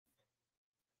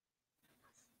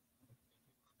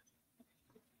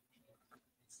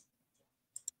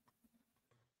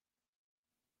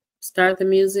Start the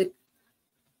music.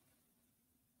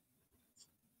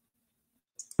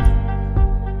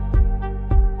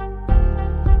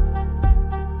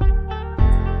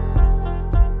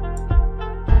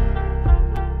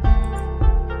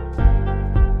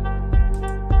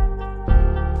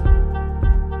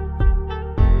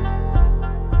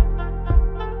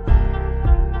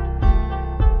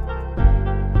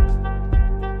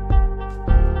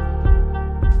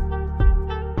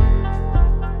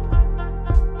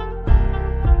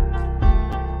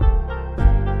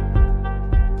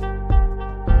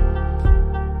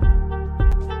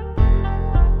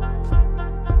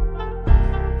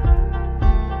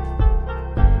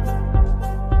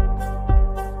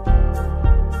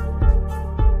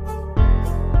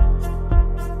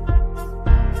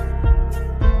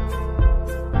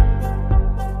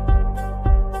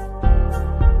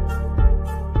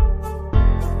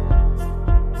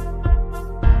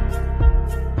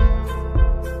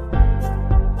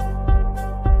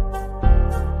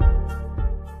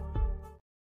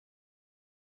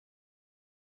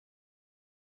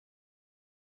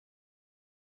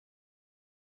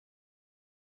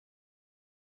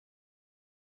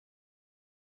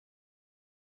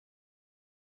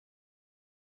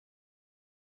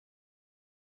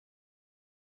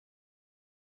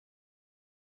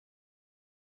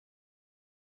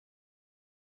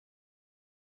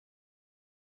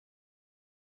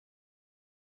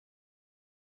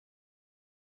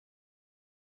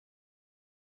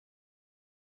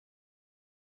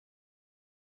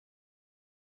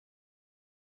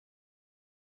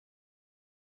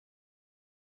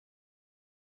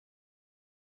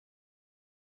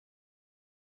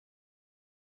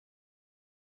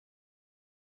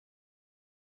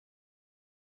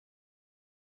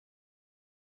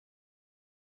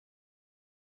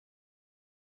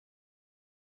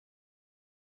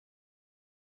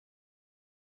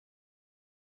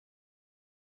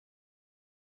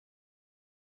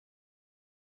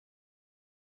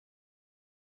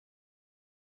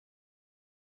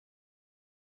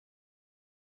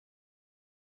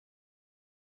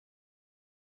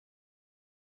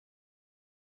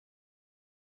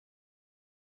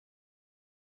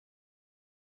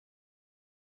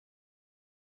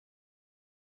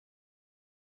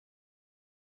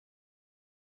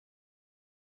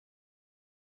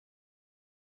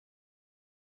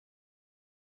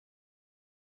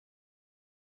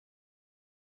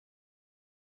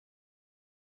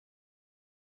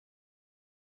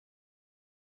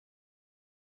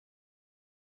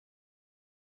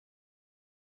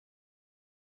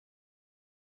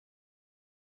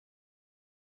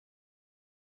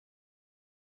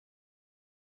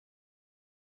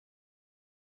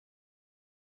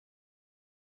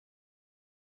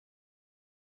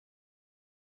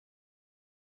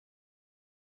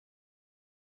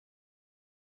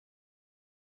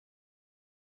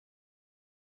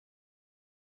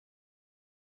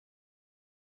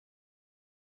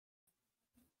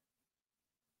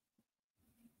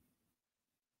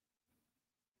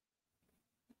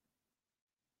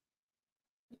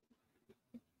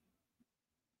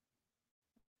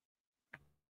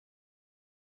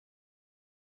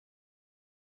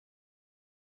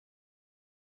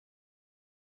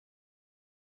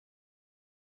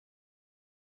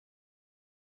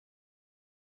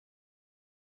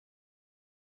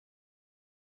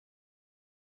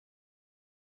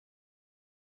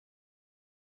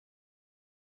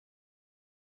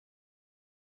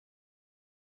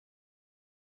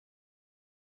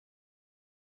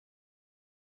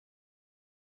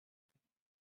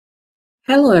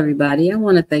 Hello, everybody. I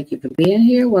want to thank you for being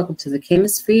here. Welcome to the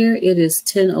Chemisphere. It is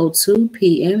 10:02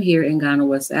 p.m. here in Ghana,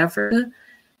 West Africa.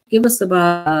 Give us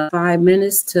about 5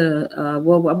 minutes to,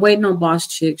 well, I'm waiting on Boss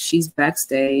Chick. She's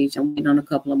backstage. I'm waiting on a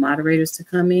couple of moderators to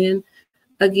come in.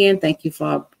 Again, thank you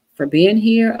for being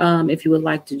here. If you would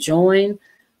like to join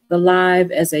the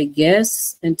live as a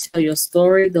guest and tell your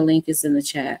story, the link is in the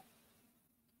chat.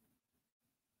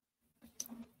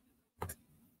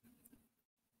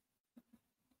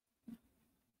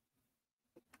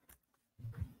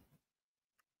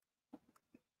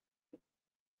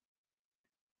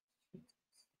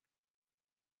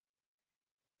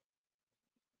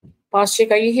 Boss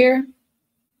Chick, are you here?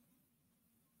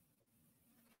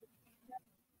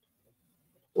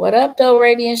 What up, though,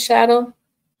 Radiant Shadow?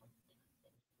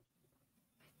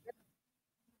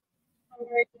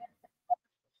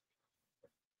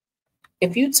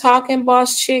 If you talking,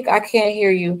 Boss Chick, I can't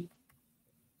hear you.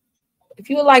 If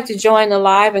you would like to join the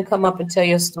live and come up and tell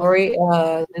your story,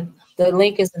 the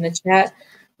link is in the chat.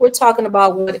 We're talking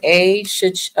about what age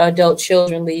should adult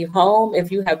children leave home.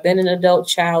 If you have been an adult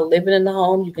child living in the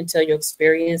home, you can tell your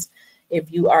experience.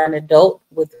 If you are an adult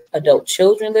with adult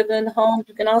children living in the home,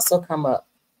 you can also come up.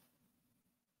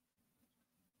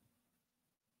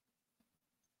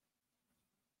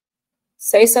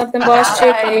 Say something, Boss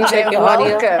Chick. Let me check your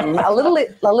audio. Welcome. A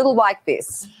little like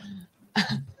this.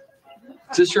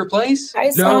 Is this your place?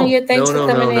 Hi, Sonia. Thanks for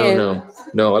coming in.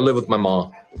 No, I live with my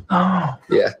mom. Oh.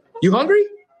 Yeah. You hungry?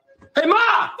 Hey,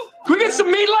 Ma! Can we get some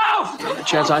meatloaf?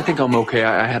 Chance, I think I'm okay.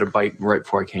 I had a bite right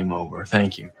before I came over.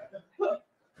 Thank you.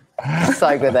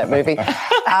 So good, that movie.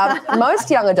 Most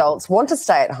young adults want to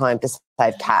stay at home to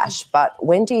save cash, but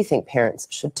when do you think parents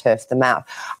should turf them out?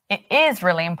 It is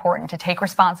really important to take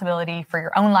responsibility for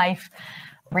your own life,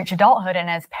 reach adulthood, and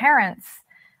as parents,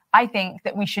 I think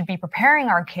that we should be preparing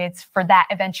our kids for that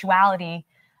eventuality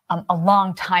a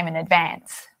long time in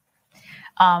advance.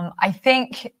 I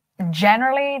think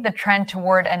generally the trend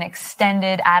toward an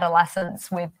extended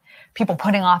adolescence with people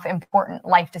putting off important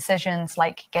life decisions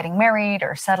like getting married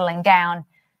or settling down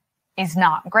is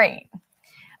not great.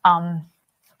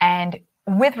 And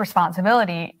with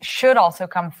responsibility should also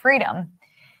come freedom.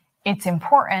 It's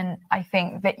important, I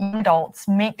think, that young adults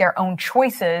make their own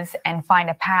choices and find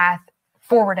a path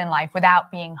forward in life without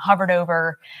being hovered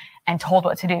over and told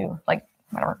what to do. Like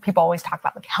whatever people always talk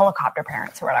about, like helicopter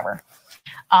parents or whatever.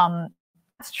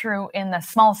 It's true in the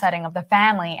small setting of the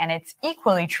family, and it's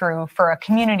equally true for a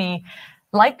community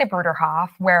like the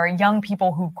Bruderhof, where young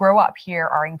people who grow up here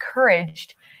are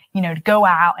encouraged, to go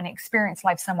out and experience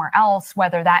life somewhere else,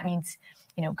 whether that means,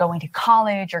 going to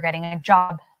college or getting a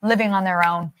job, living on their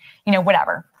own,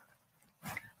 whatever.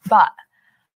 But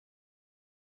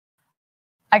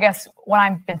I guess what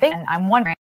I've been thinking, I'm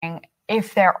wondering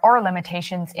if there are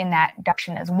limitations in that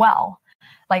direction as well.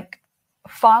 Like,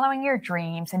 following your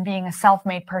dreams and being a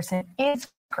self-made person is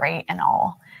great and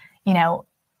all,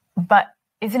 but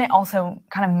isn't it also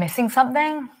kind of missing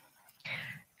something?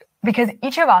 Because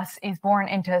each of us is born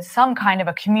into some kind of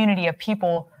a community of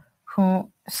people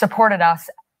who supported us,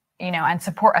 and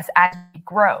support us as we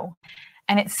grow.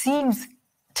 And it seems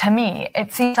to me,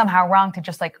 somehow wrong to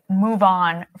just like move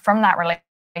on from that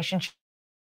relationship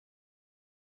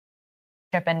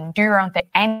and do your own thing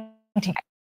and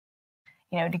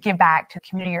to give back to the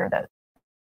community or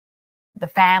the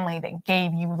family that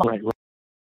gave you life. Right.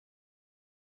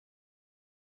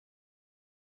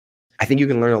 I think you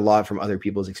can learn a lot from other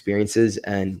people's experiences,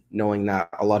 and knowing that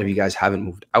a lot of you guys haven't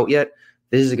moved out yet,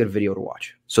 this is a good video to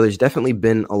watch. So there's definitely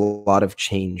been a lot of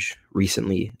change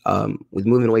recently with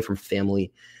moving away from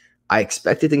family. I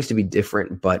expected things to be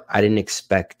different, but I didn't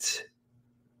expect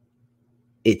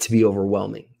it to be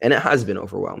overwhelming, and it has been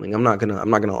overwhelming. I'm not gonna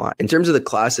lie. In terms of the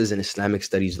classes in Islamic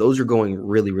studies, those are going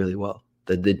really, really well.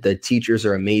 The teachers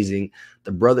are amazing.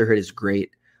 The brotherhood is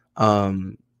great.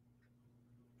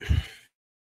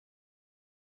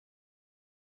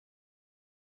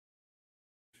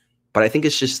 But I think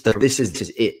it's just that this is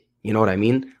just it. You know what I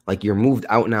mean? Like, you're moved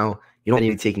out now. You don't have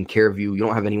anyone taking care of you. You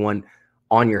don't have anyone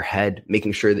on your head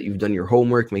making sure that you've done your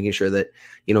homework, making sure that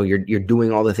you're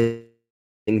doing all the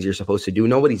things you're supposed to do.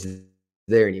 Nobody's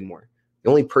there anymore. The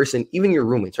only person, even your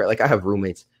roommates, right? Like, I have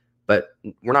roommates, but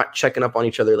we're not checking up on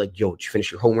each other. Like, yo, did you finish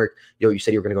your homework? Yo, you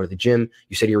said you were going to go to the gym.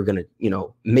 You said you were going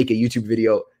to, make a YouTube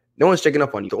video. No one's checking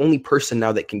up on you. The only person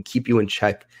now that can keep you in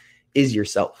check is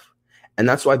yourself. And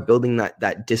that's why building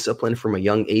that discipline from a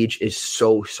young age is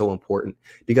so, so important,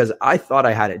 because I thought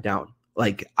I had it down.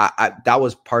 Like, I that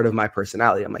was part of my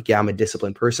personality. I'm like, yeah, I'm a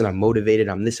disciplined person. I'm motivated.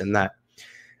 I'm this and that.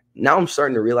 Now I'm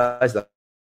starting to realize that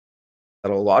a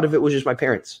lot of it was just my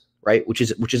parents, right? Which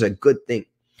is a good thing.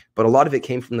 But a lot of it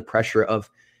came from the pressure of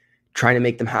trying to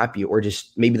make them happy, or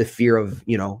just maybe the fear of,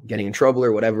 getting in trouble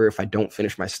or whatever if I don't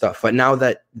finish my stuff. But now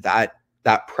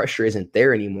that pressure isn't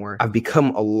there anymore, I've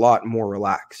become a lot more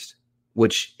relaxed,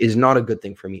 which is not a good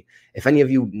thing for me. If any of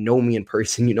you know me in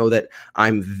person, you know that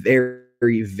I'm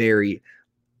very, very,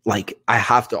 like, I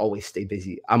have to always stay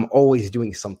busy. I'm always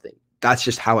doing something. That's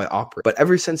just how I operate. But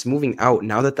ever since moving out,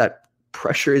 now that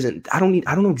pressure isn't, I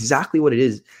don't know exactly what it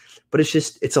is, but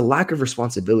it's a lack of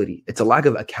responsibility. It's a lack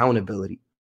of accountability.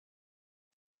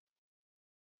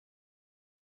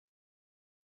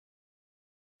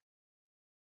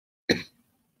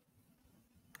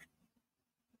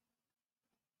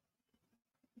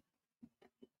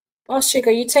 Boss Chick,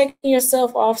 are you taking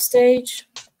yourself off stage?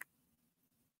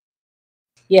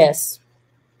 Yes.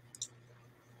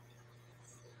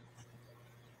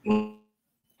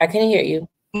 I can hear you.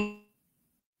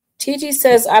 TG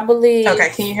says, I believe.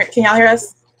 Okay, can y'all hear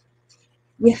us?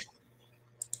 Yeah.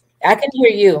 I can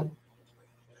hear you.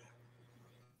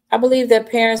 I believe that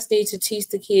parents need to teach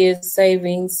the kids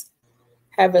savings,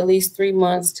 have at least 3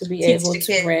 months to be able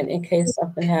to rent in case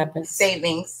something happens.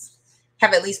 Savings,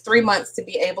 have at least 3 months to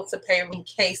be able to pay in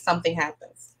case something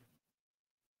happens.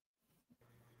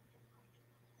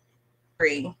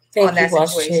 Thank you,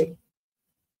 situation.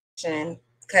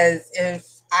 Because if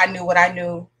I knew what I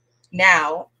knew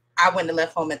now, I wouldn't have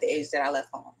left home at the age that I left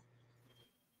home.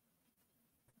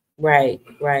 Right.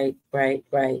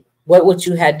 What would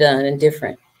you have done and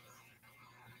different?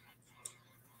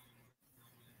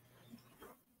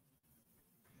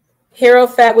 Hero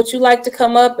Fat, would you like to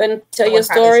come up and tell your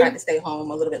story? I tried to stay home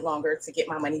a little bit longer to get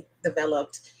my money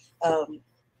developed.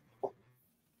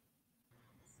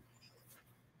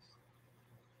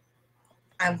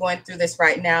 I'm going through this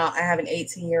right now. I have an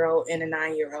 18-year-old and a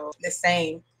 9-year-old. The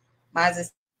same. Mine's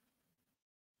is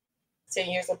 10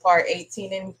 years apart,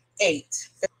 18 and 8.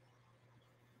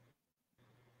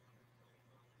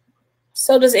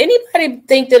 So does anybody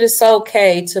think that it's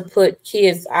okay to put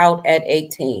kids out at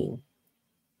 18?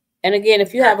 And again,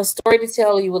 if you have a story to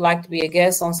tell, you would like to be a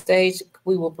guest on stage,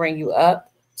 we will bring you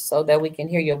up so that we can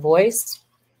hear your voice.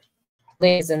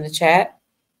 Link is in the chat.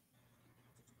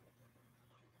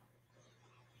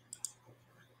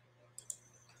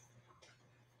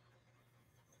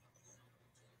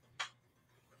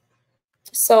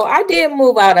 So I did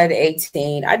move out at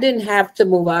 18. I didn't have to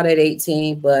move out at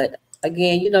 18, but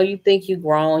again, you know, you think you've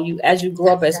grown. As you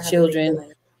grow up as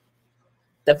children,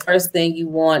 the first thing you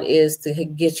want is to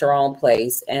get your own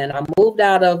place. And I moved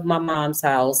out of my mom's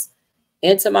house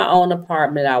into my own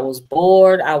apartment. I was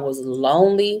bored. I was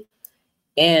lonely.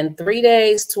 And 3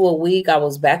 days to a week, I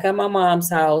was back at my mom's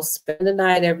house, spend the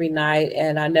night every night.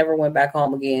 And I never went back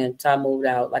home again until I moved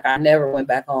out. Like I never went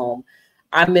back home.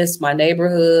 I missed my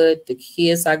neighborhood, the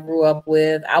kids I grew up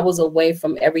with. I was away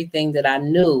from everything that I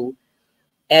knew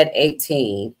at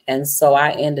 18. And so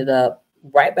I ended up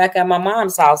right back at my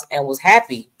mom's house and was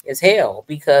happy as hell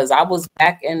because I was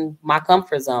back in my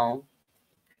comfort zone.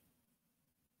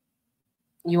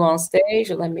 You on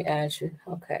stage or let me ask you?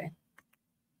 Okay.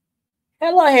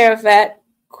 Hello, Hair Fat.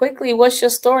 Quickly, what's your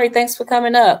story? Thanks for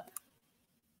coming up.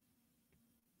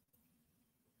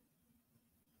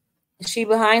 Is she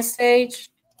behind stage?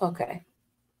 Okay.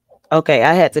 Okay,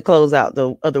 I had to close out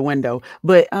the other window,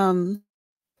 but can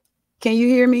you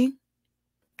hear me?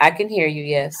 I can hear you,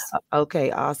 yes.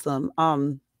 Okay, awesome.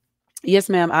 Yes,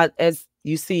 ma'am. As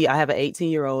you see, I have an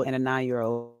 18-year-old and a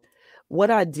 9-year-old.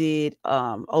 What I did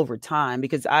over time,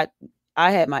 because I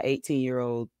had my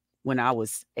 18-year-old when I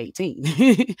was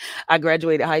 18. I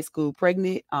graduated high school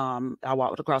pregnant. I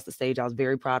walked across the stage. I was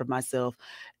very proud of myself,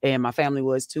 and my family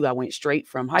was too. I went straight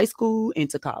from high school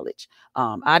into college.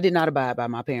 I did not abide by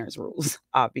my parents' rules,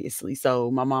 obviously. So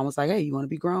my mom was like, hey, you want to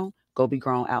be grown? Go be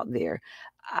grown out there.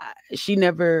 She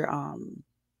never,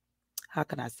 how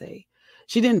can I say?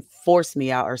 She didn't force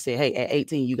me out or say, hey, at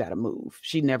 18, you got to move.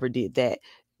 She never did that.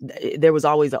 There was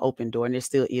always an open door, and there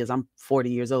still is. I'm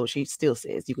 40 years old. She still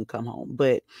says you can come home.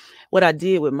 But what I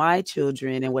did with my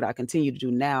children and what I continue to do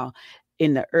now,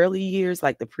 in the early years,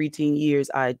 like the preteen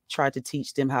years, I tried to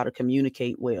teach them how to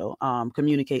communicate well,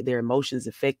 communicate their emotions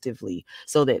effectively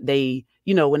so that they,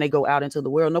 you know, when they go out into the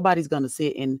world, nobody's going to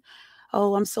sit and,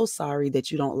 oh, I'm so sorry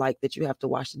that you don't like that you have to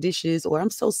wash the dishes, or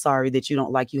I'm so sorry that you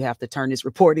don't like you have to turn this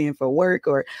report in for work,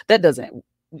 or that doesn't,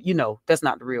 you know, that's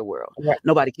not the real world. Right.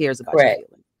 Nobody cares about your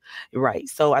feelings. Right.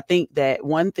 So I think that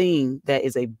one thing that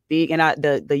is a big, and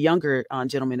the younger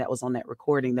gentleman that was on that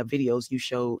recording, the videos you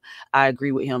showed, I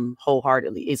agree with him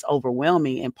wholeheartedly. It's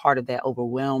overwhelming. And part of that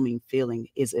overwhelming feeling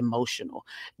is emotional.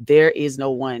 There is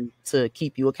no one to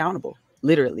keep you accountable,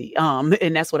 literally.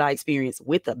 And that's what I experienced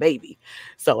with a baby.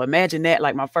 So imagine that,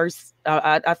 like my first,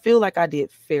 I feel like I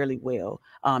did fairly well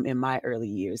in my early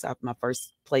years. My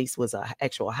first place was an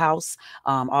actual house,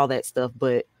 all that stuff.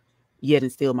 But yet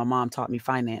and still, my mom taught me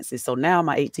finances. So now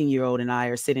my 18-year-old and I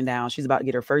are sitting down. She's about to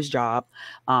get her first job.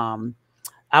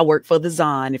 I work for the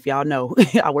Zon, if y'all know.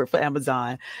 I work for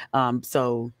Amazon.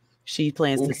 So she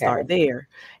plans to start there.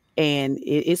 And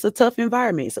it's a tough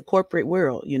environment. It's a corporate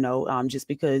world, you know, just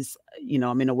because, you know,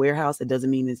 I'm in a warehouse, it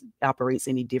doesn't mean it operates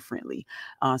any differently.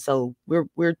 So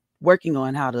we're working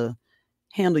on how to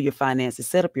handle your finances,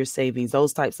 set up your savings,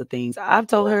 those types of things. I've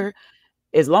told her,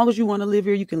 as long as you want to live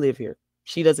here, you can live here.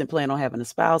 She doesn't plan on having a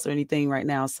spouse or anything right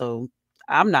now. So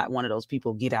I'm not one of those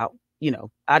people get out. You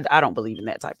know, I don't believe in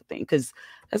that type of thing because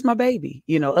that's my baby.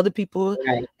 You know, other people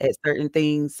at certain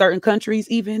things, certain countries,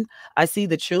 even I see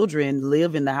the children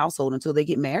live in the household until they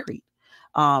get married.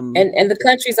 And the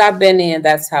countries I've been in,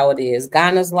 that's how it is.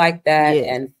 Ghana's like that.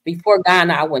 Yeah. And before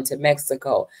Ghana, I went to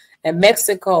Mexico. And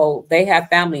Mexico, they have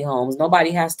family homes. Nobody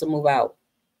has to move out.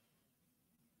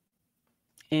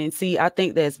 And see, I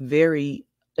think that's very,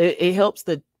 it helps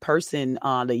the person,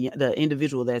 the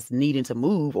individual that's needing to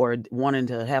move or wanting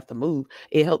to have to move.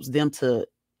 It helps them to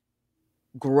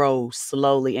grow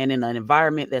slowly and in an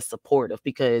environment that's supportive,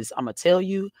 because I'm gonna tell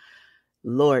you,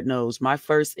 Lord knows, my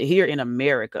first here in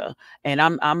America, and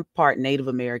I'm part Native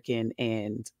American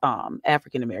and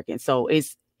African American, so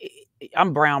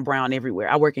I'm brown everywhere.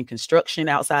 I work in construction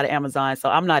outside of Amazon, so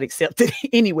I'm not accepted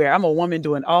anywhere. I'm a woman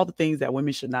doing all the things that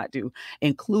women should not do,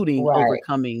 including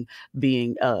overcoming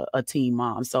being a teen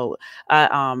mom. So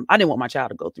I didn't want my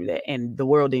child to go through that, and the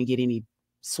world didn't get any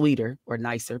sweeter or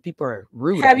nicer. People are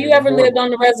rude. Have you ever lived on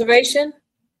the reservation?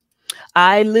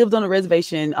 I lived on a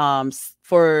reservation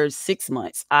for 6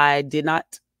 months. I did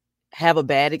not have a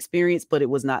bad experience, but it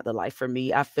was not the life for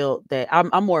me. I felt that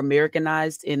I'm more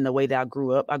Americanized in the way that I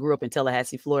grew up. I grew up in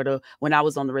Tallahassee, Florida. When I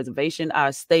was on the reservation,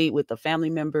 I stayed with a family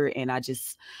member, and I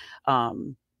just,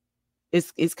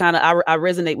 it's kind of, I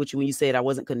resonate with you when you said I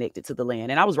wasn't connected to the land,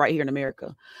 and I was right here in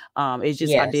America. It's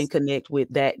just, I didn't connect with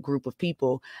that group of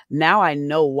people. Now I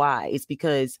know why. It's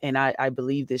because, and I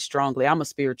believe this strongly, I'm a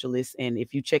spiritualist. And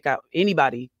if you check out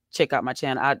check out my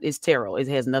channel. It's tarot. It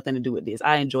has nothing to do with this.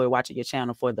 I enjoy watching your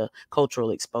channel for the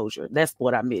cultural exposure. That's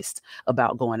what I missed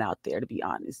about going out there, to be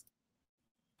honest.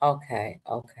 Okay.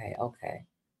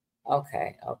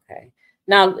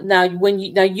 Now when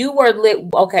you were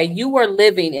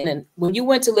living when you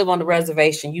went to live on the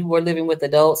reservation, you were living with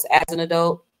adults as an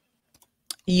adult?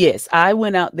 Yes, I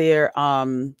went out there.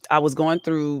 I was going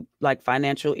through like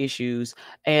financial issues.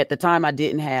 At the time, I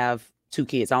didn't have 2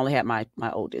 kids. I only had my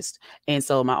oldest. And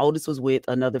so my oldest was with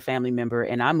another family member,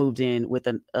 and I moved in with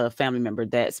a family member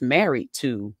that's married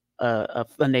to a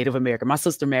Native American. My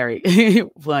sister married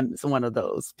one of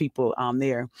those people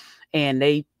there, and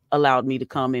they allowed me to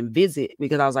come and visit,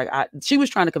 because I was like, she was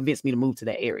trying to convince me to move to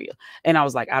that area. And I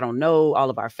was like, I don't know. All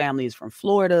of our family is from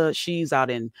Florida. She's out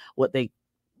in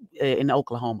in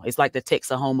Oklahoma. It's like the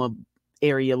Texahoma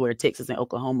area where Texas and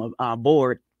Oklahoma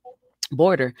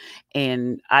border.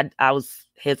 And I was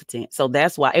hesitant. So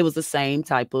that's why it was the same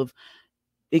type of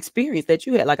experience that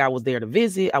you had. Like, I was there to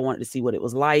visit. I wanted to see what it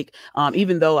was like.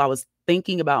 Even though I was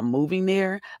thinking about moving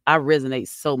there, I resonate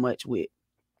so much with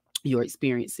your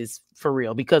experiences for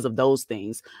real because of those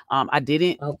things. I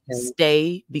didn't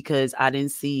stay because I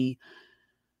didn't see,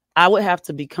 I would have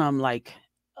to become like,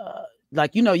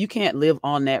 you can't live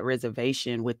on that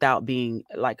reservation without being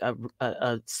like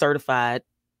a certified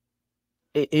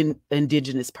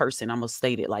indigenous person. I'm gonna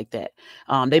state it like that.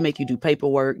 They make you do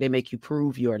paperwork, they make you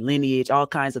prove your lineage, all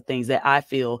kinds of things that I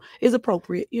feel is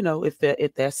appropriate,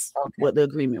 if that's what the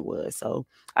agreement was. So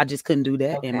I just couldn't do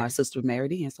that. And my sister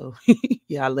married in, so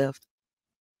I left.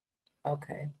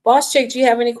 Okay. Boss Chick, do you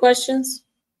have any questions?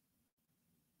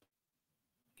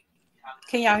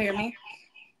 Can y'all hear me?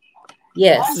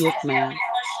 Yes. Yes, ma'am.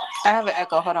 I have an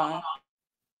echo. Hold on.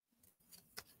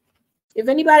 If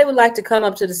anybody would like to come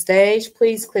up to the stage,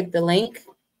 please click the link.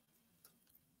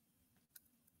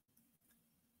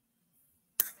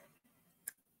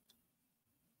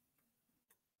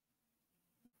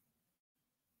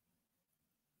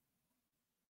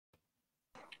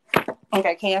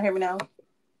 Okay, can y'all hear me now?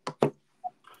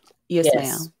 Yes,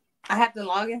 ma'am. I have to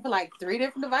log in for like 3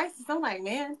 different devices. I'm like,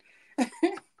 man.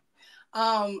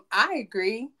 I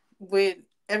agree with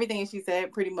everything she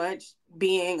said, pretty much.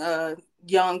 Being a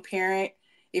young parent,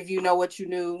 if you know what you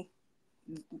know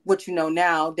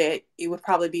now, that it would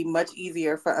probably be much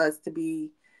easier for us to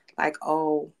be like,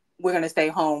 oh, we're going to stay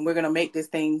home. We're going to make this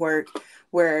thing work.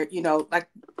 Where, like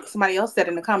somebody else said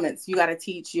in the comments, you got to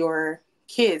teach your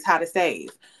kids how to save.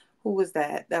 Who was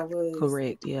that? That was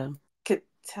correct. Yeah.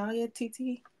 Katalia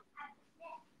TT.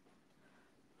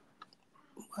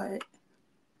 What?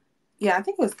 Yeah, I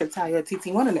think it was Katalia TT,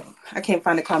 one of them. I can't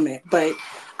find a comment, but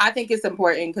I think it's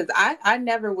important because I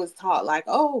never was taught like,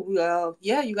 oh, well,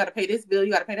 yeah, you got to pay this bill,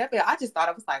 you got to pay that bill. I just thought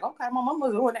it was like, okay, my mom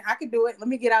was doing it, I could do it. Let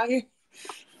me get out here,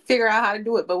 figure out how to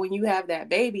do it. But when you have that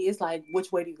baby, it's like,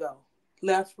 which way do you go?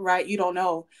 Left, right? You don't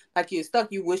know. Like, you're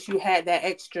stuck. You wish you had that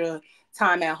extra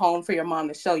time at home for your mom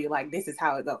to show you, like, this is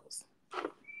how it goes.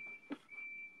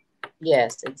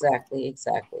 Yes, exactly.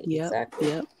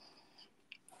 Yep.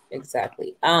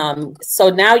 Exactly. So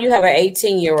now you have an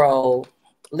 18-year-old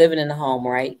living in the home,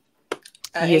 right?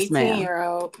 Yes,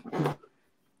 18-year-old.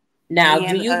 Now,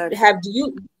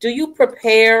 do you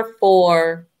prepare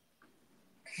for?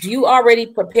 Do you already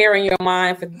prepare in your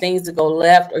mind for things to go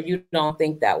left, or you don't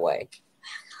think that way?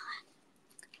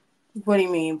 What do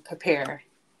you mean prepare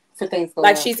for things to go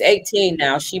like left? She's 18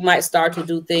 now. She might start to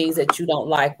do things that you don't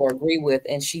like or agree with,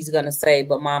 and she's gonna say,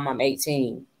 "But Mom, I'm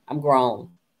 18. I'm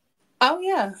grown." Oh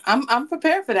yeah, I'm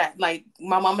prepared for that. Like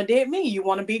my mama did me. You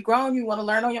want to be grown, you want to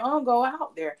learn on your own, go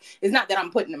out there. It's not that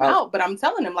I'm putting them out, but I'm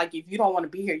telling them like, if you don't want to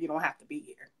be here, you don't have to be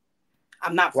here.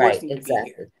 I'm not forcing you to be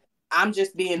here. I'm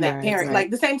just being that parent. Right. Like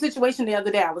the same situation the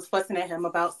other day, I was fussing at him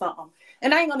about something,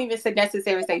 and I ain't gonna even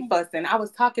necessarily say fussing. I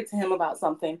was talking to him about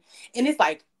something, and it's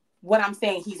like what I'm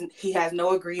saying. He has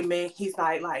no agreement. He's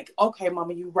like, okay,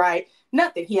 mama, you right.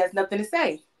 Nothing. He has nothing to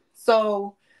say.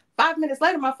 So 5 minutes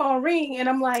later, my phone ring, and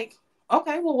I'm like,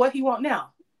 okay, well, what he want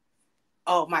now?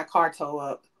 Oh, my car tow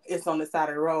up. It's on the side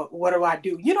of the road. What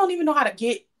do? You don't even know how to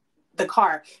get the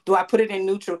car. Do I put it in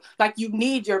neutral? Like, you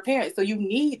need your parents. So you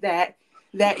need that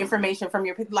information from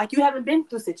your parents. Like, you haven't been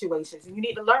through situations. You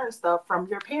need to learn stuff from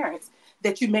your parents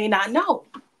that you may not know.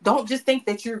 Don't just think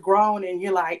that you're grown and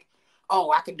you're like,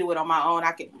 oh, I can do it on my own.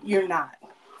 You're not.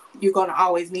 You're going to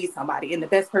always need somebody. And the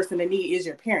best person to need is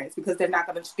your parents, because they're not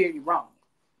going to steer you wrong.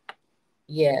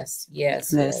 Yes. Yep.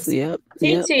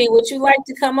 TT, would you like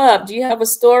to come up? Do you have a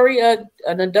story, an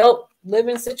adult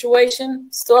living situation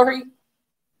story?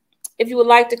 If you would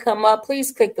like to come up,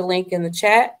 please click the link in the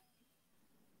chat.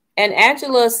 And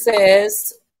Angela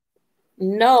says,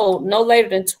 no later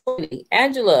than 20.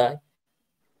 Angela,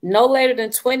 no later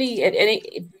than 20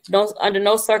 under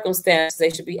no circumstance they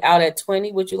should be out at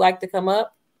 20. Would you like to come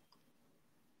up?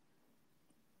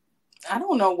 I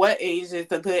don't know what age is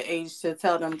a good age to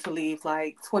tell them to leave.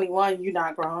 Like 21, you're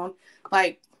not grown.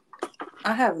 Like,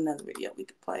 I have another video we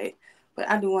could play, but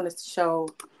I do want to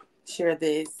share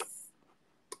this.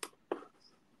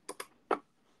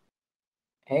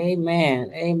 Amen.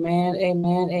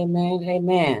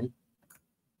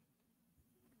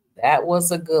 That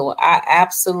was a good one. I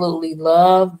absolutely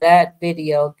love that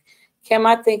video. Kim,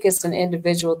 I think it's an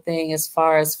individual thing as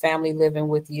far as family living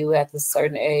with you at a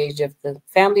certain age. If the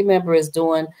family member is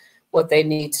doing what they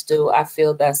need to do, I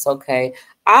feel that's okay.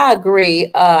 I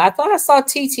agree. I thought I saw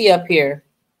TT up here.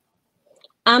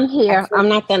 I'm here. I'm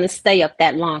not going to stay up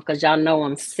that long because y'all know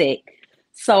I'm sick.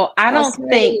 So I don't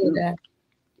think,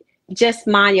 just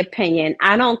my opinion,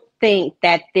 I don't think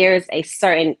that there's a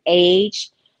certain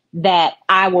age that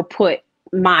I will put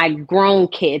my grown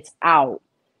kids out.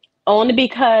 Only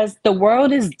because the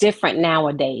world is different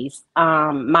nowadays.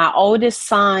 My oldest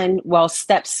son,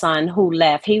 stepson who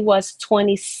left, he was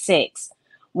 26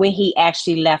 when he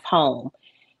actually left home.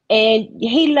 And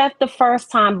he left the first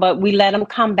time, but we let him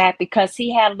come back because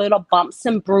he had little bumps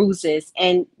and bruises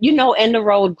and, in the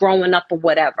road growing up or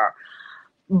whatever.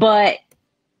 But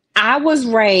I was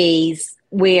raised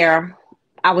where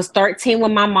I was 13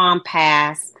 when my mom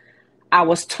passed. I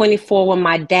was 24 when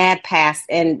my dad passed,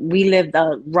 and we lived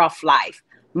a rough life.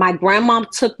 My grandmom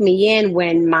took me in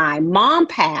when my mom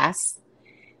passed,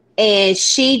 and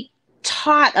she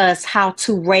taught us how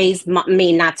to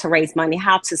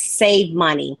how to save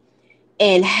money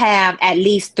and have at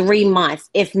least 3 months,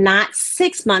 if not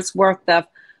 6 months worth of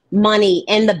money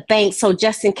in the bank. So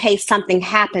just in case something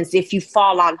happens, if you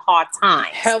fall on hard times.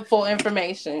 Helpful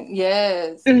information.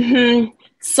 Yes. Mm-hmm.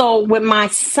 So with my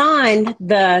son,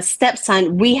 the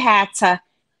stepson, we had to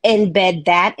embed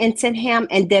that into him.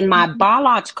 And then my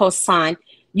biological son,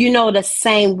 the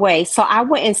same way. So I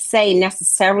wouldn't say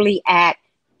necessarily at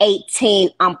 18,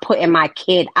 I'm putting my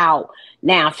kid out.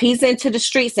 Now, if he's into the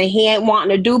streets and he ain't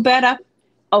wanting to do better,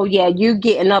 oh yeah, you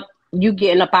getting up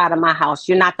out of my house.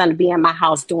 You're not going to be in my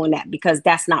house doing that, because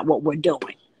that's not what we're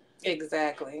doing.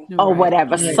 Exactly. Or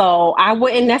whatever. Right. So I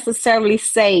wouldn't necessarily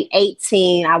say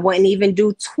 18. I wouldn't even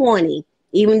do 20,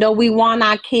 even though we want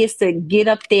our kids to get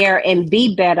up there and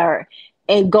be better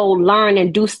and go learn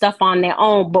and do stuff on their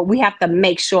own. But we have to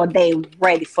make sure they're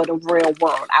ready for the real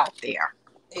world out there.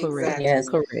 Exactly. Yes.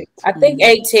 Correct. I think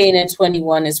 18 and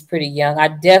 21 is pretty young. I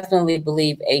definitely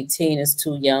believe 18 is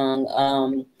too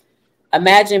young.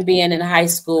 Imagine being in high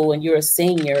school and you're a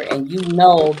senior and you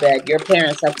know that your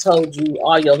parents have told you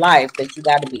all your life that you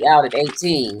got to be out at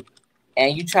 18,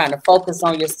 and you're trying to focus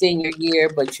on your senior year,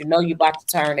 but you're about to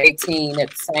turn 18 at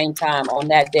the same time. On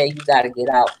that day, you got to get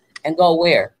out and go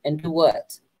where and do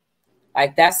what?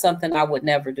 Like, that's something I would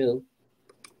never do.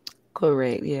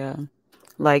 Correct. Yeah.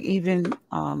 Like even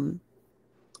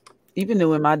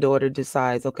when my daughter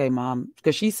decides, okay, mom,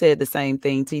 because she said the same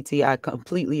thing, TT, I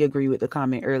completely agree with the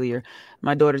comment earlier.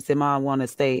 My daughter said, Mom, I want to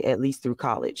stay at least through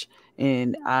college.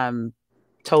 And I'm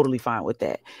totally fine with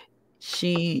that.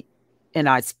 She and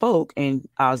I spoke, and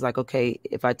I was like, okay,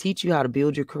 if I teach you how to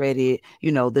build your credit,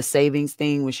 the savings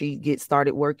thing, when she gets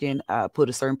started working, put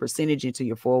a certain percentage into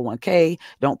your 401k.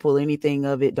 Don't pull anything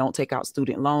of it. Don't take out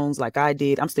student loans like I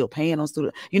did. I'm still paying on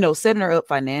student, setting her up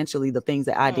financially, the things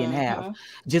that I didn't have.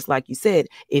 Just like you said,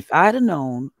 if I'd have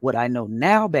known what I know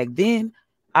now back then,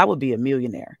 I would be a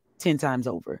millionaire. 10 times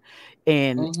over.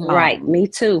 And right, me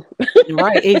too.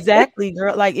 Right, exactly,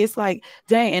 girl. Like, it's like,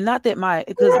 dang, and not that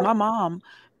because my mom,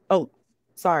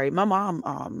 my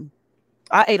mom,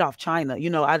 I ate off China. You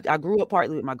know, I grew up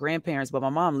partly with my grandparents, but my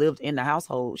mom lived in the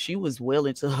household. She was well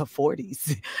into her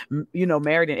 40s, you know,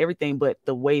 married and everything. But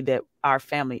the way that our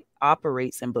family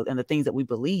operates and the things that we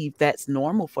believe, that's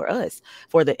normal for us,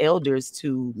 for the elders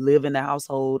to live in the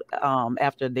household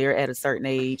after they're at a certain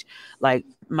age. Like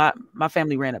my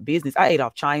family ran a business. I ate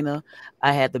off China.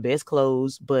 I had the best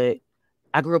clothes, but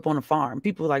I grew up on a farm.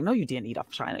 People were like, no, you didn't eat off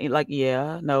China. And like,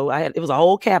 yeah, no, it was a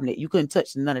whole cabinet. You couldn't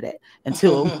touch none of that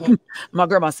until my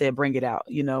grandma said, bring it out,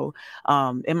 you know?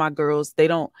 And my girls,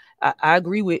 I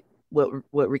agree with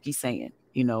what Ricky's saying.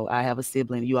 You know, I have a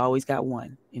sibling. You always got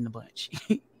one in the bunch,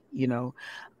 you know?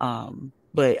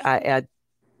 But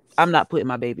I'm not putting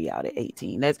my baby out at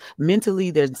 18. That's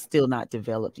mentally, they're still not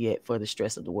developed yet for the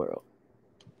stress of the world.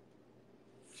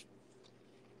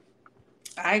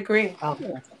 I agree.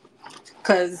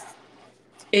 Because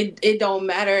it don't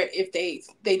matter if they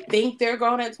think they're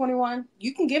grown at 21.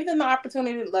 You can give them the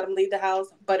opportunity to let them leave the house,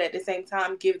 but at the same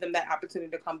time, give them that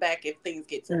opportunity to come back if things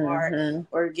get too hard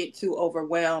or get too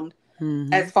overwhelmed.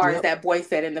 As far as that boy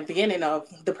said in the beginning of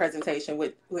the presentation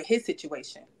with his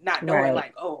situation, not knowing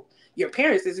like, oh, your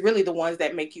parents is really the ones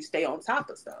that make you stay on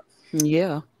top of stuff.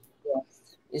 Yeah.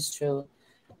 Yes, it's true.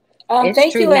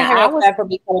 Thank you, for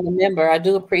becoming a member. I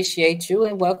do appreciate you,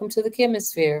 and welcome to the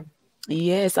Chemisphere.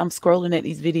 Yes, I'm scrolling at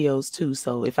these videos too.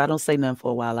 So if I don't say nothing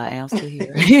for a while, I am still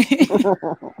here.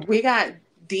 We got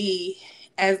D.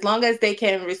 As long as they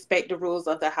can respect the rules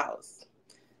of the house.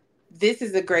 This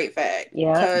is a great fact.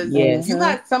 Yeah. Because you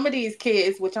got some of these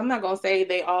kids, which I'm not gonna say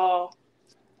they all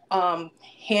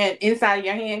hand inside of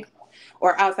your hand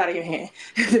or outside of your hand,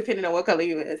 depending on what color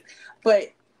you is.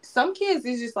 But some kids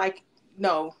is just like,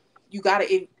 no, you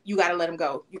gotta let them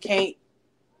go. You can't.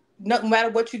 No matter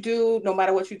what you do, no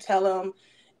matter what you tell them,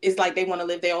 it's like they want to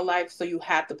live their own life, so you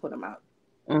have to put them out.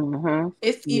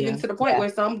 It's even to the point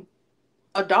where some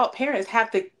adult parents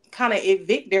have to kind of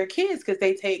evict their kids because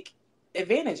they take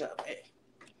advantage of it.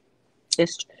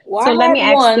 It's true. Well, so let me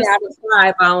ask you. Out of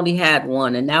 5, I only had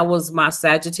one, and that was my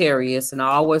Sagittarius. And I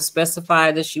always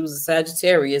specified that she was a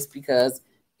Sagittarius because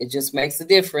it just makes a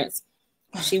difference.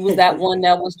 She was that one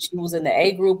she was in the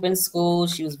A group in school.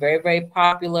 She was very, very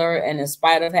popular. And in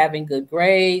spite of having good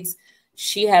grades,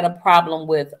 she had a problem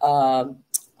with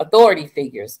authority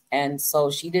figures. And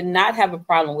so she did not have a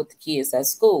problem with the kids at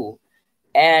school.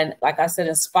 And like I said,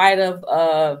 in spite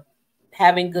of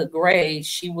having good grades,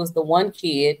 she was the one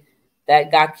kid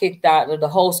that got kicked out of the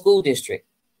whole school district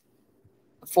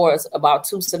for about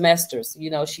 2 semesters. You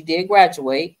know, she did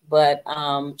graduate, but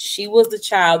she was the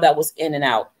child that was in and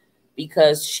out,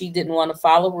 because she didn't want to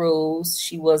follow rules.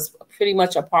 She was pretty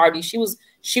much a party. She was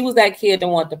that kid that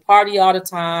wanted to party all the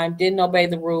time, didn't obey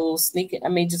the rules, sneaking,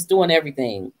 just doing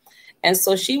everything. And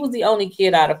so she was the only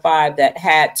kid out of 5 that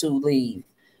had to leave.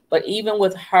 But even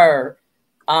with her,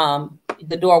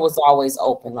 the door was always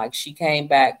open. Like, she came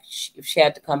back. If she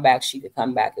had to come back, she could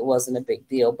come back. It wasn't a big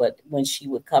deal. But when she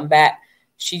would come back,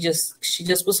 she just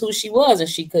was who she was, and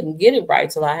she couldn't get it right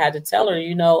till I had to tell her,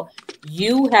 you know,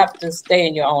 you have to stay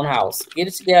in your own house. Get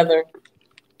it together.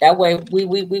 That way we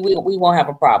won't have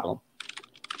a problem.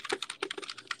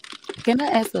 Can I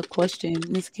ask a question,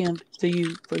 Miss Kim, for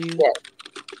you? Yes.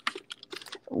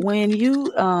 When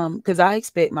you because I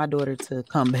expect my daughter to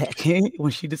come back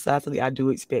when she decides to leave, I do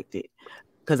expect it.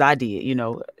 Because I did, you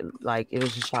know, like, it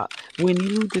was a shock. When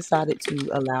you decided to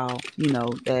allow, you know,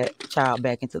 that child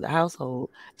back into the household,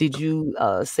 did you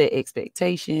set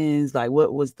expectations? Like,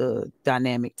 what was the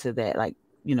dynamic to that? Like,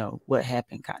 you know, what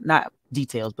happened? Not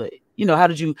details, but, you know, how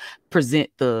did you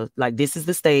present this is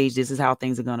the stage, this is how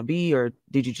things are going to be? Or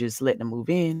did you just let them move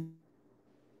in?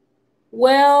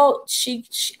 Well, she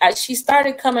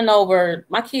started coming over.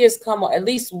 My kids come, at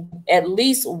least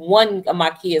one of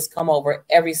my kids come over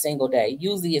every single day.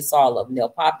 Usually it's all of them. They'll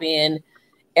pop in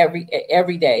every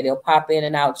day. They'll pop in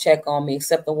and out, check on me,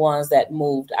 except the ones that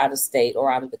moved out of state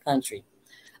or out of the country.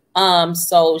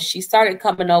 So she started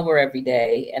coming over every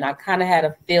day, and I kind of had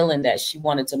a feeling that she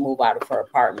wanted to move out of her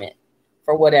apartment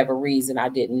for whatever reason. I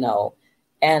didn't know.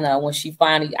 And when she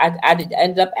finally, I did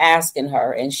end up asking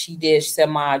her, and she did. She said,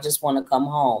 "Ma, I just want to come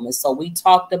home." And so we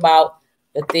talked about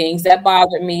the things that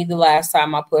bothered me the last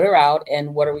time I put her out,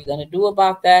 and what are we going to do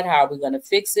about that? How are we going to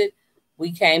fix it?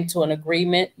 We came to an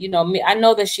agreement. You know, I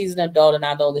know that she's an adult, and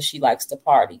I know that she likes to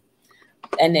party.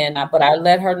 And then, but I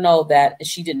let her know that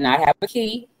she did not have a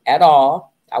key at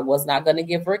all. I was not going to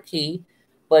give her a key,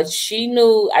 but she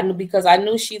knew. I knew, because I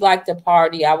knew she liked to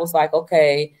party. I was like,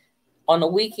 okay. on the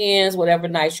weekends, whatever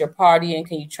nights you're partying,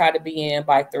 can you try to be in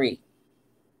by 3?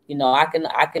 You know, I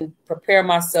can prepare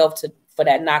myself for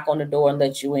that knock on the door and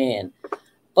let you in.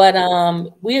 But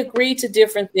we agreed to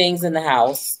different things in the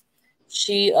house.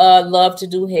 She loved to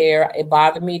do hair. It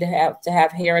bothered me to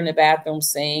have hair in the bathroom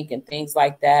sink and things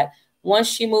like that. Once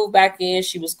she moved back in,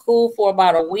 she was cool for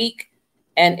about a week,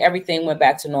 and everything went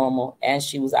back to normal, and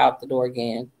she was out the door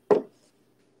again.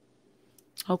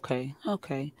 Okay.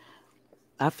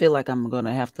 I feel like I'm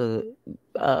gonna have to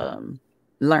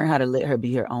learn how to let her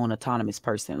be her own autonomous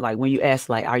person. Like when you ask,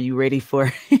 like, "Are you ready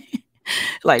for?"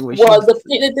 Like, when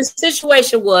the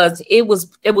situation was it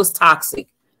was toxic.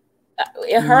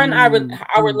 Her and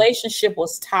our relationship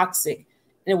was toxic.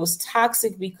 And it was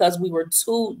toxic because we were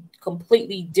two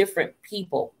completely different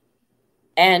people.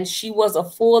 And she was a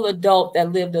full adult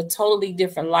that lived a totally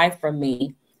different life from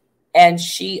me. And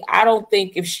I don't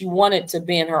think if she wanted to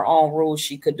bend her own rules,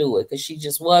 she could do it, because she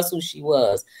just was who she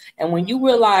was. And when you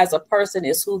realize a person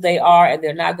is who they are and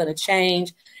they're not going to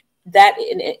change,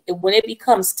 when it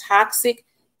becomes toxic,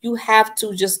 you have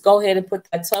to just go ahead and put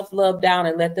that tough love down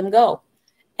and let them go.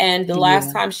 And the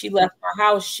last time she left her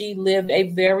house, she lived a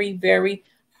very, very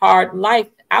hard life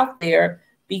out there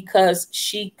because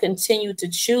she continued to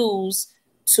choose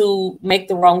to make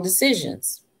the wrong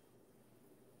decisions.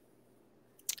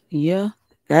 When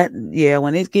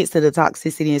it gets to the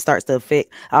toxicity and starts to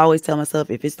affect, I always tell myself,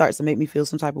 if it starts to make me feel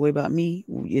some type of way about me,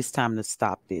 it's time to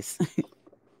stop this.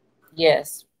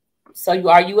 Yes. So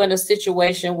are you in a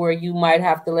situation where you might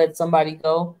have to let somebody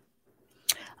go?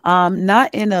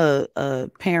 Not in a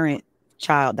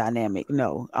parent-child dynamic,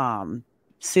 no.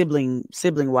 Sibling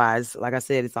wise, like I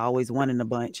said, it's always one in a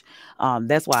bunch.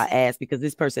 That's why I asked, because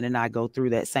this person and I go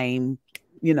through that same,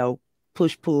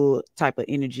 push-pull type of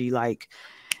energy, like,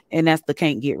 and that's the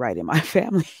can't get right in my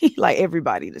family. Like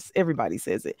everybody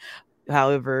says it.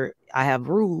 However, I have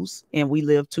rules and we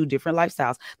live two different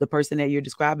lifestyles. The person that you're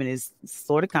describing is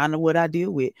sort of kind of what I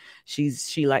deal with.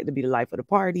 She liked to be the life of the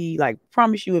party. Like,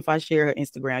 promise you, if I share her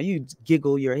Instagram, you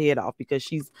giggle your head off, because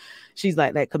she's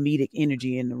like that comedic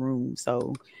energy in the room.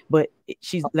 So, but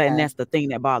and that's the thing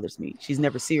that bothers me. She's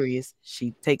never serious.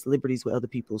 She takes liberties with other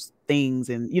people's things,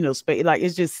 and like,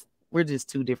 we're just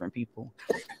two different people.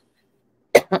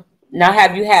 Now,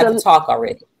 have you had the talk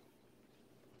already?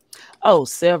 Oh,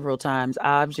 several times.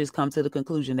 I've just come to the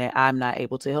conclusion that I'm not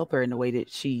able to help her in the way that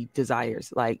she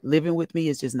desires. Like, living with me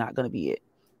is just not going to be it.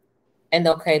 And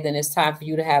okay, then it's time for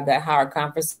you to have that hard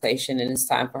conversation, and it's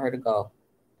time for her to go.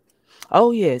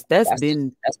 Oh yes, that's my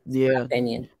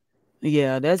opinion.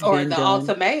 Yeah, that's or been the done.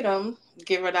 ultimatum.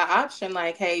 Give her the option,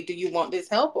 like, hey, do you want this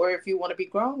help, or if you want to be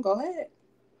grown, go ahead.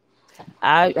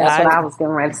 That's what I was getting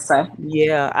ready to say.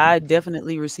 Yeah, I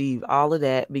definitely received all of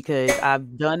that, because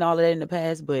I've done all of that in the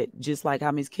past. But just like how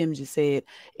Ms. Kim just said,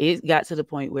 it got to the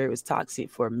point where it was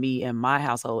toxic for me and my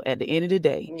household. At the end of the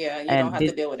day, you don't have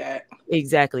to deal with that.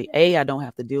 Exactly. A, I don't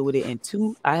have to deal with it, and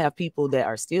 2, I have people that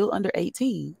are still under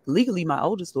 18. Legally, my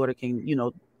oldest daughter can,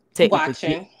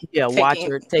 technically, watch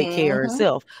her, take care of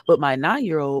herself. But my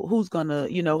 9-year-old, who's gonna,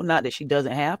 not that she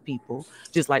doesn't have people,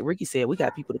 just like Ricky said, we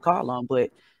got people to call on, but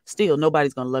still,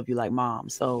 nobody's gonna love you like mom.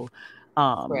 So,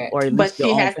 or at least but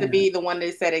she has to be the one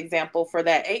that set example for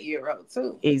that 8-year-old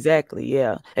too. Exactly,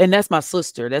 yeah. And that's my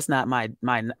sister. That's not my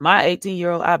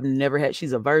 18-year-old. I've never had.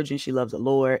 She's a virgin. She loves the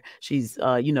Lord. She's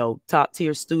top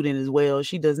tier student as well.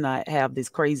 She does not have this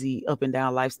crazy up and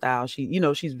down lifestyle.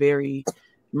 She's very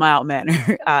mild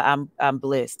mannered. I'm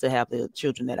blessed to have the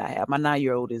children that I have. My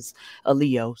 9-year-old is a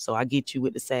Leo, so I get you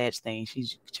with the Sag thing.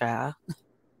 She's a child.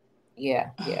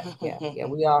 Yeah.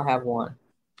 We all have one.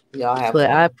 But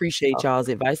I appreciate y'all's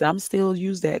advice. I'm still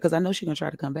use that, because I know she's gonna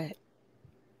try to come back.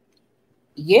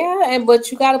 Yeah,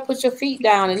 but you got to put your feet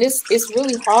down, and it's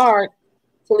really hard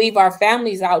to leave our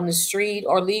families out in the street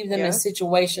or leave them in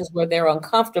situations where they're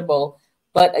uncomfortable.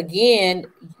 But again,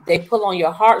 they pull on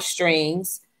your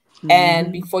heartstrings,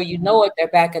 and before you know it, they're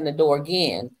back in the door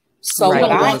again. So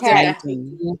what I had to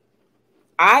do,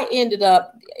 I ended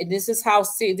up. This is how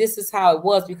it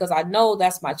was, because I know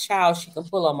that's my child. She can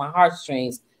pull on my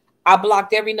heartstrings. I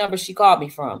blocked every number she called me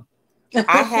from.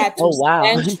 I had to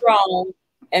stand strong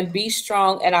and be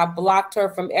strong, and I blocked her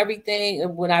from everything.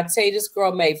 And when I tell you, this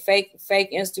girl made fake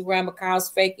Instagram accounts,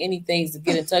 fake anything to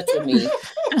get in touch with me.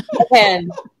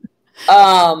 And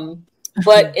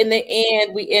but in the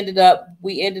end, we ended up,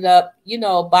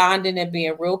 bonding and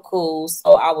being real cool.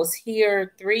 So I was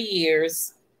here 3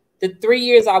 years. The 3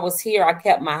 years I was here, I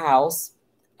kept my house,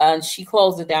 and she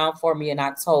closed it down for me in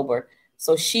October.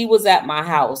 So she was at my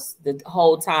house the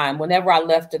whole time. Whenever I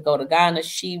left to go to Ghana,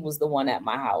 she was the one at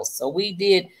my house. So we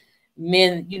did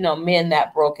mend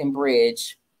that broken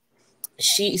bridge.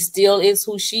 She still is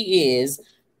who she is,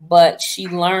 but she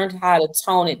learned how to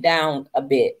tone it down a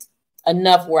bit,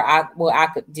 enough where I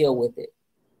could deal with it.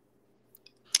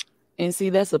 And see,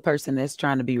 that's a person that's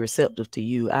trying to be receptive to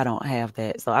you. I don't have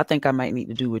that. So I think I might need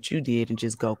to do what you did and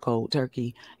just go cold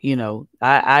turkey. You know,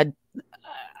 I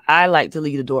like to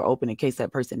leave the door open in case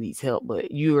that person needs help. But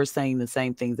you are saying the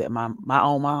same things that my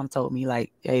own mom told me,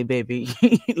 like, hey, baby,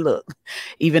 look,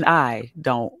 even I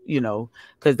don't, you know,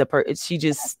 because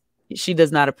she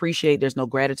does not appreciate, there's no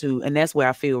gratitude. And that's where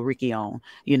I feel Ricky on,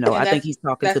 you know. I think he's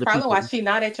talking to the people. That's probably why she's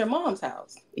not at your mom's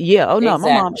house. Yeah. Oh no,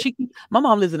 Exactly. my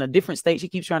mom lives in a different state. She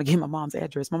keeps trying to get my mom's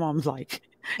address. My mom's like,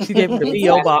 she gave her the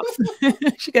PO box.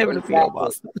 She gave her the PO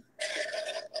box.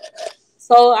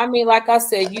 So I mean, like I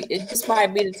said, this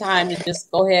might be the time to just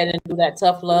go ahead and do that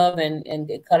tough love and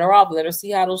cut her off. Let her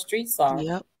see how those streets are.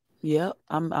 Yep.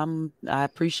 I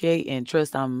appreciate and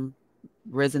trust I'm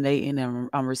resonating and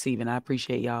I'm receiving. I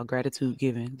appreciate y'all. Gratitude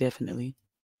given, definitely.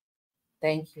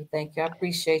 Thank you. I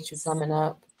appreciate you coming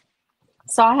up.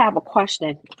 So I have a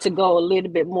question to go a little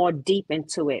bit more deep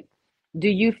into it. Do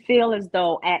you feel as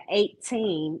though at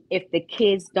 18, if the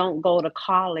kids don't go to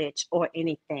college or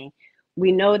anything,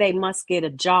 we know they must get a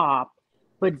job,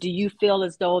 but do you feel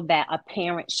as though that a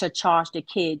parent should charge the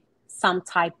kid some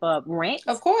type of rent?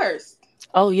 Of course.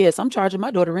 Oh yes, I'm charging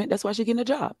my daughter rent. That's why she's getting a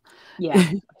job.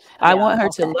 Yeah. I want her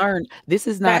to learn. This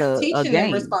is not That's a teaching game.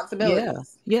 them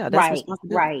responsibilities. Yeah, that's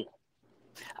responsibility. Right.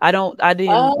 I didn't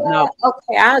know.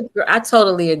 Okay, I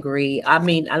totally agree. I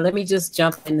mean, let me just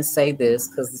jump in to say this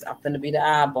because I'm going to be the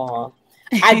eyeball.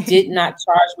 I did not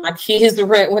charge my kids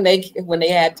rent when they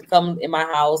had to come in my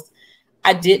house.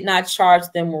 I did not charge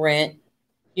them rent.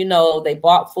 You know, they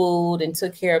bought food and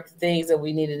took care of the things that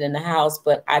we needed in the house,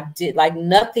 but I did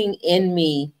nothing in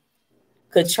me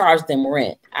could charge them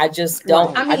rent. I just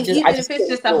don't. I mean, even if it's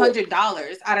just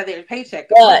 $100 out of their paycheck,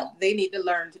 they need to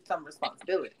learn some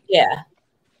responsibility. Yeah.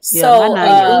 So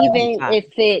even if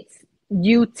it's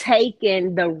you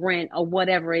taking the rent or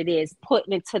whatever it is,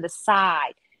 putting it to the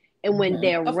side, and when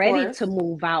they're ready to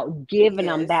move out, giving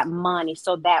them that money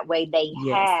so that way they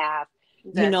have,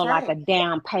 like a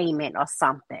down payment or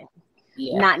something.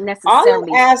 Yeah. Not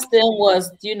necessarily. All I asked them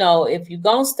was, if you're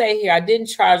going to stay here, I didn't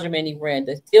charge them any rent.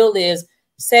 The deal is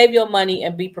save your money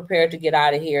and be prepared to get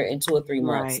out of here in 2 or 3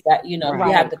 months. That, you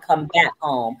have to come back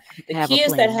home. The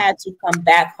kids that had to come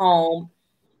back home,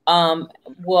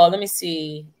 well, let me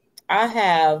see. I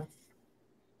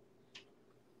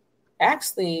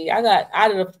still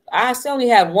only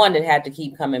had one that had to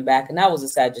keep coming back, and that was a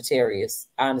Sagittarius,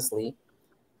 honestly.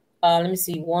 Let me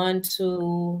see. 1,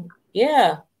 2.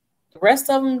 Yeah. The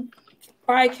rest of them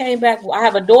probably came back. I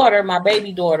have a daughter, my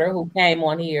baby daughter, who came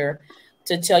on here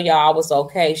to tell y'all I was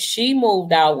okay. She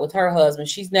moved out with her husband.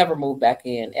 She's never moved back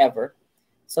in ever.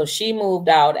 So she moved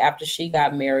out after she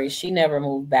got married. She never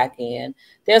moved back in.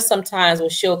 There's some times when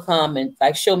she'll come and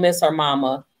she'll miss her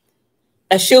mama.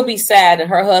 And she'll be sad, and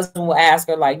her husband will ask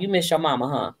her, you miss your mama,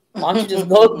 huh? Why don't you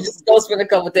just go spend a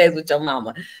couple of days with your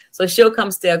mama? So she'll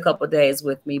come stay a couple of days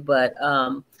with me. But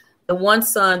the one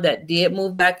son that did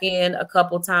move back in a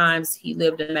couple times, he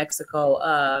lived in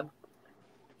Mexico.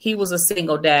 He was a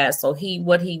single dad. So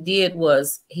what he did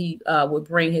was he would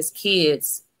bring his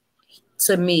kids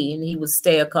to me, and he would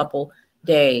stay a couple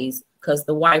days because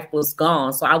the wife was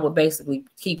gone. So I would basically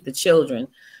keep the children.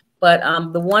 But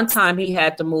the one time he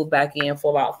had to move back in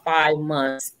for about 5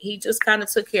 months, he just kind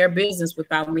of took care of business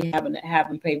without me having to have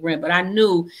him pay rent. But I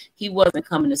knew he wasn't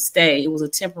coming to stay. It was a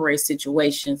temporary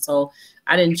situation, so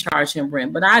I didn't charge him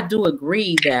rent. But I do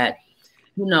agree that,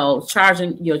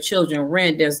 charging your children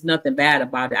rent, there's nothing bad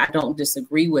about it. I don't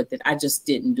disagree with it. I just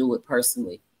didn't do it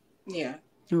personally. Yeah.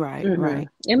 Right. It makes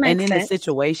and in sense. the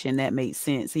situation, that makes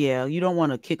sense. Yeah, you don't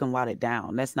want to kick them while they're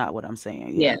down. That's not what I'm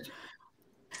saying. Yeah.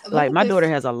 Like my daughter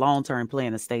has a long-term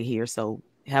plan to stay here, so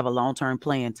have a long-term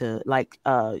plan to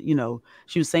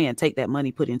she was saying take that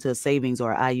money, put into a savings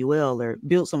or IUL or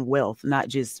build some wealth, not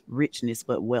just richness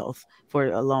but wealth for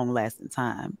a long-lasting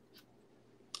time.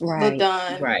 Right.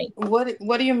 LaDon, right.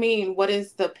 What do you mean? What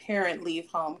is the parent leave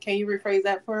home? Can you rephrase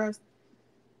that for us?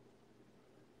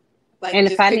 And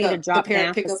if I need to drop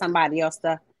down for somebody else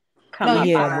to come up,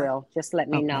 I will. Just let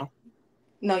me know.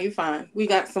 No, you're fine. We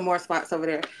got some more spots over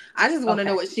there. I just want to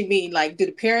know what she mean. Do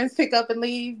the parents pick up and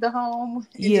leave the home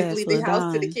and just leave the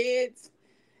house to the kids?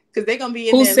 Because they're gonna be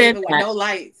in there living with no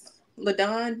lights.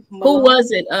 LaDon, who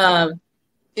was it?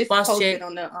 It's posted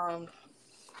on the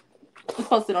It's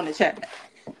posted on the chat.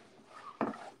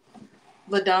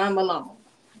 LaDon Malone.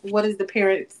 What does the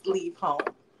parents leave home?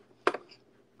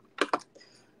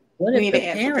 What if the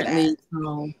parent leaves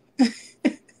home?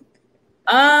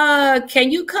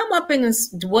 Can you come up and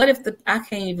what if I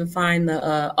can't even find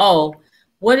the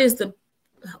what is the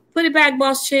put it back,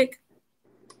 boss chick?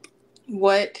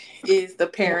 What is the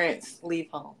parents leave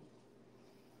home?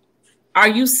 Are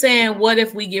you saying what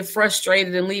if we get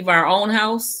frustrated and leave our own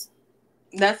house?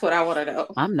 That's what I want to know.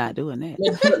 I'm not doing that.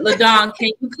 LaDon,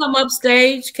 can you come up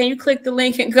stage? Can you click the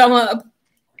link and come up?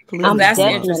 Please. I'm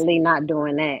definitely not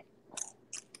doing that.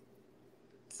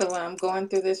 So I'm going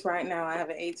through this right now. I have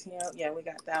an 18-year-old. Yeah, we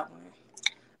got that one.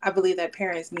 I believe that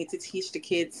parents need to teach the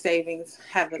kids savings,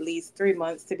 have at least 3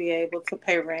 months to be able to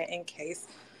pay rent in case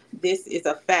this is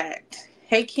a fact.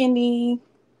 Hey, Kenny.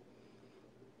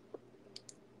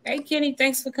 Hey, Kenny,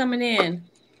 thanks for coming in.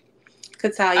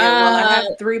 Katalia, well, I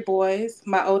have 3 boys.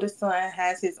 My oldest son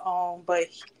has his own, but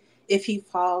if he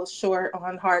falls short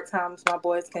on hard times, my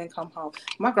boys can come home.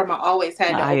 My grandma always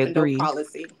had the open door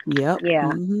policy. Yep. Yeah.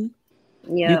 Mm-hmm.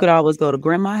 Yeah. You could always go to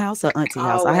grandma's house or auntie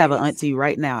house. I have an Always. auntie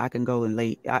right now. I can go and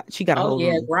lay. She got a whole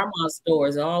room. Grandma's door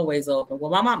is always open.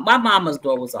 Well, my mama's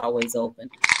door was always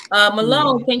open.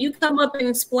 Malone, can you come up and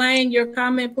explain your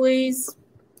comment, please?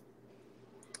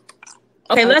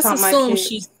 Okay, let's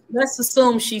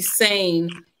assume she's saying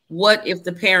what if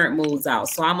the parent moves out.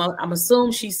 So I'm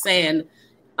assuming she's saying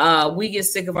we get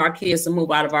sick of our kids and move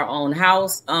out of our own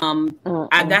house.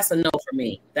 That's a no for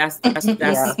me. That's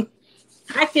Yeah.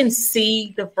 I can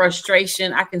see the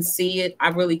frustration. I can see it.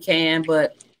 I really can,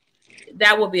 but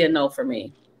that would be a no for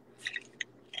me.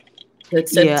 To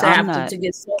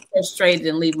get so frustrated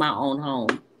and leave my own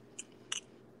home.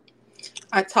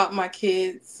 I taught my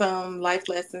kids some life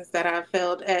lessons that I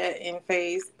failed at in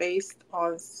phase based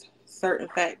on certain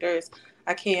factors.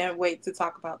 I can't wait to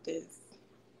talk about this.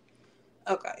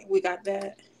 Okay, we got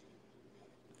that.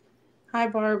 Hi,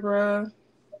 Barbara.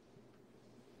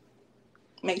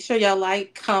 Make sure y'all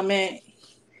like, comment,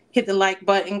 hit the like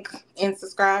button, and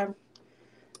subscribe.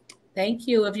 Thank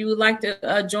you. If you would like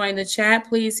to join the chat,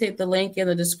 please hit the link in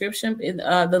the description,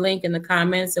 the link in the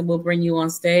comments, and we'll bring you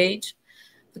on stage.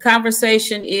 The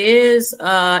conversation is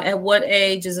at what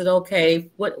age is it okay?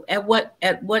 At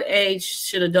what age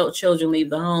should adult children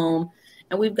leave the home?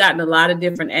 And we've gotten a lot of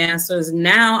different answers.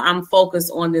 Now I'm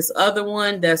focused on this other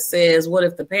one that says, what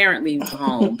if the parent leaves the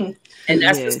home? And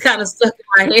that's just kind of stuck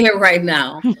in my head right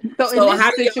now. So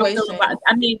how do you feel about it?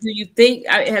 I mean, do you think,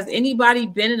 has anybody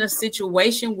been in a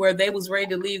situation where they was ready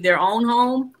to leave their own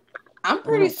home? I'm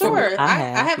pretty sure. I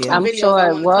have some I'm videos sure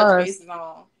I it want to touch was. bases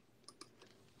on.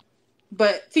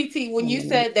 But TT, when you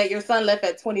said that your son left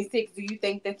at 26, do you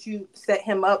think that you set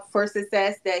him up for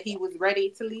success, that he was ready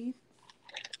to leave?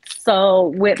 So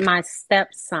with my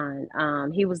stepson,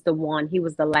 he was the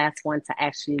last one to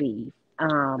actually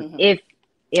leave.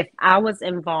 If I was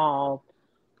involved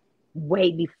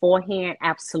way beforehand,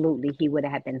 absolutely he would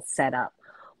have been set up.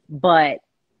 But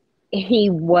he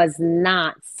was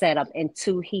not set up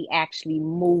until he actually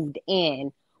moved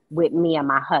in with me and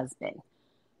my husband.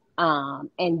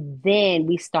 And then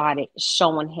we started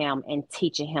showing him and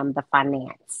teaching him the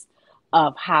finance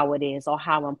of how it is or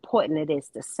how important it is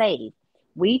to save.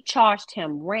 We charged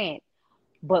him rent,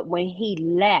 but when he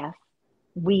left,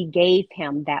 we gave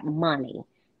him that money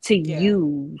to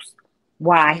use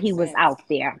while he was out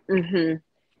there. And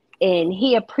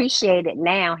he appreciated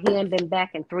now. He ain't been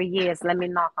back in 3 years. Let me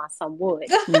knock on some wood.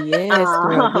 Yes,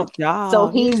 girl, good job. So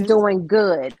he's doing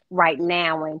good right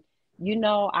now. And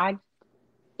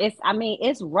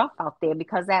it's rough out there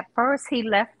because at first he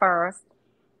left first,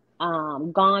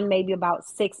 gone maybe about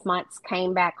 6 months,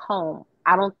 came back home.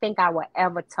 I don't think I would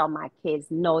ever tell my kids,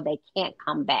 no, they can't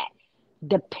come back,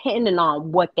 depending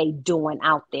on what they doing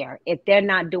out there. If they're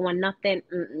not doing nothing,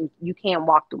 you can't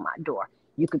walk through my door.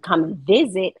 You could come and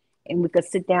visit and we could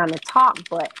sit down and talk,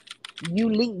 but you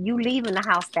leaving the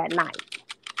house that night.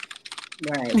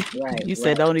 Right. You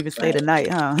said don't even stay the night,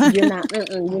 huh? You're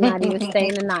not even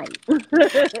staying the night.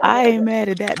 I ain't mad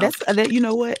at that. That. You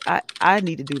know what? I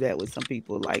need to do that with some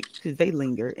people, like, because they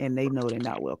linger and they know they're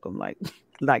not welcome, like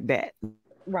that.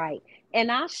 Right.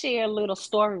 And I'll share a little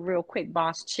story real quick,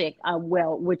 boss chick.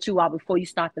 With you all before you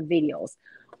start the videos.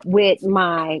 With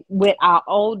our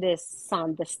oldest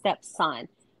son, the stepson,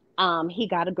 he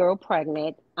got a girl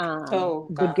pregnant.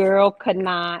 The girl could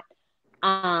not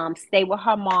stay with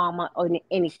her mama or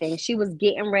anything. She was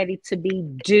getting ready to be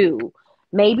due,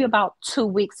 maybe about 2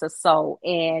 weeks or so,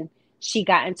 and she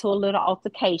got into a little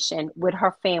altercation with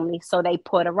her family, so they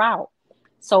put her out.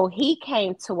 So he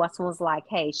came to us and was like,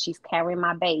 hey, she's carrying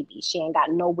my baby. She ain't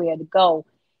got nowhere to go.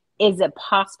 Is it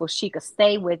possible she could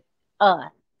stay with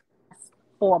us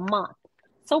for a month?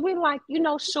 So we're like,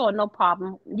 sure, no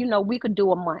problem. We could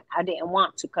do a month. I didn't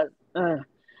want to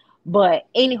But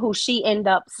anywho, she ended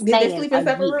up Did they staying sleep in a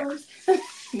separate year. rooms?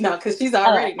 No, because she's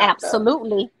already knocked up.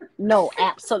 Absolutely. No,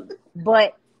 absolutely.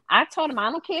 But I told him, I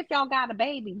don't care if y'all got a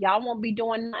baby. Y'all won't be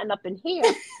doing nothing up in here.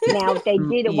 Now, if they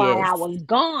did it while I was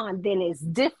gone, then it's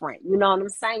different. You know what I'm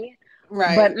saying?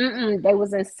 Right. But they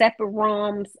was in separate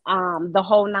rooms, the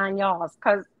whole 9 yards.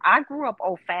 Because I grew up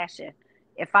old-fashioned.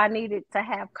 If I needed to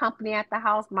have company at the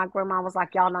house, my grandma was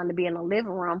like, y'all not to be in the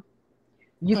living room.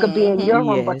 You could be in your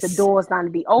room, but the door's not to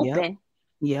be open.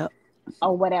 Yep.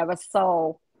 Or whatever.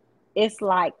 So it's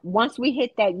like once we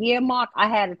hit that year mark, I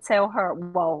had to tell her,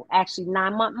 well, actually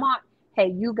 9-month mark, hey,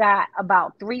 you got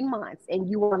about 3 months and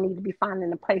you will need to be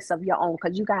finding a place of your own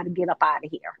because you got to get up out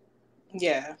of here.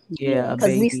 Yeah. Yeah.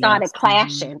 Because we started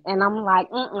clashing and I'm like,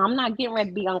 I'm not getting ready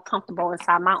to be uncomfortable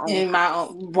inside my own. In my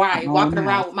own, right. Walking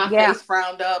around with my face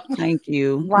frowned up. Thank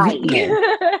you. Right.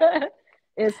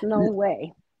 It's no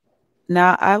way.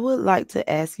 Now, I would like to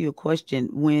ask you a question.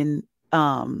 When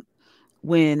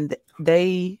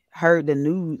they heard the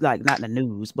news, like not the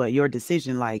news, but your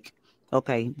decision, like,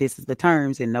 okay, this is the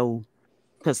terms, and no,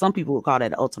 because some people would call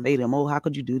that an ultimatum. Oh, how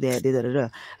could you do that? Da, da, da, da.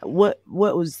 What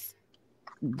was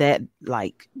that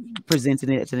like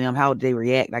presenting it to them? How did they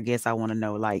react? I guess I want to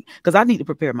know, like, because I need to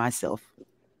prepare myself.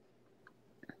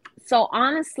 So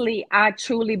honestly, I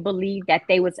truly believe that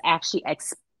they was actually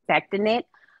expecting it.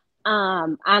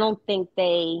 I don't think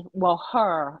I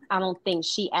don't think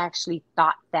she actually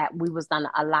thought that we was going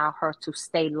to allow her to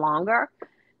stay longer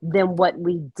than what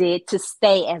we did, to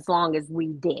stay as long as we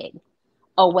did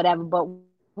or whatever. But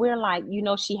we're like,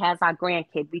 she has our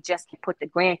grandkid. We just can put the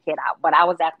grandkid out. But I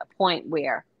was at the point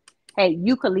where, hey,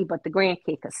 you could leave, but the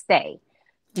grandkid could stay.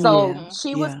 So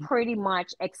she was pretty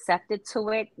much accepted to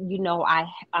it. I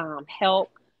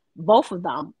helped both of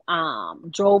them,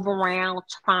 drove around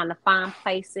trying to find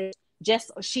places just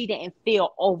so she didn't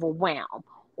feel overwhelmed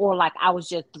or like I was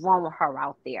just throwing her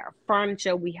out there.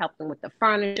 Furniture, we helped them with the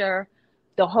furniture,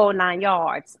 the whole 9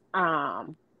 yards.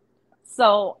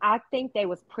 So I think they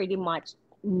was pretty much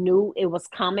knew it was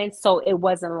coming. So it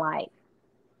wasn't like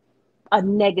a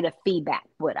negative feedback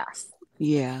with us.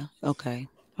 Yeah. Okay.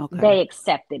 They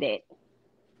accepted it.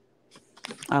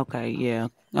 Okay. Yeah.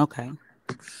 Okay.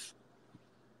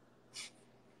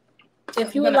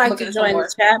 If you would like to join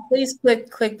the chat, please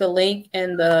click the link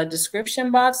in the description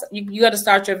box. You got to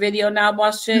start your video now,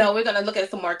 Boss Chick? No, we're going to look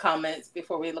at some more comments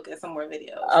before we look at some more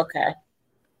videos. Okay.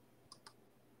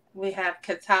 We have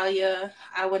Katalia.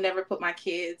 I would never put my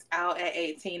kids out at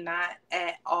 18, not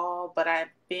at all, but I've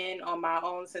been on my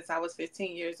own since I was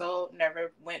 15 years old,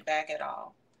 never went back at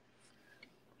all.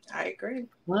 I agree.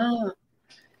 Wow.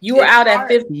 You were out at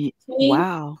 15?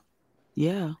 Wow.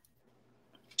 Yeah.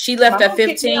 She left at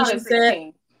 15, she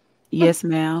said? Yes,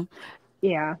 ma'am.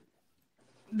 Yeah.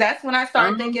 That's when I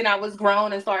started thinking I was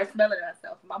grown and started smelling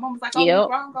myself. My mom was like, oh, you're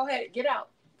grown, go ahead, get out.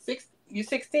 You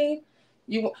 16?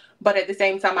 But at the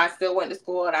same time, I still went to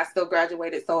school and I still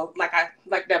graduated. So like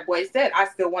that boy said, I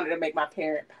still wanted to make my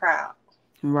parent proud.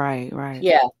 Right.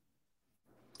 Yeah.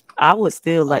 I would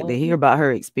still like to hear about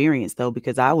her experience though,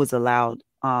 because I was allowed,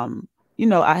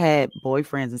 I had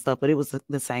boyfriends and stuff, but it was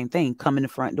the same thing. Come in the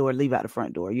front door, leave out the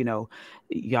front door. Y'all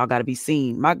got to be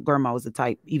seen. My grandma was the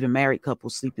type, even married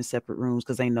couples sleep in separate rooms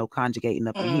because ain't no conjugating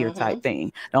up in here type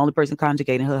thing. The only person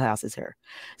conjugating her house is her.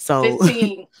 So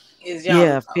 15 is young.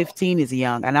 Yeah, 15 is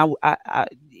young. And I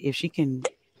if she can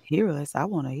hear us, I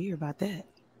want to hear about that.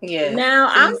 Yeah. Now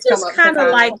I'm just kind of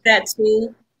like that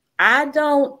too. I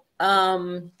don't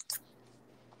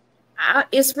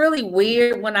it's really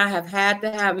weird when I have had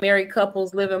to have married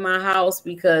couples live in my house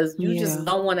because you just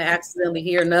don't want to accidentally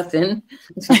hear nothing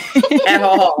at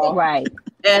all. Right.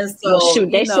 And so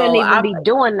they shouldn't even be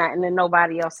doing nothing in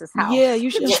nobody else's house. Yeah, you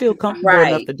shouldn't feel comfortable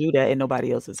enough to do that in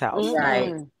nobody else's house.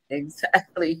 Right.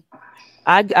 Exactly.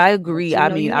 I agree. I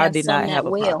mean, I did not have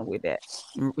a problem with that.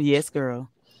 Yes, girl.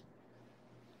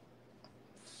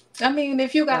 I mean,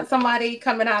 if you got somebody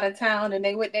coming out of town and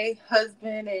they with their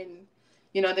husband and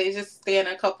they just staying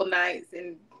a couple nights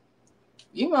and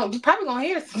you're probably gonna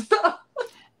hear some stuff.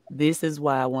 This is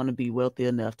why I want to be wealthy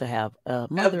enough to have a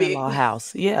mother-in-law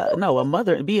house. Yeah, no, a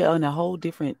mother, be on a whole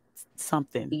different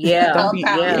something. Yeah, go to your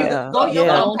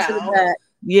compound.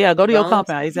 Yeah, go to your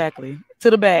compound, exactly. To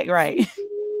the back, right.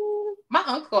 My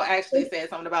uncle actually said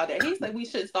something about that. He said we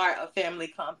should start a family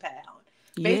compound.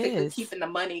 Basically keeping the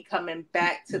money coming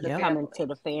back to the family. Coming to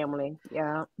the family.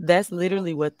 Yeah. That's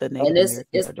literally what the Native Americans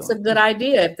are doing. It's a good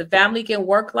idea. If the family can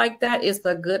work like that, it's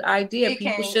a good idea.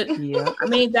 People should, I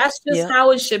mean, that's just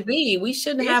how it should be. We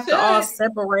shouldn't have to all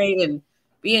separate and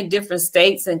be in different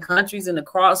states and countries and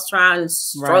across trying and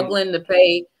struggling to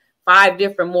pay 5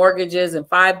 different mortgages and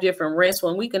 5 different rents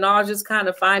when we can all just kind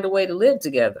of find a way to live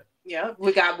together. Yeah,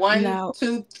 we got 1,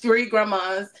 2, 3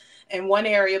 grandmas in one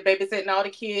area babysitting all the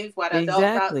kids while the adults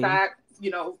outside, you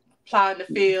know, plowing the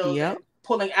field and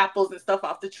pulling apples and stuff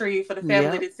off the tree for the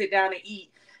family to sit down and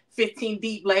eat 15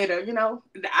 deep later. You know,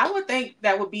 I would think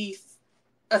that would be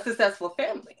a successful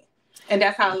family. And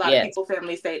that's how a lot of people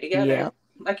families stay together.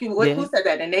 Like who said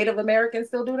that? The Native Americans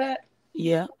still do that?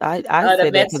 Yeah, I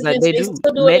said that because they do.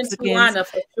 Still do Mexicans, it in Tijuana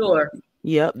for sure.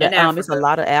 Yep, it's a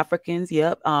lot of Africans.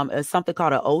 Yep, it's something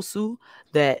called an Osu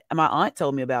that my aunt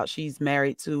told me about. She's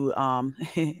married to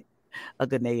a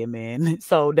Ghanaian man,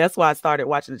 so that's why I started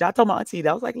watching it. I told my auntie that.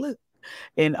 I was like, look,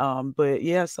 and but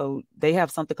yeah, so they have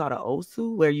something called an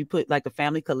Osu where you put, like, the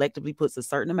family collectively puts a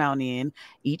certain amount in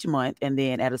each month, and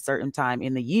then at a certain time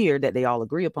in the year that they all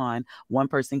agree upon, one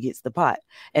person gets the pot,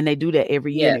 and they do that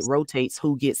every year. And it rotates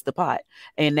who gets the pot,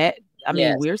 and that, I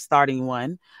mean, we're starting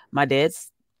one. My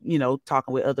dad's, you know,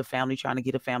 talking with other family, trying to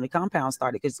get a family compound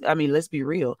started. Because, I mean, let's be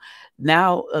real.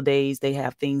 Nowadays, they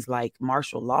have things like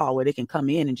martial law where they can come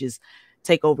in and just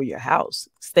take over your house,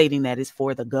 stating that it's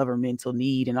for the governmental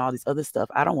need and all this other stuff.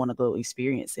 I don't want to go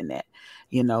experiencing that,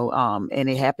 you know, and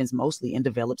it happens mostly in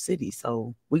developed cities.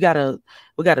 So we gotta,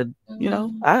 you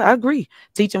know, I agree.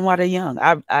 Teach them while they're young.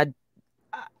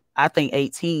 I think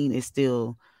 18 is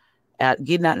still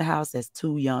getting out of the house. That's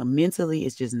too young. Mentally,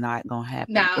 it's just not gonna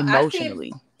happen. Now,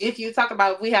 emotionally, if you talk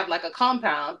about, we have like a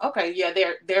compound, okay, yeah,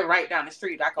 they're right down the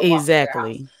street. I can walk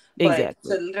exactly. But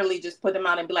to literally just put them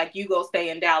out and be like, you go stay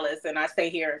in Dallas and I stay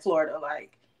here in Florida,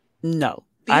 like, no.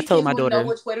 I told my daughter, know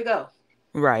which way to go.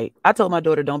 Right. I told my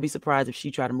daughter, don't be surprised if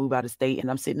she try to move out of state and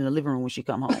I'm sitting in the living room when she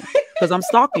come home, because I'm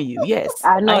stalking you. Yes,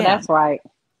 I know that's right.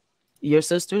 Your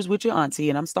sister's with your auntie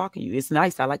and I'm stalking you. It's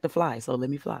nice. I like to fly, so let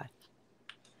me fly.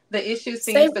 The issue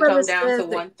seems to come down to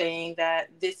one thing, that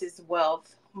this is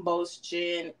wealth. Most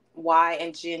Gen Y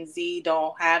and Gen Z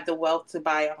don't have the wealth to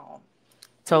buy a home.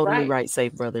 Totally right,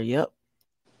 Safe Brother. Yep.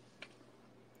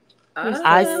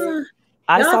 I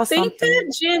saw think something.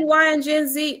 that Gen Y and Gen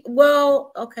Z.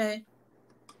 Well, okay.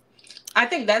 I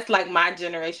think that's like my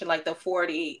generation, like the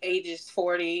ages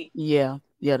 40. Yeah,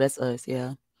 that's us.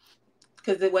 Yeah.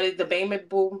 Because what is the baby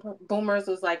boomers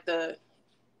was like the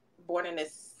born in the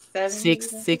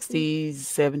 70s, 60s,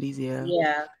 70s. Yeah.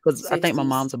 Yeah. Because I think my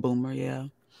mom's a boomer. Yeah.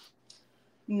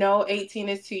 No, 18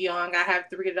 is too young. I have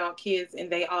 3 adult kids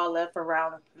and they all left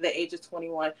around the age of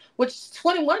 21, which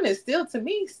 21 is still, to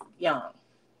me, young.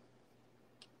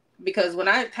 Because when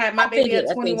I had my baby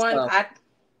at 21,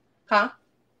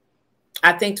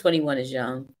 I think 21 is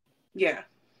young. Yeah.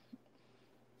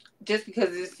 Just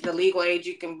because it's the legal age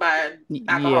you can buy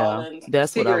alcohol and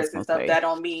cigarettes and stuff, that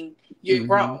don't mean you're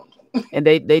grown. And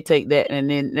they take that, and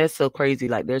then that's so crazy.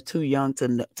 Like, they're too young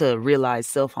to realize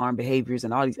self-harm behaviors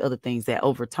and all these other things that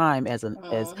over time, as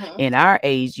in our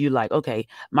age, you like, okay,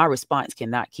 my response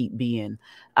cannot keep being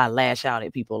I lash out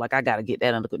at people. Like, I got to get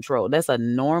that under control. That's a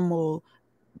normal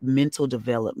mental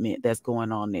development that's going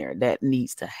on there that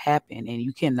needs to happen, and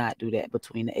you cannot do that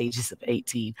between the ages of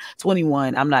 18,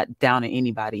 21. I'm not down on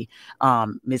anybody.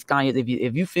 Miss Kanye,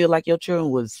 if you feel like your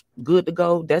children was good to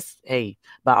go, that's, hey,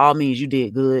 by all means, you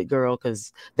did good, girl,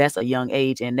 because that's a young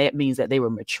age, and that means that they were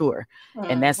mature,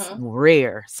 and that's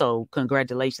rare. So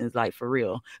congratulations, like, for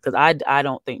real, because I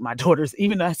don't think my daughter's,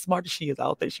 even as smart as she is, I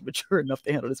don't think she's mature enough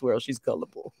to handle this world. She's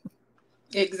gullible.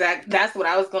 Exactly. That's what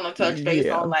I was going to touch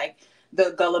base on, like,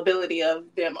 the gullibility of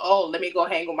them. Oh, let me go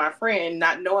hang with my friend,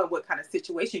 not knowing what kind of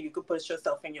situation you could put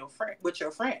yourself in with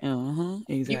your friend.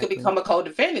 Exactly. You could become a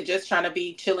co-defendant just trying to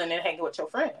be chilling and hanging with your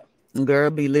friend. Girl,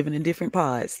 be living in different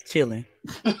pods, chilling.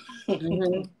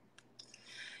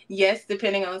 Yes,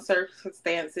 depending on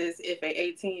circumstances, if an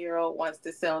 18-year-old wants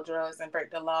to sell drugs and break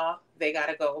the law, they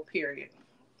gotta go. Period.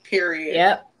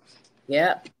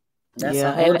 Yep. That's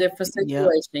a whole different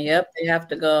situation. Yep, they have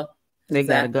to go. They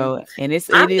gotta go, and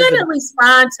I'm gonna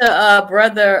respond to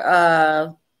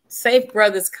brother Safe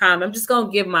Brother's comment. I'm just gonna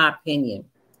give my opinion.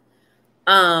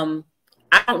 I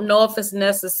don't know if it's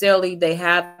necessarily they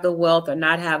have the wealth or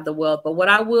not have the wealth, but what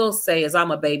I will say is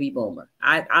I'm a baby boomer.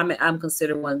 I'm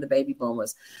considered one of the baby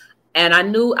boomers, and I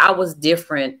knew I was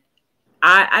different.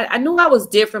 I knew I was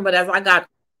different, but as I got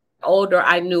older,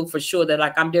 I knew for sure that,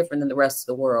 like, I'm different than the rest of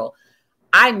the world.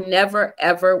 I never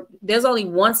ever. There's only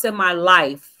once in my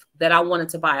life that I wanted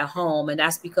to buy a home. And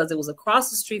that's because it was across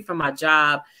the street from my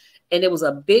job. And it was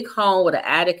a big home with an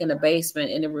attic and a basement.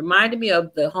 And it reminded me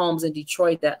of the homes in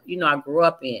Detroit that, you know, I grew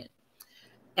up in.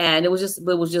 And it was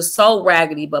just so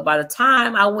raggedy. But by the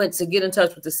time I went to get in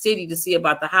touch with the city to see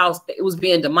about the house, it was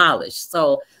being demolished.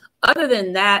 So other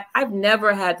than that, I've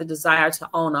never had the desire to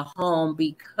own a home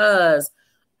because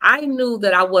I knew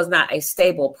that I was not a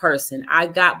stable person. I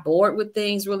got bored with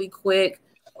things really quick.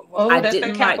 Oh, I that's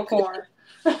didn't the Capricorn.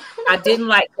 I didn't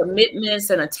like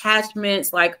commitments and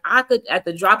attachments. Like I could, at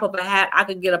the drop of a hat, I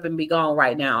could get up and be gone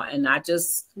right now. And I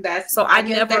just, I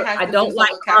don't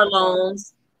like car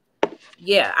loans.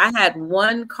 Yeah, I had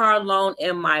one car loan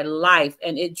in my life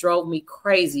and it drove me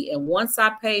crazy. And once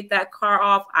I paid that car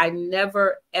off, I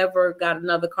never, ever got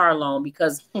another car loan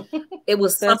because it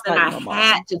was something I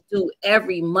had to do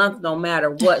every month, no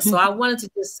matter what. So I wanted to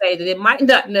just say that it might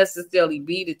not necessarily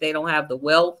be that they don't have the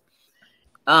wealth.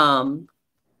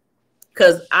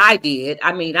 Because I did.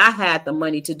 I mean, I had the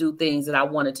money to do things that I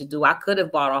wanted to do. I could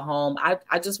have bought a home.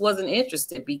 I just wasn't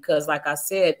interested because, like I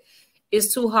said,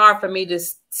 it's too hard for me to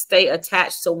stay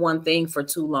attached to one thing for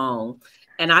too long.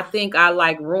 And I think I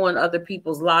like ruin other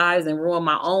people's lives and ruin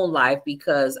my own life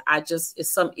because it's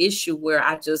some issue where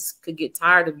I just could get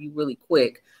tired of you really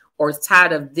quick or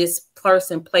tired of this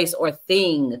person, place, or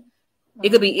thing.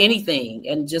 It could be anything.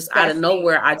 And just out of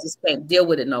nowhere, I just can't deal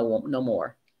with it no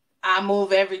more. I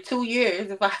move every 2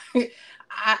 years. If I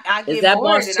get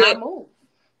bored, then I move.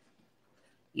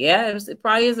 Yeah, it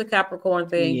probably is a Capricorn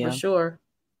thing for sure.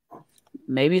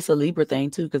 Maybe it's a Libra thing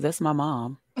too, because that's my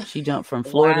mom. She jumped from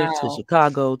Florida to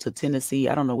Chicago to Tennessee.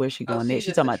 I don't know where she's going next.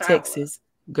 She's talking about Texas.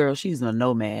 Girl, she's a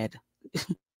nomad.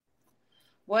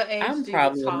 What age I'm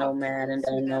probably a nomad and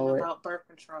don't know it. About birth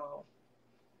control.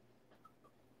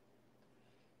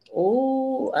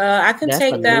 Oh, I can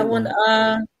take that one.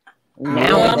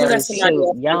 Now I'm gonna let somebody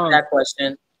else young. that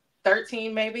question.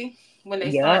 13 maybe when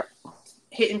they start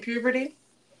hitting puberty.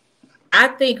 I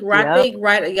think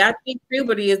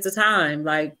puberty is the time,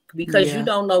 like because you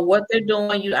don't know what they're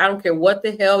doing. I don't care what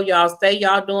the hell y'all say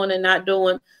y'all doing and not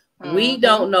doing. We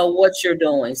don't know what you're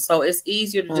doing, so it's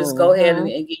easier to just go ahead and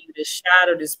give you this shot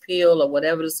or this pill or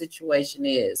whatever the situation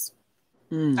is.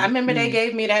 I remember they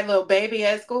gave me that little baby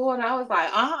at school, and I was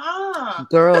like,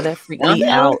 Girl, that freaked me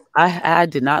out. I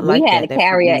did not like that. We had to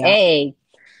carry an egg.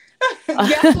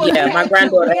 Yeah, my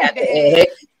granddaughter had the egg.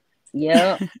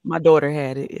 Yeah, my daughter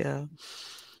had it. Yeah,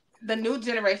 the new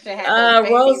generation had.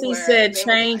 Rosie said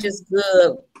change is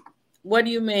good. What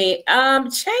do you mean?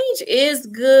 Change is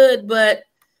good, but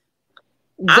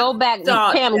go back,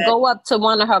 Pam. Go up to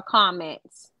one of her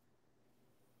comments.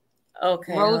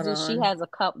 Okay, Rosie, she has a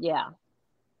cup. Yeah.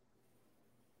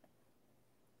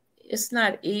 It's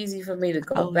not easy for me to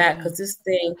go back because this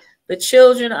thing, the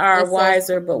children are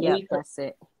wiser, but weaker. That's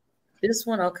it. This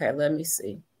one, okay, let me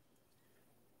see.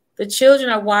 The children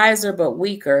are wiser but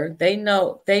weaker. They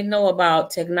know about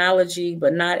technology,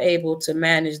 but not able to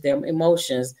manage their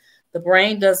emotions. The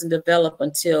brain doesn't develop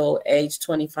until age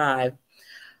 25.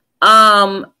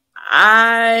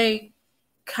 I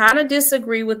kind of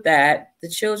disagree with that. The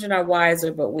children are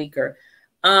wiser but weaker.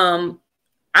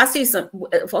 I see some.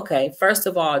 Okay, first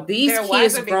of all, these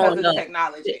kids growing up,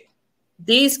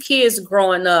 these kids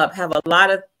growing up have a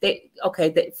lot of.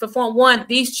 For one,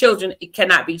 these children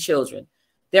cannot be children.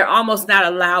 They're almost not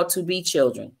allowed to be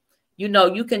children. You know,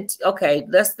 you can. Okay,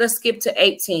 let's skip to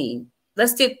 18.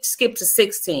 Let's skip to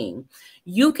 16.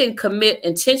 You can commit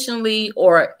intentionally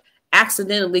or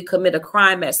accidentally commit a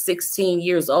crime at 16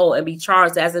 years old and be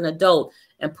charged as an adult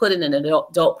and put in an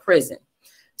adult prison.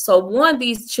 So one,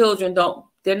 these children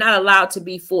they're not allowed to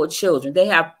be full children. They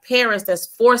have parents that's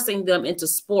forcing them into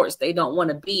sports they don't want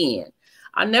to be in.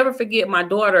 I'll never forget my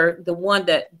daughter,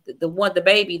 the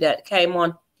baby that came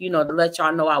on, to let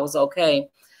y'all know I was okay.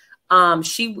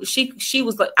 She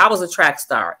was like, I was a track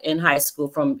star in high school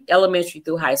from elementary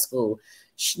through high school.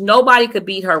 Nobody could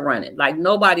beat her running. Like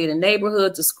nobody in the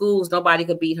neighborhood, the schools, nobody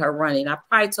could beat her running. I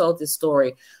probably told this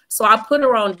story. So I put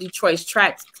her on Detroit's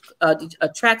a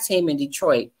track team in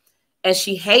Detroit. And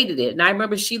she hated it. And I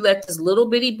remember she let this little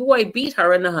bitty boy beat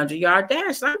her in the 100-yard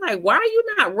dash. And I'm like, why are you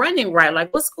not running right?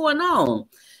 Like, what's going on?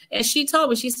 And she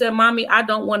told me, she said, Mommy, I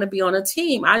don't want to be on a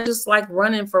team. I just like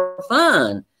running for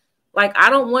fun. Like, I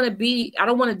don't want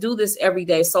to do this every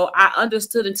day. So I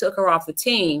understood and took her off the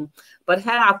team. But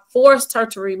had I forced her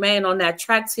to remain on that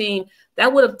track team, I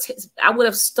would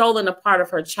have stolen a part of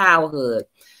her childhood.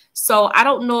 So I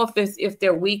don't know if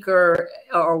they're weaker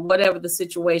or whatever the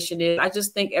situation is. I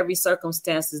just think every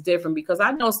circumstance is different because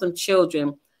I know some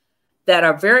children that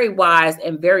are very wise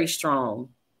and very strong.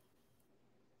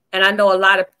 And I know a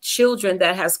lot of children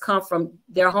that has come from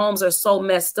their homes are so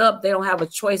messed up, they don't have a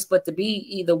choice but to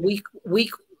be either weak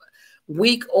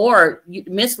or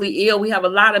mentally ill. We have a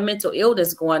lot of mental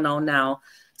illness going on now.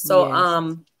 So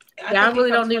I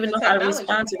really don't even know how to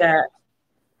respond to that.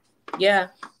 Yeah.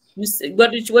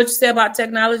 What you say about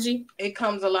technology? It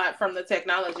comes a lot from the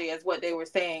technology, as what they were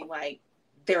saying. Like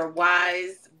they're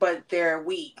wise, but they're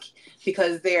weak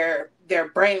because they're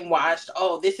brainwashed.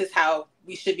 Oh, this is how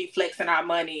we should be flexing our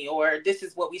money, or this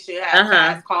is what we should have,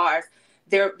 fast cars.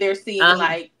 They're seeing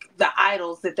like the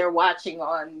idols that they're watching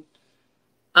on.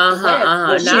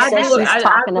 Well, she says she's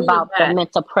talking about the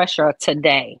mental pressure of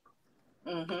today.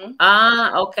 Okay,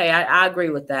 I agree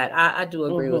with that. I do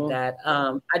agree with that.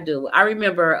 I do. I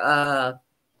remember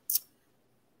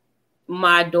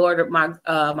my daughter,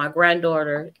 my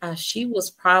granddaughter, she was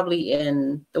probably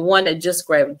in, the one that just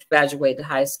graduated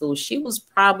high school. She was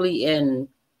probably in,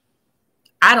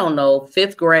 I don't know,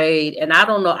 5th grade. And I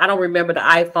don't know, I don't remember the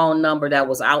iPhone number that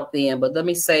was out then, but let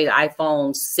me say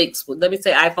iPhone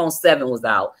 7 was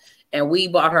out. And we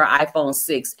bought her iPhone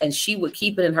 6 and she would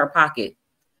keep it in her pocket.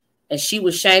 And she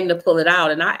was ashamed to pull it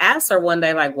out. And I asked her one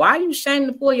day, like, why are you ashamed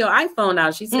to pull your iPhone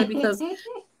out? She said, because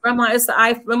Grandma, it's the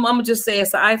iPhone. My mama just said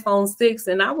it's the iPhone 6.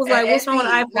 And I was like, what's wrong with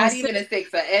iPhone 6? Not even a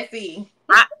 6, a SE.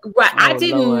 I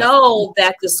didn't know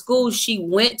that the school she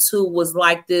went to was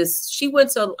like this. She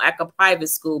went to like a private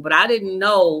school, but I didn't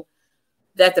know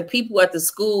that the people at the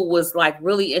school was like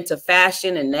really into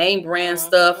fashion and name brand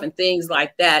stuff and things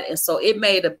like that. And so it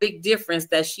made a big difference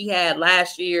that she had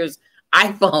last year's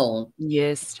iPhone.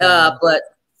 Yes. But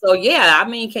so, yeah, I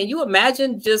mean, can you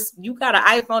imagine just you got an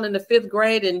iPhone in the 5th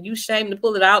grade and you shame to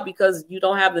pull it out because you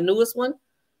don't have the newest one?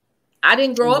 I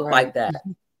didn't grow up like that.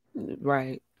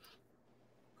 Right.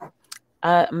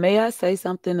 May I say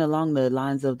something along the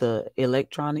lines of the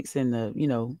electronics and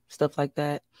the, stuff like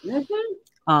that?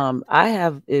 I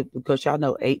have it because y'all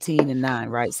know 18 and 9,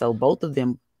 right? So both of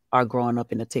them are growing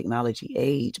up in the technology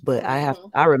age, but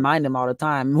I remind them all the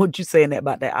time, what you saying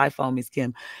about that iPhone, Miss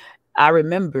Kim? I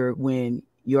remember when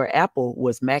your Apple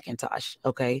was Macintosh.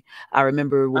 Okay. I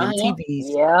remember when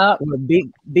TVs were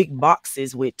big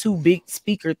boxes with 2 big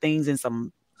speaker things and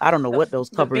some, I don't know what those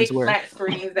coverings were. Flat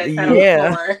screens that sat on the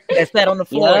floor. That sat on the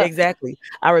floor. Exactly.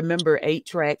 I remember 8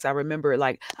 tracks. I remember,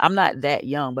 like, I'm not that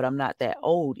young, but I'm not that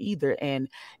old either. And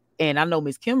I know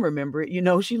Miss Kim remember it.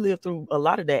 She lived through a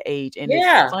lot of that age. And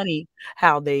it's funny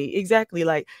how they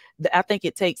I think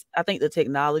the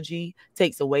technology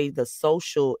takes away the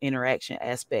social interaction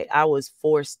aspect. I was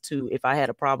forced to, if I had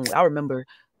a problem, I remember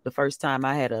the first time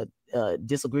I had a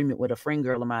disagreement with a friend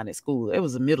girl of mine at school. It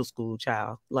was a middle school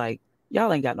child. Like,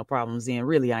 y'all ain't got no problems then.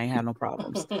 Really, I ain't have no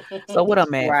problems. So what I'm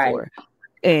mad for?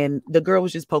 And the girl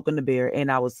was just poking the bear,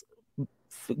 and I was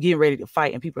getting ready to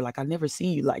fight, and people are like, I've never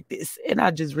seen you like this. And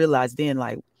I just realized then,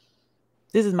 like,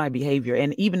 this is my behavior.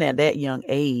 And even at that young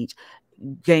age,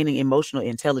 gaining emotional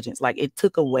intelligence, like, it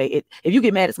took away it. If you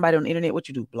get mad at somebody on the internet, what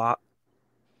you do? Block.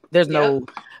 There's no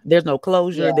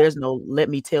closure. There's no, let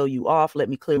me tell you off. Let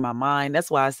me clear my mind.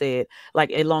 That's why I said,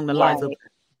 like, along the lines of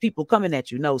people coming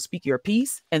at you, no, speak your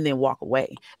piece and then walk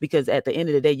away. Because at the end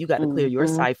of the day, you got to clear your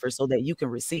cipher so that you can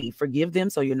receive. Forgive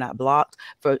them so you're not blocked.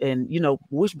 And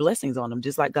wish blessings on them.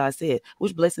 Just like God said,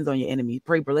 wish blessings on your enemy.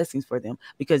 Pray blessings for them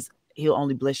because He'll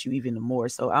only bless you even more.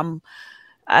 So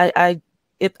I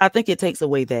think it takes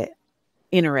away that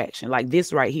interaction, like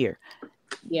this right here.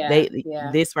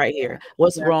 This right here.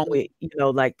 What's wrong with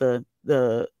like the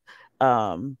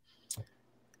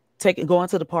going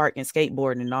to the park and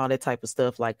skateboarding and all that type of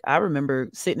stuff. Like, I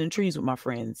remember sitting in trees with my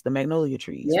friends, the magnolia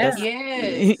trees.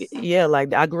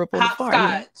 Like, I grew up on the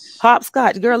farm.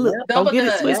 Hopscotch, girl, look, don't get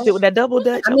it twisted with that double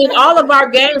dutch. I mean, all of our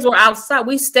games were outside.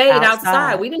 We stayed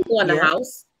outside. We didn't go in the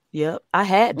house. Yep, I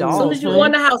had dogs. As soon as you go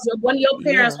in the house, one of your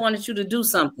parents wanted you to do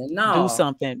something. Do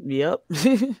something. Yep.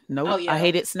 Nope. I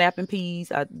hated snapping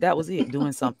peas. That was it.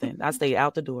 Doing something. I stayed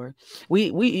out the door. We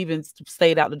even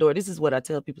stayed out the door. This is what I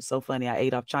tell people. So funny. I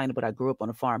ate off China, but I grew up on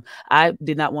a farm. I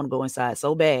did not want to go inside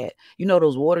so bad.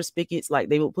 Those water spigots, like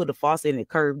they would put a faucet and it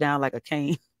curved down like a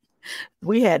cane.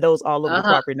 We had those all over the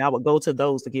property, and I would go to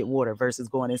those to get water versus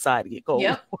going inside to get cold.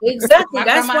 Yep, exactly.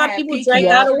 That's why people drank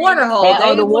out of water hose.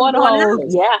 Or the water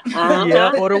hose.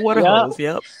 Or the water hose.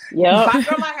 Yep. My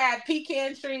grandma had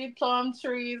pecan trees, plum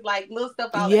trees, like little stuff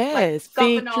out there. Like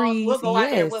fig trees. We'll go out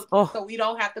there so we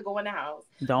don't have to go in the house.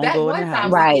 Don't go in the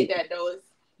house. We did that though,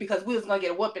 because we was gonna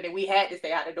get a whooping and we had to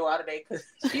stay out the door all day. Because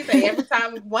she said every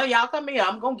time one of y'all come in,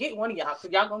 I'm gonna get one of y'all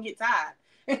because y'all gonna get tired.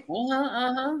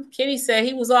 Kenny said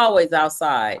he was always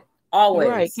outside. Always.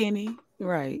 Right, Kenny.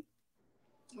 Right.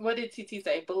 What did TT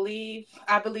say?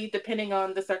 I believe depending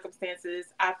on the circumstances,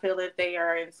 I feel if they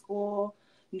are in school,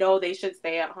 no, they should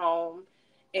stay at home.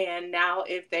 And now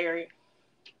if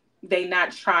they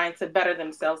not trying to better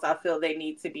themselves, I feel they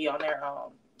need to be on their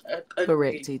own.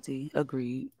 Correct, TT.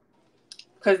 Agreed.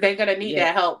 Because they're gonna need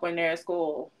that help when they're in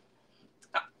school.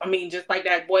 I mean, just like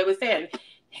that boy was saying,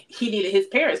 he needed his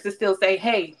parents to still say,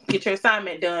 hey, get your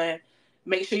assignment done.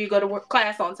 make sure you go to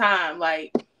class on time.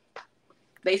 Like,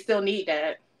 they still need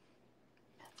that.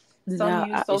 Some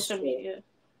use social media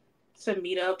to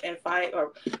meet up and fight,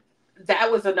 or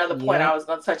that was another point I was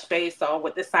going to touch base on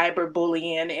with the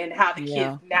cyberbullying and how the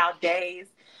kids nowadays,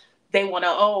 they want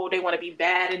to be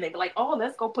bad, and they be like, oh,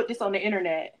 let's go put this on the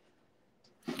internet.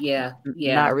 Yeah.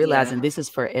 Not realizing this is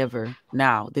forever.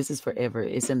 Now, this is forever.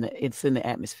 It's in the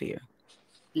atmosphere.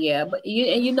 Yeah, but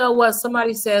you know what?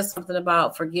 Somebody says something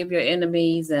about forgive your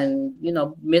enemies and, you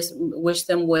know, wish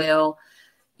them well.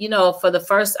 You know, for the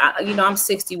first, I'm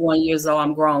 61 years old.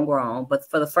 I'm grown, but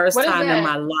for the first time in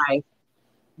my life,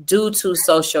 due to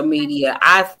social media,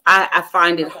 I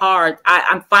find it hard.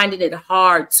 I'm finding it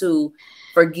hard to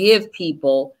forgive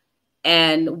people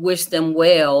and wish them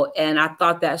well. And I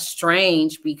thought that's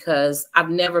strange because I've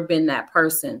never been that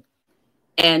person.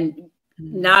 And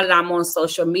now that I'm on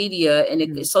social media,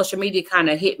 and social media kind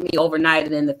of hit me overnight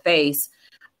and in the face,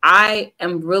 I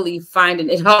am really finding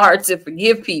it hard to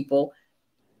forgive people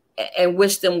and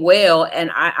wish them well.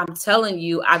 And I'm telling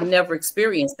you, I've never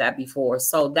experienced that before.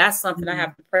 So that's something I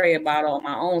have to pray about on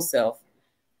my own self.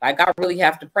 Like, I really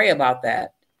have to pray about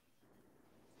that.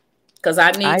 Because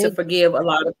I need to forgive a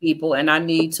lot of people and I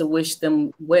need to wish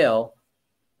them well.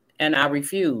 And I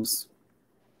refuse.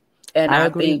 And I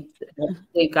think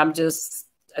I'm just,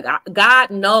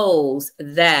 God knows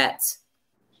that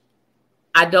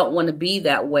I don't want to be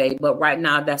that way, but right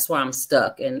now that's where I'm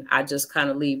stuck. And I just kind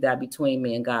of leave that between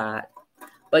me and God.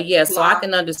 But yeah, so I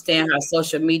can understand how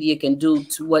social media can do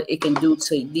to what it can do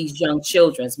to these young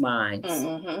children's minds.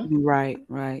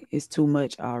 Right. It's too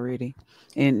much already.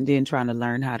 And then trying to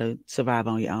learn how to survive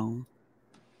on your own.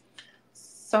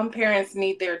 Some parents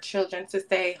need their children to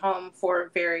stay home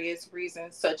for various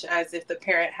reasons, such as if the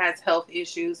parent has health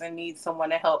issues and needs someone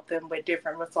to help them with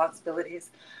different responsibilities.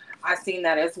 I've seen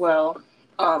that as well.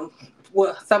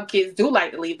 Well, some kids do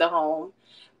like to leave the home,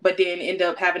 but then end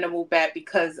up having to move back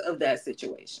because of that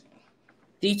situation.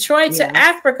 Detroit to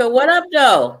Africa. What up,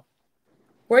 though?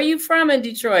 Where are you from in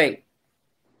Detroit?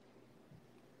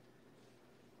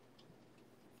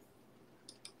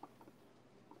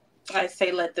 I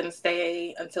say let them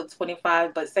stay until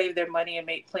 25, but save their money and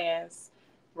make plans.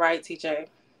 Right, TJ?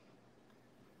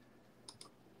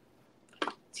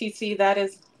 TT, that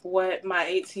is what my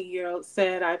 18-year-old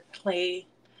said. I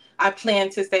plan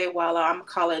to stay while I'm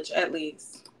college at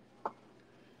least.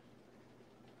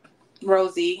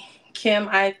 Rosie, Kim,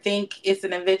 I think it's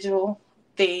an individual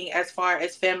thing as far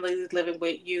as families living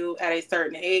with you at a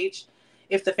certain age.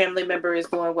 If the family member is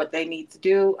doing what they need to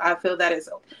do, I feel that is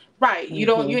right. You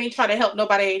ain't trying to help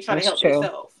nobody, ain't trying to help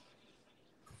yourself.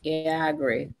 Yeah, I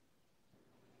agree.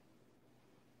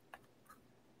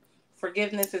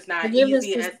 Forgiveness is not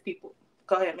easy as people.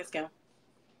 Go ahead, Ms. Kim.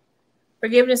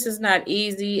 Forgiveness is not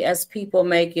easy as people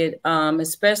make it,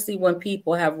 especially when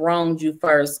people have wronged you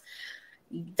first.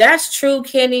 That's true,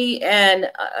 Kenny.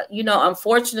 And,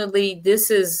 unfortunately,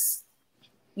 this is,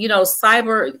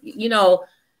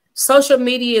 social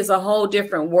media is a whole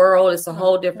different world. It's a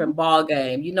whole different ball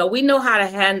game. We know how to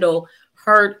handle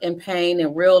hurt and pain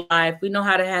in real life. We know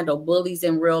how to handle bullies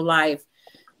in real life.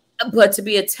 But to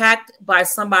be attacked by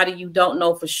somebody you don't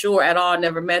know for sure at all,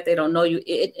 never met, they don't know you,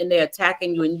 and they're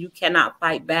attacking you and you cannot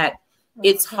fight back,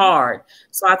 it's hard.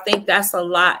 So I think that's a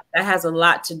lot. That has a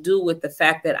lot to do with the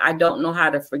fact that I don't know how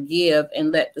to forgive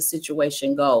and let the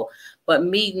situation go. But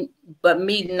me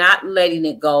not letting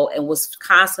it go and was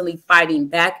constantly fighting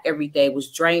back every day was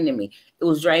draining me. It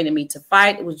was draining me to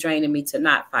fight. It was draining me to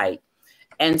not fight.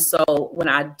 And so when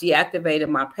I deactivated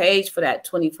my page for that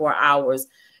 24 hours,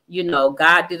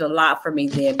 God did a lot for me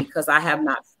then, because I have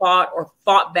not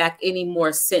fought back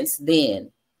anymore since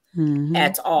then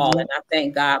at all. And I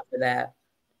thank God for that.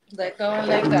 Let go and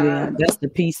let God. Yeah, that's the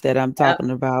piece that I'm talking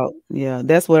about. Yeah,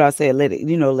 that's what I said. Let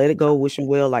it go, wishing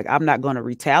well. Like, I'm not going to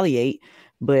retaliate,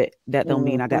 but that don't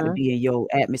mean I got to be in your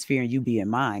atmosphere and you be in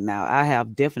mine. Now, I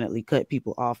have definitely cut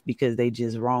people off because they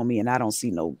just wrong me and I don't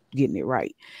see no getting it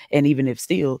right. And even if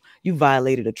still you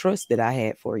violated a trust that I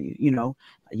had for you,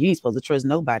 you ain't supposed to trust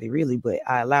nobody really, but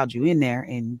I allowed you in there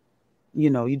and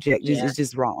it's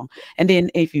just wrong. And then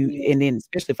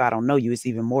especially if I don't know you, it's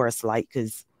even more a slight,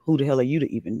 because who the hell are you to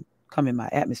even come in my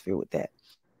atmosphere with that?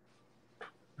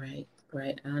 Right.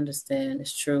 I understand.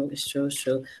 It's true.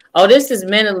 Oh, this is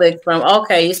Menelik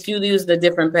it's you used a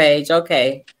different page.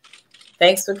 Okay.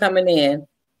 Thanks for coming in.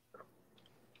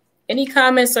 Any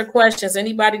comments or questions?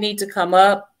 Anybody need to come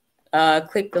up?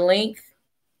 Click the link.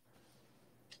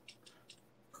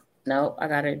 No, I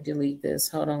gotta delete this.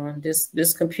 Hold on.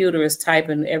 This computer is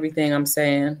typing everything I'm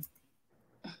saying.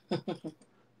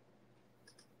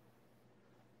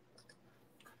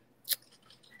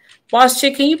 Boss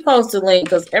Chick, can you post the link?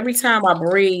 Because every time I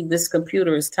breathe, this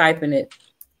computer is typing it.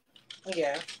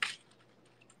 Yeah.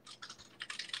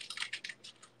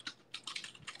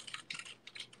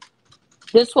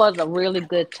 This was a really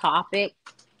good topic,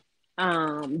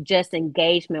 just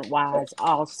engagement wise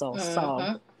also.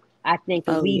 So I think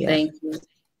if we Thank you.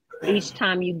 each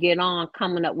time you get on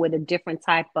coming up with a different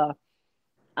type of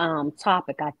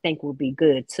topic, I think will be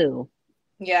good too.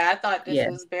 Yeah, I thought this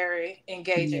was very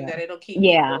engaging, that it'll keep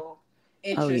Yeah. people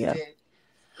interested.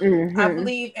 Oh, yeah. I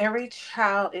believe every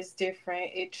child is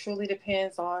different. It truly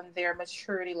depends on their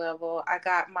maturity level. I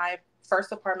got my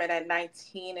first apartment at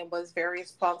 19 and was very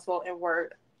responsible and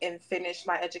worked and finished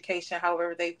my education.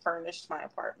 However, they furnished my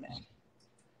apartment.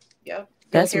 Yep.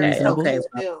 That's reasonable. Okay.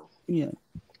 Yeah.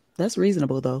 That's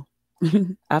reasonable though.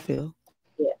 I feel.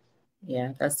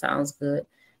 Yeah, that sounds good.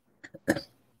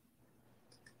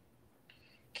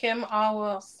 Kim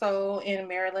also in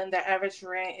Maryland, the average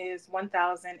rent is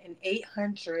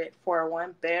 $1,800 for a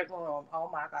 1-bedroom. Oh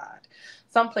my God.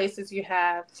 Some places you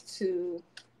have to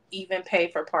even pay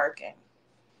for parking.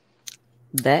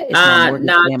 That is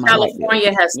now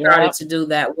California has started to do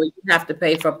that where you have to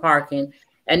pay for parking.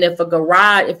 And if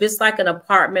it's like an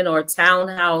apartment or a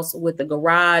townhouse with a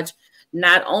garage,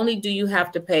 not only do you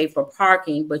have to pay for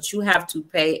parking, but you have to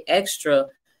pay extra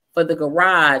for the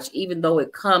garage, even though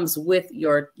it comes with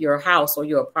your house or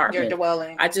your apartment. Your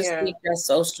dwelling. I just think that's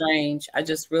so strange. I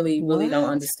just really don't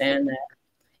understand that.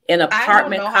 In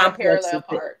apartment complex. I don't know how to parallel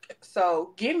park.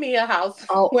 So give me a house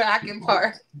where I can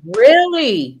park.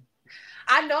 Really?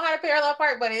 I know how to parallel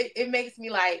park, but it makes me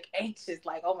like anxious.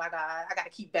 Like, oh my God, I got to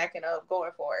keep backing up,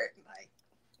 going for it. Like,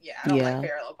 yeah, I don't like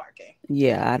parallel parking.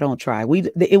 Yeah, I don't try.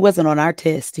 It wasn't on our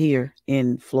test here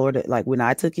in Florida. Like when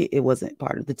I took it, it wasn't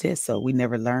part of the test, so we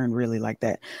never learned really like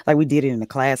that. Like we did it in the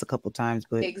class a couple of times,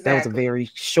 but that was a very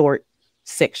short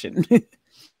section.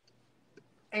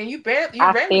 And you rarely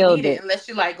need it unless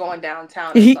you like going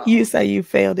downtown. You say you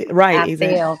failed it, right? I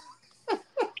failed.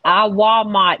 Our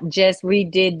Walmart just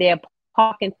redid their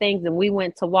parking things, and we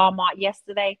went to Walmart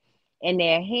yesterday, and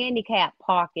their handicap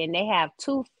parking. They have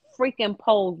 2 freaking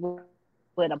poles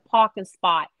with a parking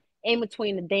spot in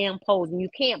between the damn poles, and you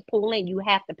can't pull in. You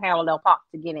have to parallel park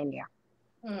to get in there.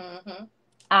 Mm-hmm.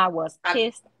 I was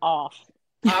pissed off.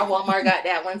 Our Walmart got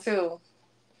that one too.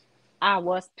 I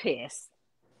was pissed.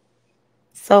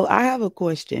 So I have a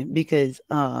question because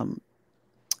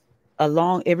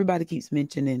everybody keeps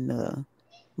mentioning the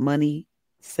money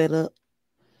setup.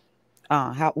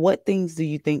 What things do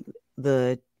you think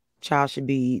the child should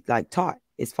be like taught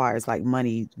as far as like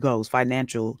money goes,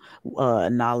 financial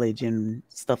knowledge and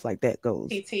stuff like that goes?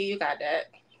 PT, you got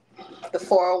that. The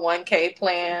 401k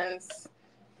plans.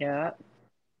 Yeah.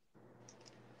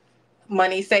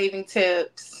 Money saving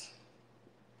tips.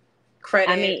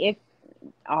 Credit.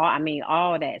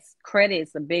 All that. Credit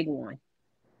is a big one.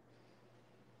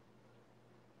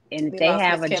 And if they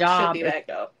have a job. She'll be back,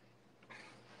 though.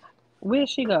 Where'd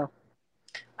she go?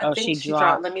 I think she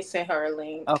dropped. Let me send her a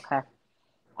link. Okay.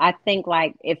 I think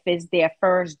like if it's their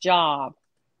first job,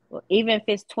 even if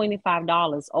it's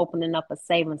 $25, opening up a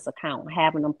savings account,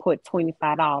 having them put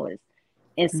 $25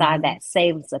 inside that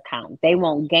savings account. They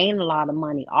won't gain a lot of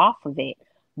money off of it,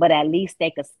 but at least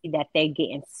they could see that they're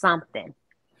getting something.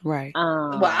 Right.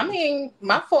 Well, I mean,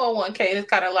 my 401k is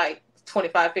kind of like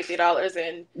 $25, $50,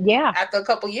 and after a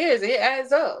couple years, it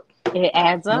adds up. It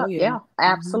adds up. Yeah,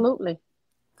 absolutely.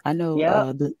 I know.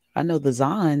 I know the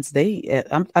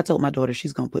Zons. I told my daughter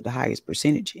she's gonna put the highest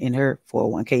percentage in her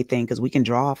 401k thing because we can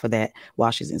draw for that while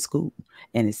she's in school,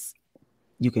 and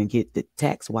you can get the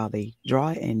tax while they draw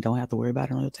it and don't have to worry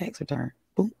about it on your tax return.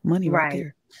 Boom, money right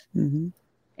there. Mm-hmm.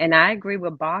 And I agree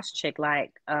with Boss Chick.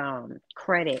 Like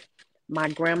credit. My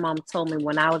grandmom told me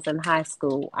when I was in high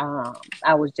school,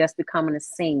 I was just becoming a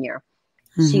senior.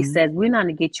 She said, we're going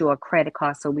to get you a credit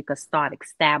card so we could start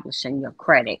establishing your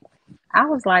credit. I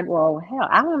was like, well, hell,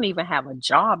 I don't even have a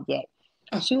job yet.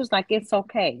 She was like, it's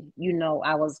okay. You know,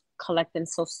 I was collecting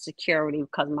Social Security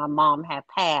because my mom had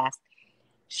passed.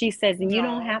 She says, and you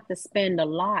don't have to spend a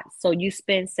lot. So you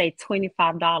spend, say,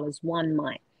 $25 one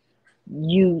month.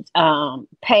 You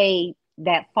pay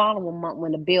that following month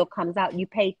when the bill comes out, you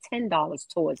pay $10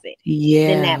 towards it. Yeah.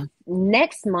 Then that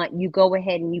next month, you go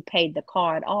ahead and you pay the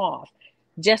card off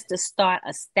just to start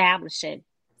establishing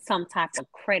some type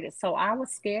of credit. So I was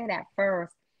scared at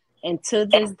first. And to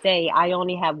this day, I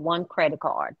only have one credit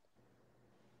card.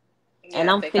 Yeah, and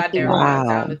I'm 51.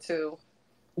 Wow.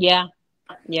 Yeah.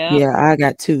 Yeah, I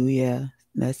got 2. Yeah,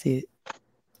 that's it.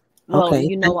 Well, okay,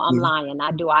 you know I'm lying.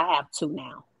 I do. I have 2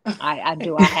 now. I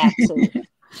do. I have 2.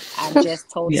 I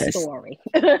just told the story.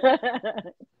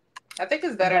 I think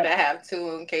it's better to have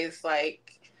two in case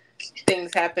like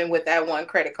things happen with that one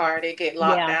credit card. It get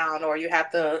locked down, or you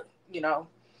have to,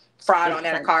 fraud on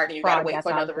that card and you got to wait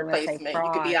for another replacement.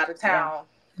 You could be out of town.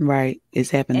 Right. It's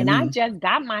happening. And I just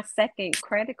got my second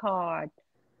credit card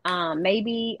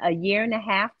maybe a year and a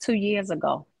half, 2 years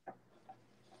ago.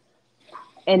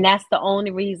 And that's the only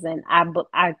reason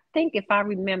I think, if I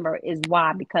remember, is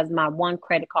why, because my one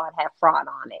credit card had fraud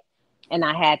on it. And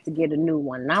I had to get a new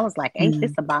one. And I was like, ain't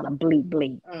this about a bleep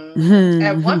bleep?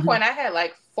 At one point, I had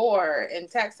like 4, and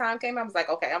tax time came. I was like,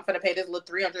 okay, I'm going to pay this little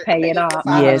 $300. Pay it off.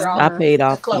 Yes, I paid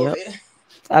off.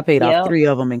 I paid off 3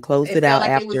 of them and closed it out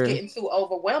after. It was getting too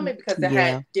overwhelming because they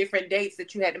had different dates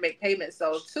that you had to make payments.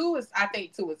 So I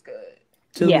think 2 is good.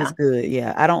 2 is good.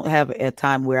 Yeah. I don't have a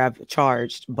time where I've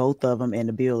charged both of them and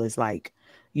the bill is like,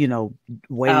 way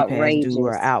past due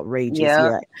or outrageous.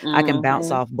 Yeah. I can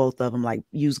bounce off both of them, like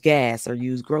use gas or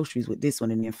use groceries with this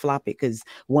one and then flop it because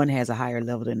one has a higher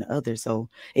level than the other. So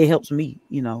it helps me,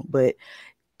 but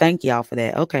thank y'all for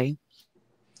that. Okay.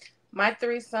 My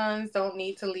 3 sons don't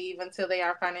need to leave until they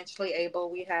are financially able.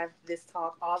 We have this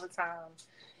talk all the time.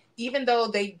 Even though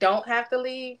they don't have to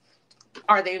leave,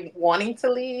 are they wanting to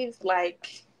leave?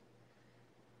 Like,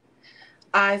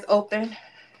 eyes open.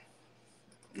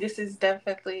 This is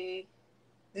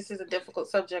a difficult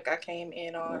subject I came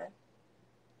in on.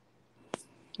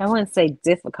 I wouldn't say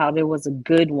difficult. It was a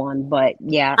good one, but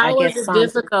yeah, I guess it's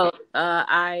difficult.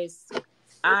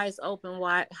 Eyes open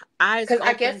wide. Because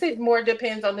I guess it more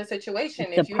depends on the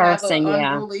situation. If you have an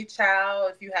unruly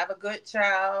child, if you have a good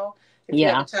child, if you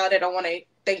have a child that don't want to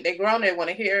think they're grown, they want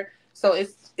to hear. So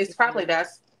it's probably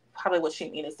that's probably what she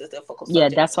means is the difficult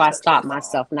subject. Yeah, that's why I stopped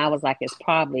myself. And I was like, it's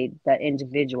probably the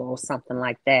individual or something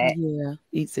like that. Yeah,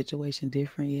 each situation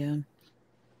different, yeah.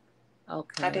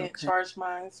 Okay. I didn't charge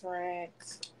mine's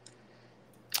rent.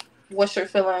 What's your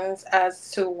feelings as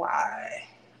to why?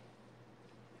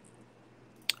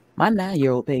 My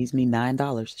 9-year-old pays me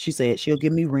 $9. She said she'll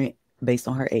give me rent based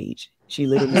on her age. She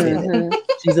literally said that.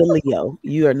 She's a Leo.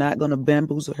 You are not going to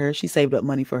bamboozle her. She saved up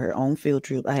money for her own field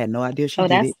trip. I had no idea she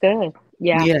did it. Oh, that's good.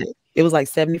 Yeah. Yeah. It was like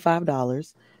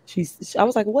 $75. I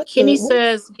was like, what? Kenny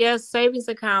says, yes, savings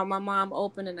account. My mom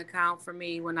opened an account for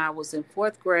me when I was in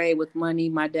 4th grade with money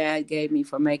my dad gave me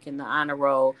for making the honor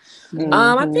roll.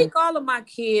 I think all of my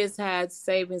kids had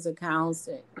savings accounts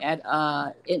at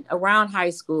around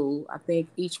high school. I think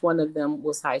each one of them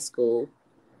was high school.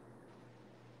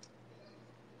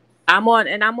 I'm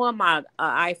on my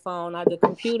iPhone. The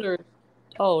computer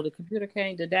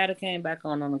the data came back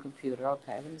on the computer.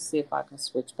 Okay, let me see if I can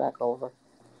switch back over.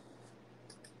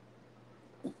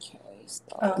 Okay.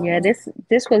 Yeah,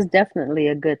 this was definitely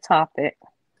a good topic.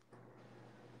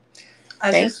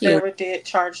 I just never did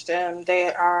charge them.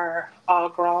 They are all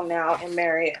grown now and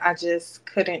married. I just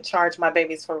couldn't charge my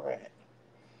babies for rent.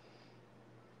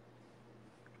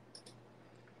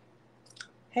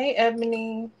 Hey,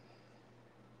 Ebony.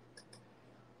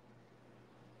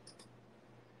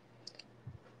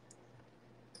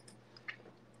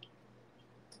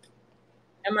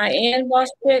 Am I in Boss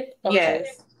Chick? Okay.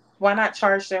 Yes. Why not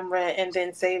charge them rent and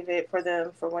then save it for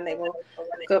them for when they move?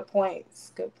 Good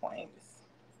points. Good points.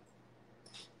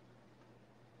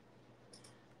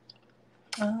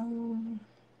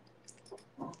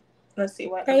 Let's see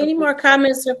what. Hey, any more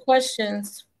comments or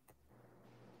questions?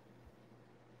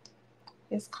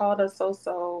 It's called a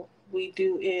so-so. We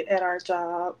do it at our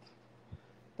job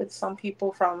with some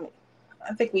people from.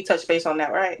 I think we touched base on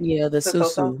that, right? Yeah, the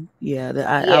susu.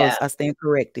 Yeah, I stand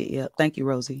corrected. Yeah, thank you,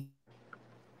 Rosie.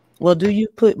 Well, do you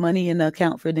put money in the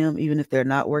account for them even if they're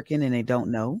not working and they don't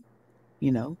know,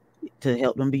 to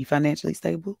help them be financially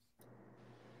stable?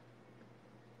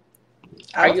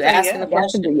 Are you asking the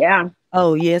question? Yeah.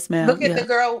 Oh, yes, ma'am. Look at the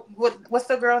girl. What's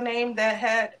the girl name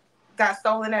that got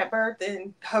stolen at birth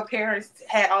and her parents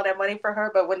had all that money for her,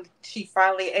 but when she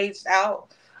finally aged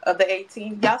out of the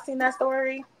 18, y'all seen that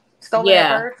story? Stolen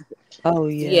at birth? Oh,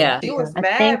 yeah. She was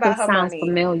mad about her money.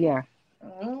 Familiar.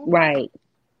 Right.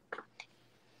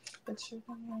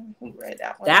 Who read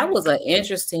that one? That was an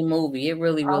interesting movie. It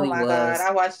really, really was. Oh my God.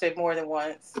 I watched it more than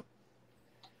once.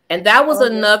 And that was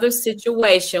another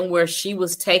situation where she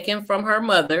was taken from her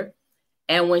mother.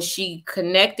 And when she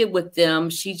connected with them,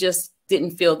 she just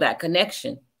didn't feel that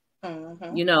connection.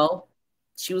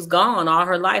 She was gone all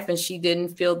her life and she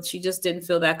just didn't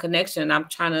feel that connection.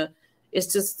 And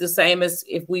it's just the same as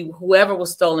if whoever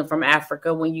was stolen from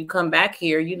Africa, when you come back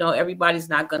here, everybody's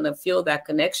not going to feel that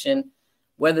connection,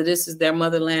 whether this is their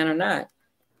motherland or not.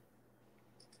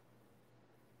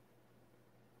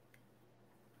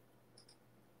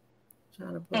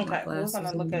 Okay, we're going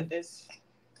to look at this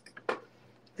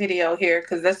video here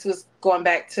because this was going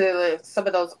back to some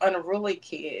of those unruly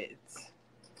kids.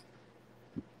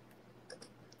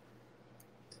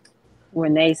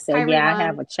 Renee said, Hi, yeah, I everyone.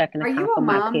 have a checking Are account you for a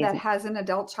my mom kids. that has an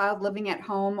adult child living at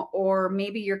home, or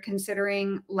maybe you're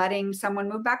considering letting someone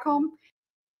move back home?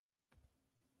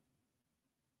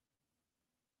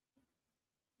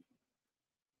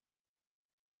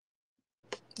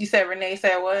 You said Renee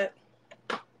said what?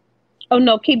 Oh,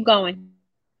 no, keep going.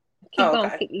 Keep Oh,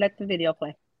 going. okay. Let the video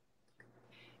play.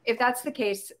 If that's the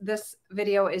case, this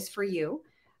video is for you.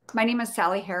 My name is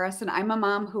Sally Harris, and I'm a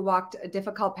mom who walked a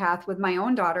difficult path with my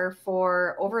own daughter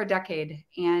for over a decade.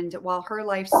 And while her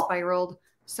life spiraled,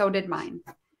 so did mine.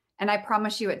 And I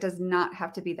promise you, it does not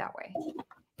have to be that way.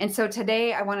 And so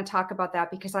today I want to talk about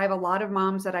that because I have a lot of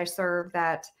moms that I serve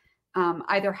that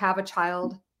either have a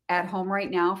child at home right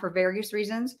now for various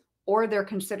reasons, or they're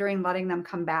considering letting them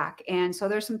come back. And so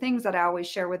there's some things that I always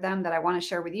share with them that I want to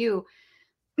share with you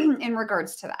in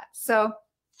regards to that. So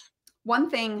one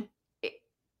thing,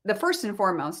 the first and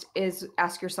foremost is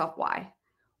ask yourself why.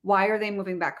 Why are they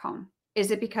moving back home?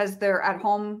 Is it because they're at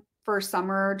home for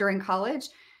summer during college?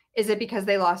 Is it because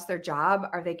they lost their job?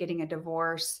 Are they getting a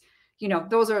divorce? You know,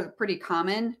 those are pretty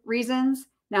common reasons.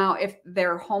 Now, if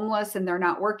they're homeless and they're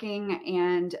not working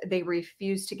and they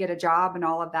refuse to get a job and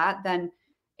all of that, then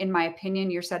in my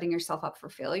opinion, you're setting yourself up for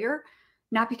failure.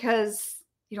 Not because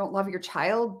you don't love your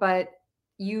child, but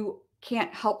you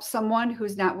can't help someone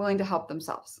who's not willing to help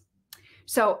themselves.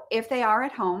 So if they are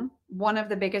at home, one of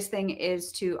the biggest thing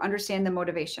is to understand the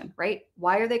motivation, right?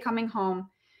 Why are they coming home?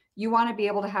 You want to be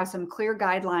able to have some clear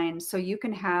guidelines so you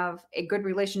can have a good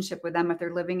relationship with them if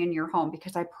they're living in your home.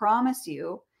 Because I promise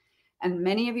you, and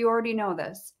many of you already know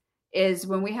this, is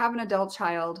when we have an adult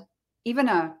child, even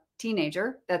a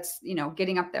teenager that's, you know,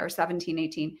 getting up there, 17,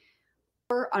 18,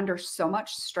 we're under so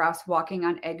much stress walking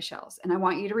on eggshells. And I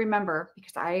want you to remember,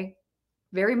 because I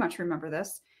very much remember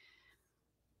this,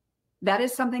 that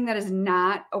is something that is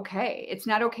not okay. It's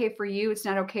not okay for you. It's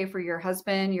not okay for your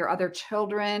husband, your other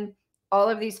children, all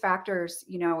of these factors.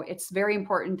 You know, it's very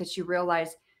important that you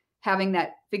realize having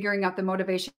that, figuring out the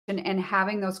motivation and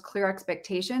having those clear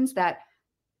expectations that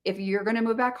if you're going to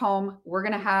move back home, we're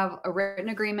going to have a written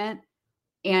agreement.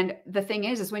 And the thing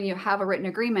is when you have a written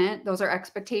agreement, those are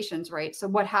expectations, right? So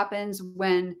what happens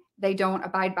when they don't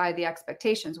abide by the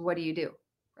expectations? What do you do,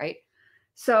 right?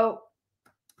 So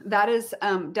that is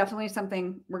definitely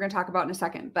something we're going to talk about in a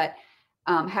second, but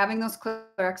having those clear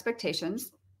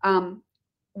expectations.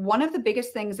 One of the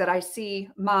biggest things that I see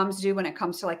moms do when it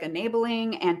comes to like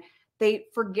enabling, and they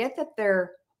forget that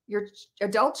your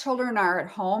adult children are at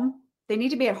home. They need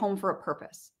to be at home for a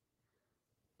purpose.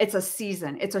 It's a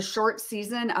season. It's a short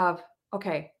season of,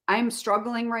 okay, I'm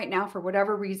struggling right now for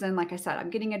whatever reason. Like I said, I'm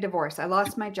getting a divorce. I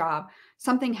lost my job.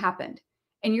 Something happened.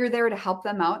 And you're there to help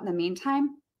them out in the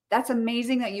meantime. That's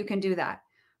amazing that you can do that.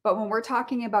 But when we're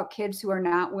talking about kids who are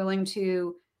not willing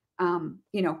to,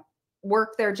 you know,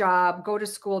 work their job, go to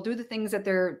school, do the things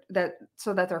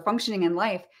so that they're functioning in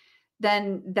life,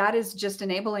 then that is just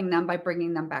enabling them by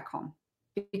bringing them back home.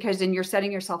 Because then you're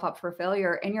setting yourself up for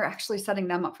failure, and you're actually setting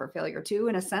them up for failure too,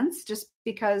 in a sense, just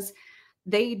because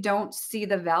they don't see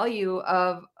the value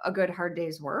of a good hard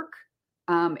day's work.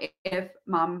 If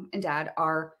mom and dad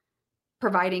are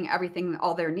providing everything,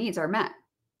 all their needs are met,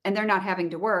 and they're not having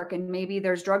to work, and maybe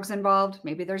there's drugs involved,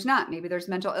 maybe there's not, maybe there's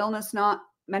mental illness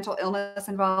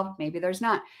involved, maybe there's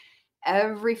not.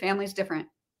 Every family is different.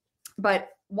 But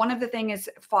one of the things is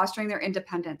fostering their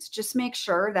independence. Just make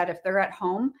sure that if they're at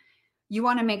home, you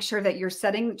want to make sure that you're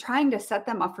trying to set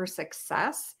them up for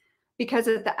success, because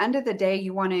at the end of the day,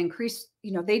 you want to increase,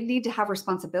 you know, they need to have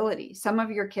responsibility. Some of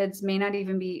your kids may not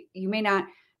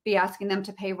be asking them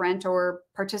to pay rent or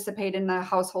participate in the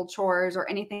household chores or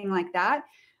anything like that.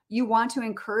 You want to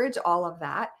encourage all of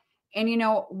that. And, you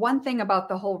know, one thing about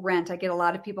the whole rent, I get a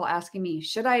lot of people asking me,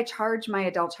 should I charge my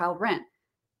adult child rent?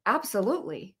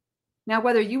 Absolutely. Now,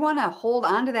 whether you want to hold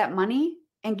on to that money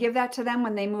and give that to them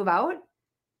when they move out,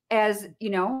 as you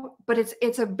know, but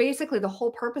it's basically the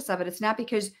whole purpose of it. It's not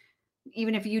because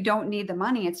even if you don't need the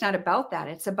money, it's not about that.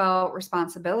 It's about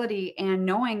responsibility and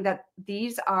knowing that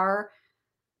these are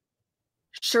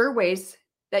sure ways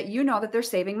that you know that they're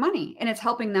saving money, and it's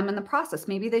helping them in the process.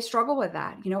 Maybe they struggle with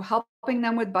that, you know, helping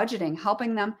them with budgeting,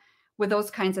 helping them with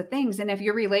those kinds of things. And if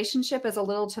your relationship is a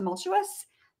little tumultuous,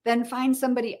 then find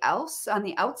somebody else on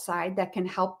the outside that can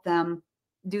help them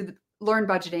learn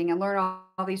budgeting and learn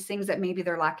all these things that maybe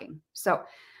they're lacking. So,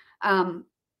 all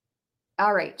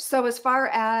right. So as far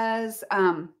as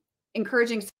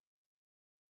encouraging,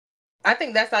 I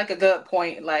think that's like a good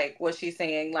point, like what she's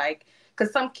saying, like,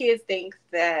 because some kids think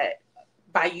that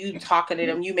by you talking to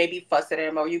them. You may be fussing at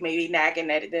them, or you may be nagging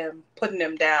at them, putting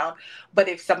them down. But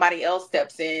if somebody else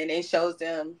steps in and shows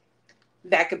them,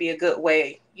 that could be a good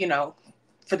way, you know,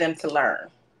 for them to learn.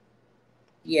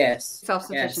 Yes.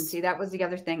 Self-sufficiency. Yes. That was the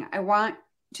other thing. I want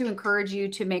to encourage you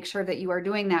to make sure that you are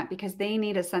doing that, because they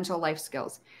need essential life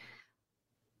skills.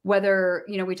 Whether,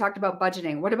 you know, we talked about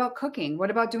budgeting. What about cooking?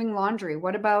 What about doing laundry?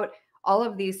 What about all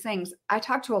of these things? I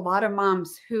talk to a lot of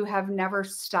moms who have never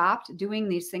stopped doing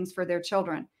these things for their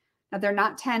children. Now, they're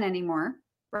not 10 anymore,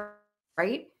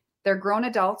 right? They're grown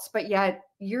adults, but yet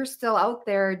you're still out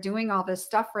there doing all this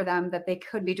stuff for them that they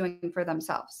could be doing for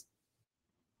themselves.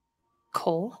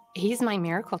 Cole, he's my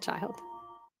miracle child.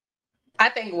 I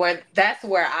think that's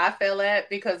where I fell at,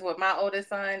 because with my oldest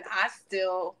son, I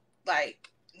still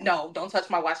like, no, don't touch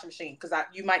my washing machine because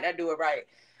you might not do it right.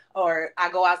 Or I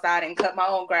go outside and cut my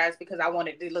own grass because I want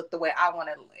it to look the way I want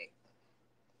it to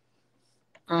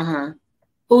look.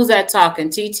 Who's that talking?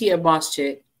 TT or Boss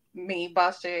Chick? Me,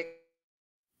 Boss Chick.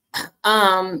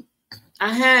 I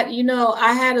had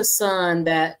a son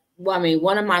that, well, I mean,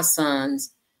 one of my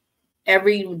sons,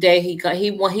 every day he's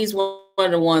one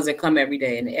of the ones that come every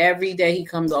day, and every day he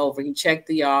comes over, he checked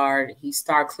the yard, he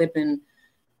start clipping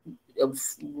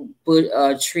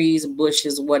trees,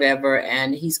 bushes, whatever,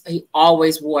 and he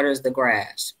always waters the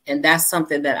grass, and that's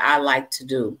something that I like to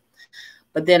do.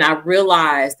 But then I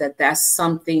realized that that's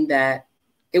something that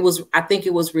I think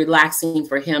it was relaxing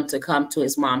for him to come to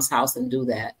his mom's house and do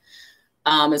that.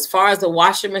 As far as the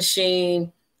washing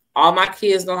machine, all my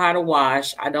kids know how to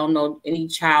wash. I don't know any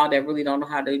child that really don't know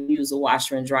how to use a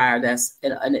washer and dryer that's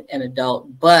an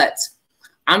adult, but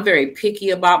I'm very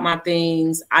picky about my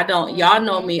things. Y'all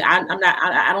know me. I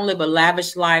don't live a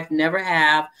lavish life, never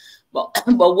have.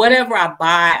 But whatever I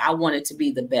buy, I want it to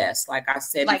be the best. Like I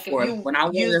said before, when I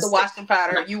use the washing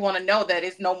powder, you want to know that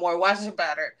it's no more washing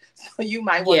powder, so you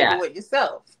might want to do it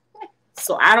yourself.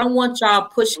 So I don't want y'all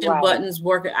pushing buttons,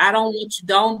 working.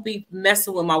 Don't be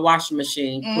messing with my washing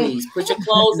machine, please. Put your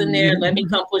clothes in there. Let me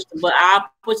come push the button. I'll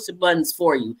push the buttons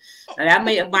for you. Now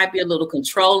that might be a little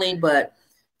controlling, but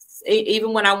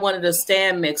even when I wanted a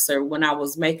stand mixer, when I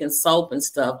was making soap and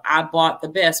stuff, I bought the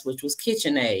best, which was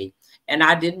KitchenAid. And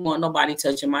I didn't want nobody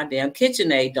touching my damn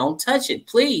KitchenAid. Don't touch it,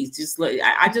 please.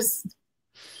 I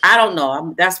don't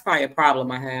know. That's probably a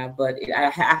problem I have, but I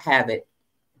have it.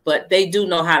 But they do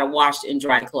know how to wash and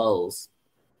dry clothes.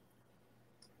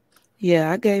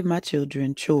 Yeah, I gave my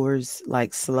children chores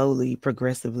like slowly,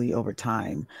 progressively over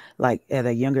time. Like at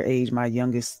a younger age, my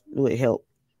youngest would help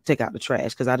take out the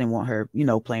trash because I didn't want her,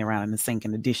 playing around in the sink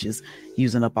and the dishes,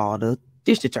 using up all the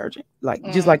dish detergent. Like,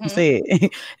 just like you said,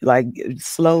 like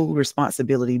slow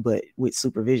responsibility, but with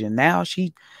supervision. Now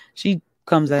she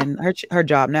comes in, her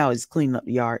job now is cleaning up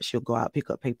the yard. She'll go out,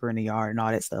 pick up paper in the yard and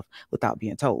all that stuff without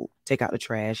being told. Take out the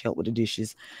trash, help with the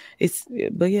dishes.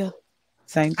 But yeah,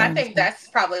 same thing. I think that's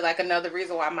probably like another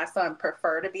reason why my son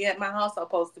prefer to be at my house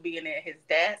opposed to being at his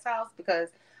dad's house, because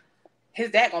his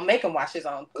dad gonna make him wash his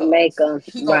own clothes.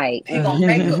 He gonna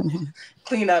make him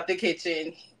clean up the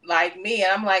kitchen like me.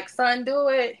 And I'm like, son, do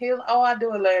it. I'll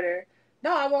do it later.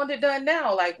 No, I want it done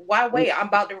now. Like, why wait? I'm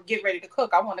about to get ready to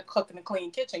cook. I want to cook in a clean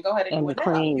kitchen. Go ahead and do it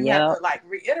now. You have to like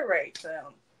reiterate to them.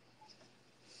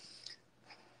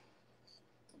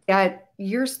 Yeah,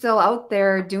 you're still out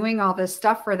there doing all this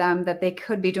stuff for them that they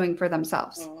could be doing for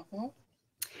themselves.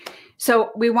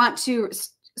 So we want to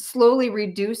slowly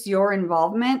reduce your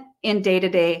involvement in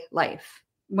day-to-day life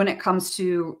when it comes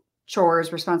to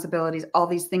chores, responsibilities, all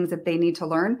these things that they need to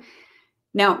learn.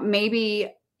 Now,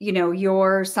 maybe,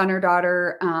 your son or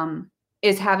daughter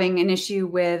is having an issue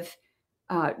with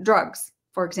drugs,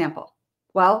 for example.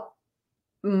 Well,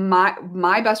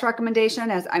 my best recommendation,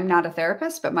 as I'm not a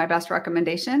therapist, but my best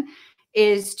recommendation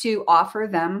is to offer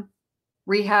them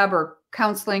rehab or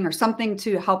counseling or something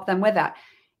to help them with that.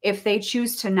 If they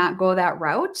choose to not go that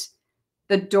route,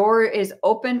 the door is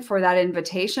open for that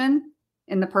invitation.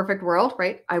 In the perfect world,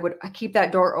 right? I keep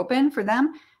that door open for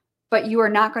them, but you are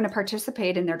not going to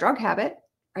participate in their drug habit,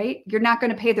 right? You're not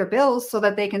going to pay their bills so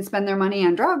that they can spend their money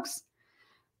on drugs.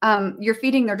 You're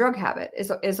feeding their drug habit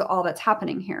is all that's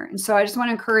happening here. And so I just want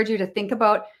to encourage you to think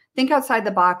outside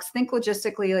the box, think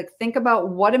logistically, like think about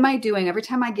what am I doing every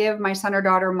time I give my son or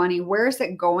daughter money? Where is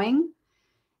it going?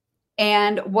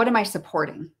 And what am I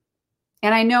supporting?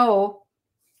 And I know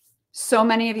so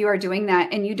many of you are doing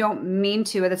that and you don't mean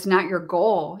to, that's not your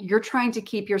goal. You're trying to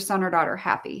keep your son or daughter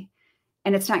happy,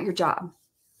 and it's not your job.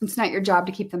 It's not your job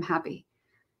to keep them happy.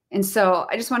 And so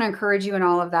I just want to encourage you in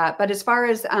all of that. But as far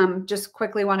as just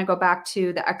quickly want to go back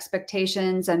to the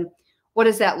expectations and what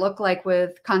does that look like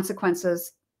with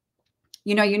consequences?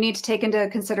 You need to take into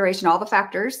consideration all the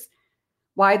factors.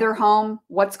 why they're home,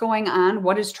 what's going on,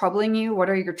 what is troubling you, what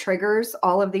are your triggers,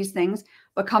 all of these things.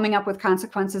 But coming up with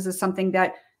consequences is something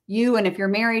that you, and if you're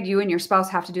married, you and your spouse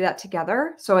have to do that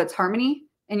together. So it's harmony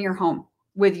in your home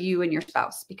with you and your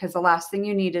spouse, because the last thing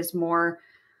you need is more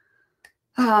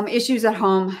issues at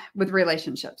home with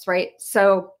relationships, right?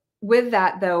 So with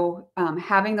that, though,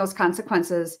 having those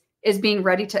consequences is being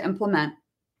ready to implement.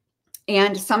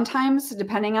 And sometimes,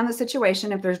 depending on the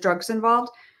situation, if there's drugs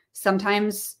involved,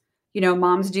 sometimes,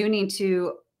 moms do need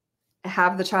to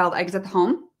have the child exit the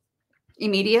home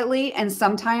immediately. And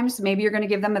sometimes maybe you're going to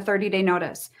give them a 30-day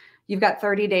notice. You've got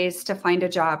 30 days to find a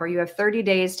job, or you have 30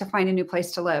 days to find a new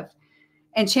place to live.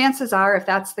 And chances are, if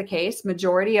that's the case,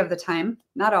 majority of the time,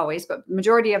 not always, but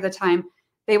majority of the time,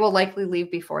 they will likely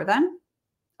leave before then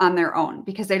on their own,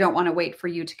 because they don't want to wait for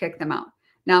you to kick them out.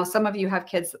 Now, some of you have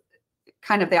kids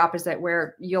kind of the opposite,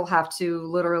 where you'll have to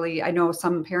literally, I know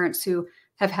some parents who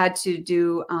have had to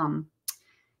do,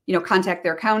 contact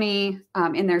their county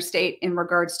in their state in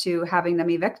regards to having them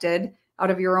evicted out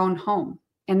of your own home.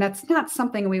 And that's not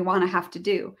something we want to have to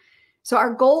do. So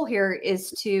our goal here is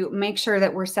to make sure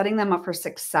that we're setting them up for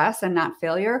success and not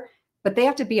failure, but they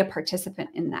have to be a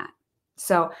participant in that.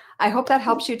 So I hope that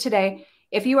helps you today.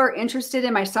 If you are interested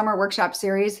in my summer workshop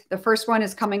series, the first one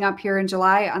is coming up here in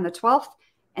July on the 12th.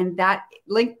 And that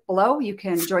link below, you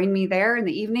can join me there in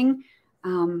the evening.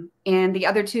 And the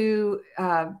other two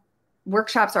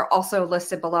workshops are also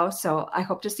listed below. So I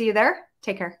hope to see you there.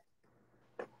 Take care.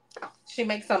 She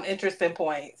makes some interesting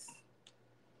points.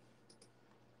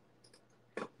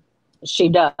 She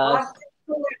does.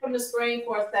 From the screen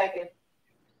for a second.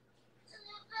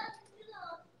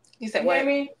 You said You what? hear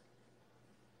me?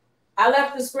 I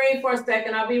left the screen for a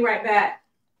second. I'll be right back.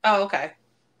 Oh, okay.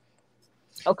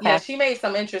 Okay. Yeah, she made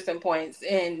some interesting points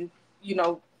in,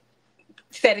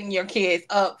 setting your kids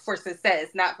up for success,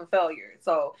 not for failure.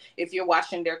 So if you're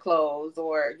washing their clothes,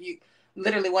 or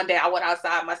literally one day I went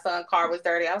outside, my son's car was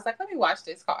dirty. I was like, let me wash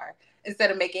this car.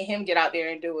 Instead of making him get out there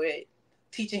and do it,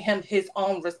 teaching him his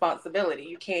own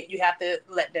responsibility. You have to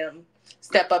let them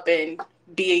step up and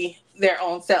be their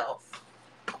own self.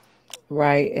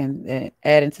 Right. And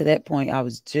adding to that point, I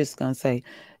was just going to say,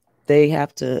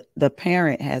 the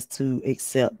parent has to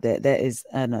accept that is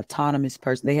an autonomous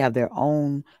person. They have their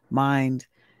own mind,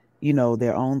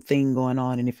 their own thing going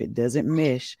on. And if it doesn't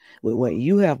mesh with what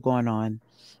you have going on,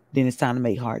 then it's time to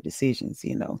make hard decisions,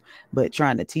 but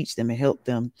trying to teach them and help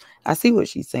them. I see what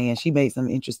she's saying. She made some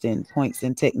interesting points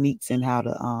and techniques in how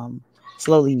to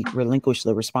slowly relinquish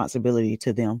the responsibility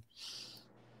to them.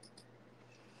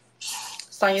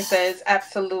 Sonia says,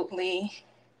 absolutely.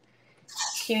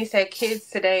 Kenny said, kids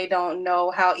today don't know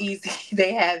how easy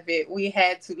they have it. We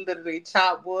had to literally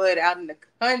chop wood out in the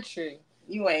country.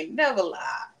 You ain't never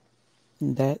lie.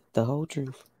 That the whole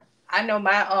truth. I know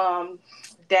my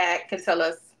dad can tell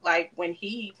us, like, when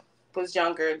he was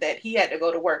younger, that he had to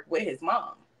go to work with his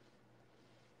mom.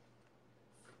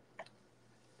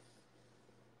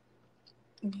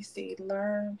 Let me see.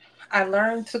 I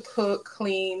learned to cook,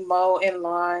 clean, mow, and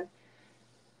lawn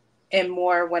and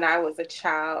more when I was a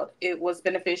child. It was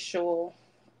beneficial,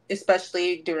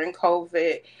 especially during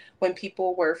COVID, when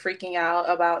people were freaking out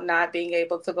about not being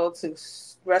able to go to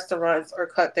restaurants or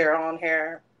cut their own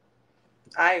hair.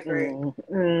 I agree.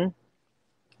 Mm-hmm.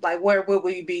 Like, where would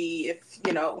we be if,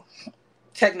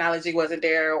 technology wasn't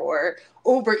there, or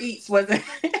Uber Eats wasn't?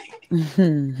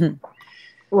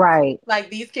 Right. Like,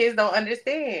 these kids don't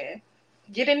understand.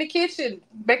 Get in the kitchen,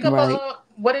 make up Right.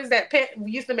 what is that?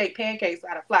 We used to make pancakes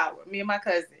out of flour. Me and my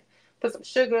cousin put some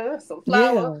sugar, some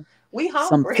flour. Yeah. We Some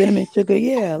hungry. cinnamon sugar.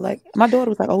 Yeah. Like my daughter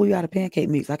was like, "Oh, we got a pancake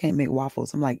mix. I can't make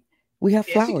waffles." I'm like, "We have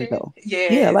Yes, you flour can. though."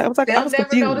 Yeah. Yeah. Like I was They'll was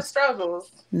never know the confused.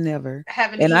 struggles. Never.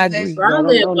 Having And to I eat that agree. I don't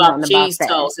lived know off nothing about cheese that.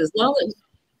 toast. As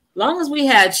long as we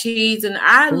had cheese, and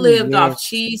I Ooh, lived off yes.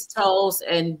 cheese toast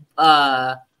and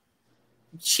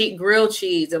grilled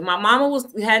cheese. If my mama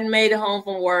hadn't made it home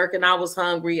from work and I was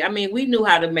hungry, I mean, we knew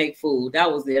how to make food.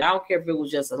 That was it. I don't care if it was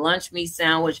just a lunch meat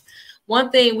sandwich. One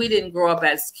thing, we didn't grow up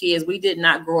as kids. We did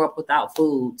not grow up without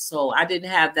food, so I didn't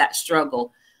have that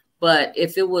struggle. But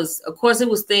if it was, of course, it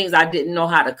was things I didn't know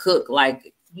how to cook.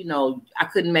 Like, I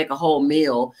couldn't make a whole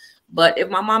meal. But if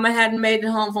my mama hadn't made it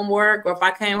home from work, or if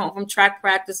I came home from track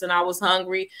practice and I was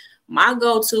hungry, my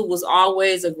go-to was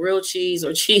always a grilled cheese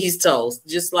or cheese toast,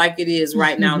 just like it is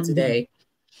right now today.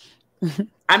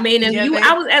 I mean, and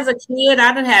I was, as a kid,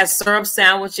 I done had syrup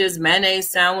sandwiches, mayonnaise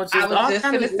sandwiches. I was just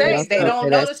going to say, they don't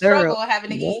know the struggle of having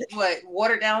to eat,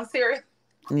 watered down cereal.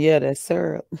 Yeah, that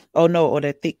syrup. Oh, no, or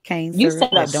that thick cane You syrup.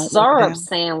 said a syrup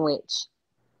sandwich.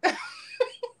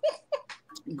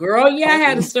 Girl, yeah, I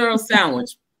had a syrup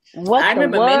sandwich. What I the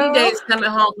remember world? many days coming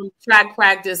home from track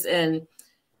practice and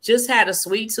just had a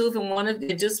sweet tooth and wanted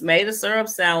it just made a syrup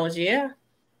sandwich. Yeah.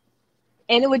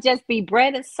 And it would just be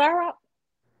bread and syrup.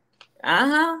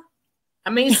 I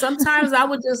mean, sometimes I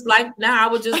would just like now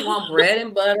I would just want bread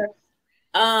and butter.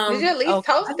 Did you at least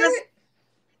toast it?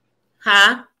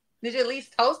 Huh? Did you at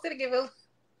least toast it to give it a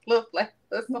little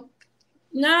flavor?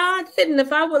 No, I didn't.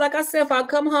 If I would, like I said, if I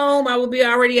come home, I would be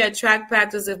already at track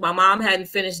practice. If my mom hadn't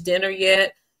finished dinner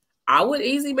yet, I would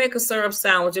easily make a syrup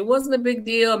sandwich. It wasn't a big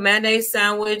deal. Mayonnaise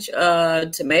sandwich,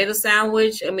 tomato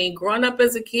sandwich. I mean, growing up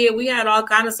as a kid, we had all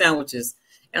kind of sandwiches.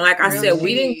 And like I said,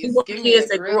 we weren't kids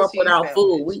that grew up without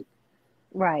food.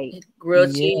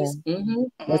 Grilled cheese.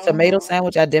 The tomato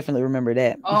sandwich, I definitely remember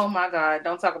that. Oh my God!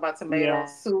 Don't talk about tomato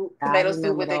soup. Tomato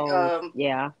soup with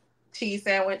the cheese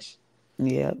sandwich.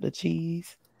 Yeah, the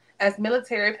cheese. As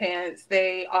military parents,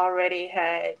 they already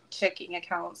had checking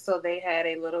accounts, so they had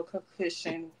a little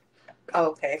cushion.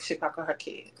 Okay, she talked to her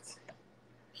kids.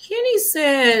 Kenny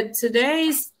said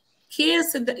today's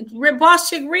kids, Boss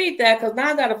Chick, read that because now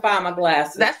I got to find my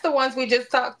glasses. That's the ones we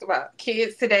just talked about.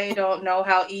 Kids today don't know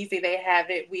how easy they have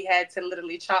it. We had to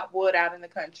literally chop wood out in the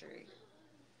country.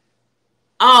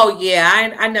 Oh,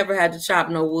 yeah. I never had to chop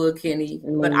no wood, Kenny,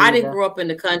 but I didn't grow up in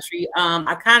the country.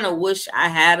 I kind of wish I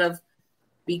had of,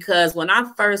 because when I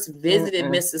first visited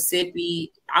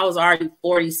Mississippi, I was already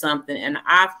 40-something, and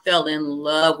I fell in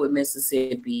love with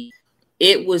Mississippi.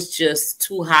 It was just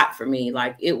too hot for me.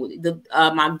 Like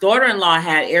my daughter-in-law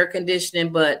had air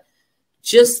conditioning, but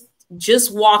just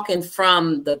walking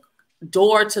from the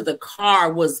door to the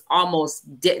car was almost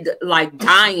like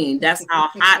dying. That's how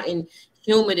hot and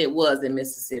humid it was in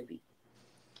Mississippi.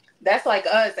 That's like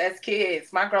us as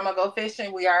kids. My grandma go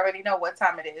fishing. We already know what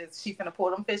time it is. She finna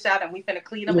pull them fish out and we finna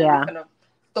clean them and we finna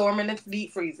store them in the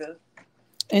deep freezer.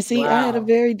 And see, I had a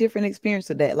very different experience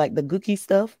of that. Like the gookie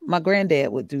stuff, my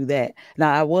granddad would do that.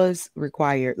 Now I was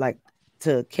required like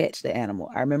to catch the animal.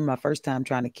 I remember my first time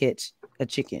trying to catch a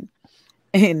chicken,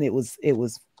 and it was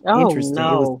interesting. No. It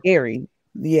was scary.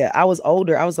 Yeah, I was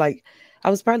older. I was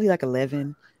probably like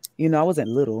 11. You know, I wasn't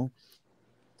little.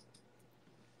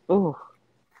 Oh.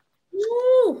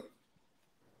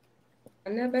 I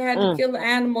never had to kill an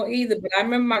animal either, but I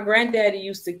remember my granddaddy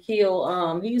used to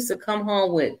kill. He used to come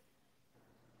home with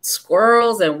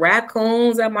squirrels and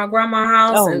raccoons at my grandma's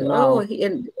house,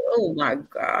 oh my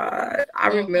God, I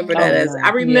remember that. I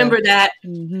remember that.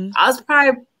 I was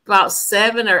probably about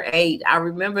 7 or 8. I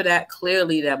remember that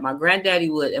clearly. That my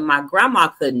granddaddy would, and my grandma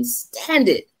couldn't stand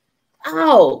it.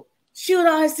 Oh, she would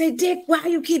always say, "Dick, why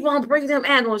you keep on bringing them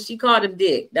animals?" She called him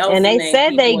Dick. And they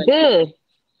said they good.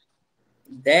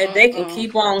 That they can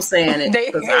keep on saying it,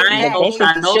 because I ain't gonna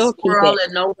try no squirrel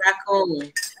and no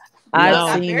raccoon.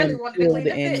 I've seen them kill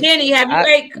the animals. Kenny, have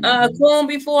you ate coon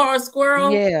before or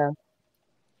squirrel? Yeah,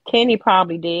 Kenny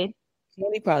probably did.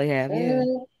 Kenny probably have. Yeah.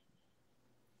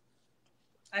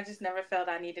 I just never felt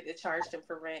I needed to charge them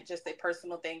for rent. Just a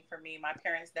personal thing for me. My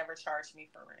parents never charged me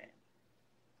for rent.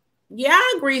 Yeah,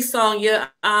 I agree,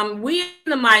 Sonia. We in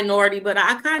the minority, but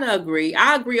I kind of agree.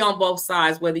 I agree on both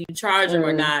sides, whether you charge them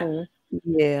or not.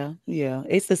 Yeah.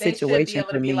 It's the situation should be able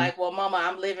for to be me. like, well, Mama,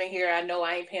 I'm living here. I know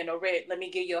I ain't paying no rent. Let me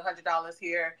give you $100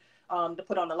 here to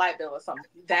put on the light bill or something.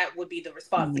 That would be the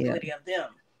responsibility of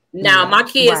them. Now, my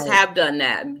kids have done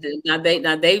that. Now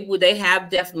they have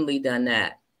definitely done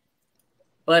that.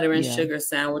 Butter and sugar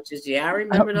sandwiches. Yeah, I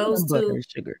remember those too. Butter and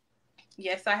sugar.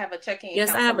 Yes, I have a checking account.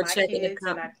 Yes, I have for a my checking kids,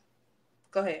 account.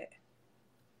 Go ahead.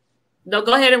 No,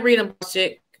 go ahead and read them,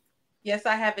 Chick. Yes,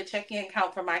 I have a checking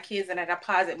account for my kids, and I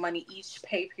deposit money each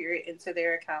pay period into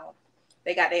their account.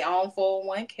 They got their own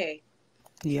 401k.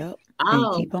 Yep.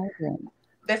 Oh, keep on going.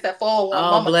 That's a 401.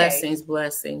 Oh, blessings.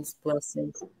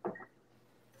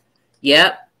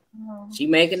 Yep. She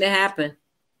making it happen.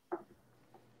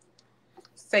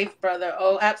 Safe, brother.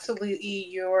 Oh,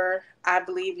 absolutely. I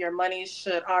believe your money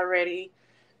should already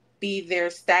be there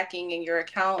stacking in your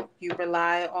account. You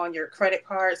rely on your credit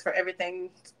cards for everything.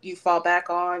 You fall back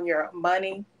on your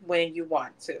money when you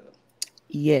want to.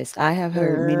 Yes, I have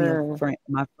heard many of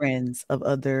my friends of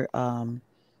other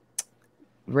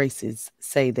races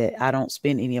say that I don't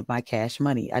spend any of my cash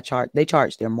money. They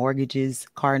charge their mortgages,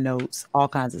 car notes, all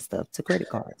kinds of stuff to credit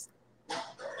cards.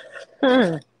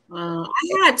 I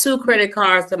had 2 credit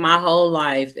cards in my whole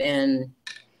life, and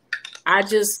I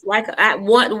just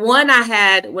one I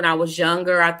had when I was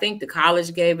younger. I think the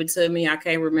college gave it to me. I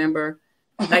can't remember.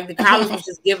 Like the college was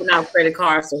just giving out credit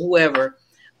cards to whoever.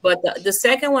 But the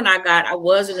second one I got, I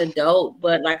was an adult.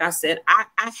 But like I said,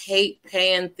 I hate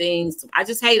paying things. I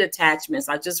just hate attachments.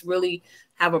 I just really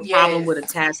have a problem with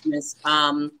attachments.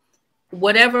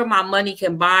 whatever my money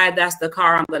can buy, that's the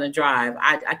car I'm going to drive.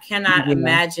 I cannot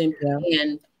imagine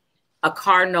paying a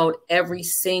car note every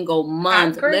single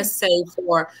month. Let's say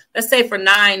for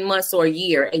 9 months or a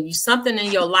year, and something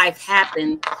in your life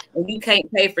happened and you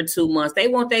can't pay for 2 months. They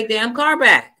want their damn car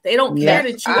back. They don't care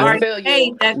that you already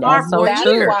paid that car for a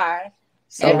year. That's why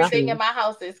everything in my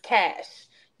house is cash.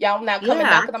 Y'all not coming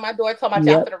knocking on my door talking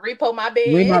about y'all finna repo my bed.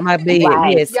 Repo my bed,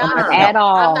 yes. At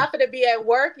all. I'm not finna be at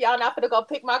work. Y'all not finna go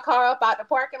pick my car up out the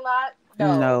parking lot.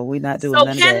 No, we're not doing so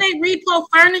none of can that. they repo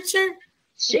furniture?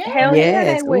 Hell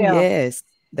yeah, they will. Yes,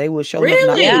 they will show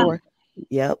really? up. Door.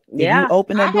 Yep. If you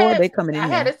open that door, they coming in. I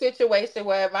had a situation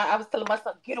where I was telling my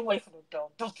son, "Get away from the door!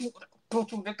 Don't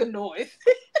you make a noise."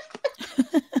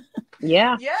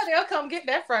 Yeah, they'll come get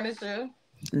that furniture.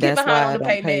 That's get behind why on the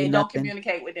payment and don't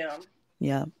communicate with them.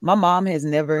 Yeah, my mom has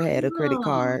never had a credit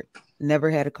card,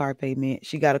 never had a car payment.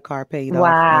 She got a car paid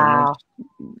off.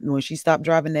 When she stopped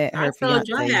driving that, her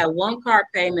fiance. I had one car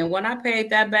payment. When I paid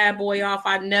that bad boy off,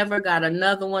 I never got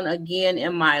another one again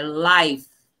in my life.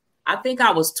 I think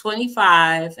I was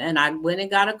 25 and I went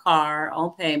and got a car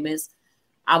on payments.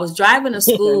 I was driving a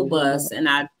school bus and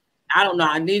I don't know.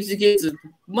 I needed to get to,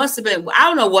 must have been, I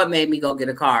don't know what made me go get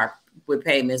a car with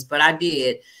payments, but I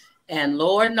did. And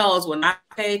Lord knows when I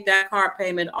paid that car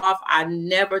payment off, I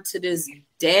never to this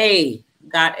day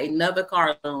got another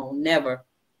car loan. Never.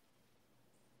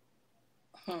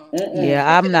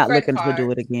 Yeah, I'm not looking to do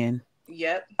it again.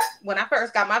 Yep. When I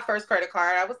first got my first credit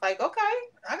card, I was like, okay,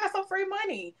 I got some free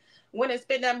money. Went and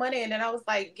spent that money, and then I was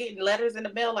like getting letters in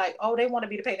the mail like, oh, they wanted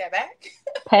me to pay that back.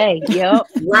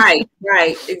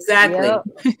 Right, exactly. Yep.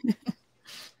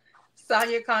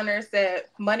 Sonia Connor said,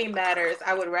 money matters.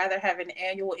 I would rather have an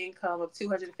annual income of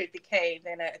 $250K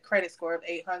than a credit score of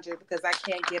 800 because I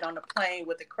can't get on a plane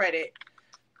with the credit.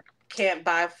 Can't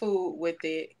buy food with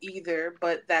it either,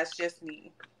 but that's just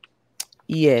me.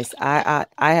 Yes, I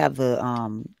have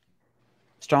a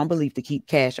strong belief to keep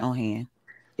cash on hand.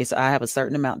 I have a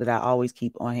certain amount that I always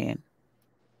keep on hand.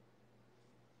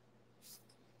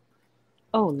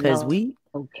 Oh, because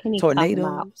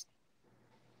tornadoes.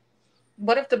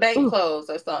 What if the bank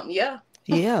closed or something? Yeah.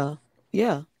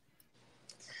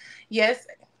 Yes,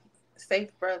 safe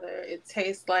brother. It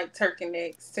tastes like turkey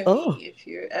necks to me. If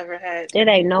you ever had it,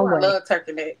 ain't no way. I love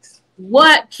turkey necks.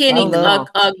 What, Kenny? A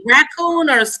raccoon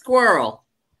or a squirrel?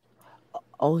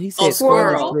 Oh, he said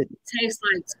squirrel. Tastes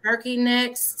like turkey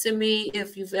necks to me.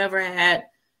 If you've ever had,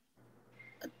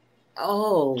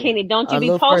 Kenny, don't you be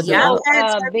posting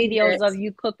videos of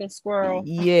you cooking squirrel?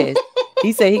 Yes,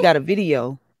 he said he got a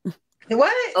video.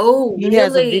 What? Oh, he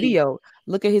has a video.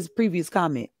 Look at his previous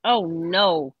comment. Oh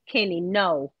no, Kenny,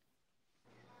 no.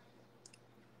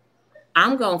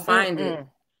 I'm gonna find it.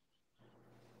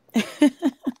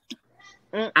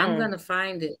 I'm gonna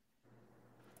find it.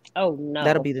 Oh no,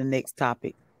 that'll be the next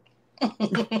topic.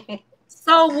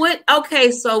 So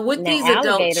with these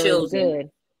adult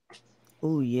children.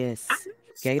 Oh yes.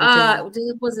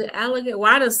 Was it alligator?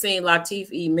 Well, I done seen Latif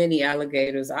eat many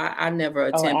alligators. I never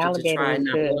attempted to try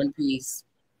not one piece.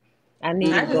 I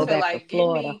need to go back to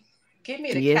Florida. Give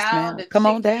me the cow. Come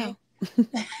on down.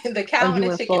 The cow and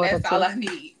the chicken. That's all I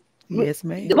need. Yes,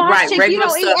 ma'am. Right, you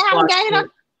don't eat alligator?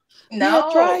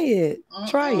 No, try it.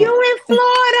 Try it. You in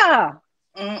Florida?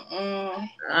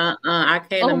 I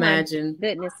can't imagine.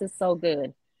 Goodness, it's so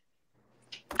good.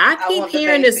 I keep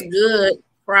hearing it's good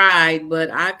fried, but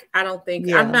I don't think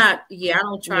I'm not. I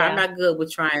don't try. I'm not good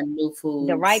with trying new foods.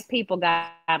 The right people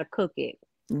gotta cook it.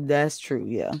 That's true.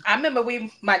 Yeah. I remember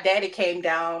my daddy came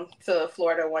down to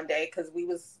Florida one day because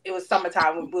it was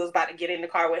summertime when we was about to get in the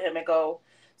car with him and go.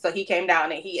 So he came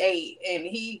down and he ate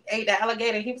the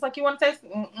alligator. He was like, "You want to taste?"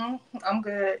 I'm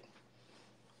good.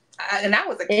 And I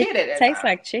was a kid at that time. Tastes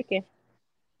like chicken.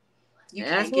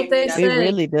 That's what they say. It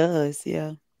really does.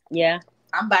 Yeah. Yeah.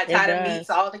 I'm about tired of meats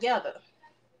altogether.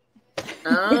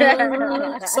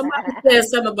 Somebody said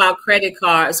something about credit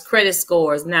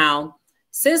scores. Now,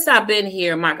 since I've been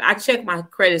here, I check my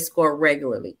credit score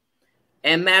regularly.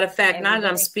 And matter of fact, now that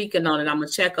I'm speaking on it, I'm gonna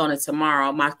check on it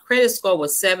tomorrow. My credit score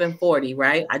was 740,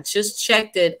 right? I just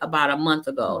checked it about a month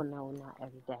ago. Oh no, not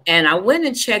every day. And I went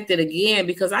and checked it again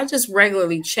because I just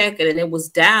regularly check it, and it was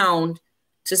down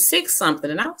to 6 something.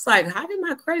 And I was like, how did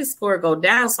my credit score go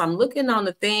down? So I'm looking on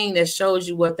the thing that shows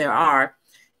you what there are.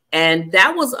 And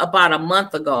that was about a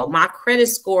month ago. My credit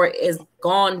score is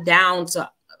gone down to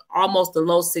almost the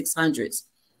low 600s.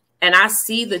 And I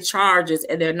see the charges,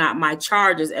 and they're not my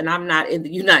charges, and I'm not in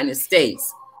the United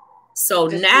States. So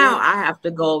now I have to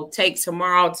go take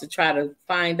tomorrow to try to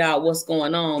find out what's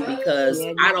going on because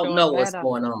I don't know what's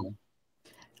going on.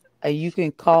 You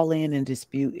can call in and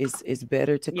dispute. It's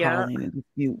better to Yeah. call in and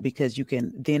dispute because you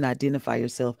can then identify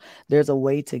yourself. There's a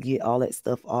way to get all that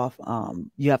stuff off.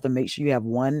 You have to make sure you have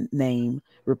one name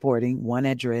reporting, one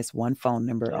address, one phone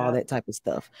number, all Yeah. that type of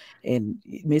stuff. And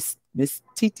Miss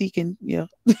TT can,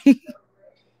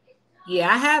 Yeah,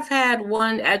 I have had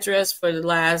one address for the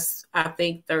last, I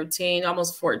think, 13,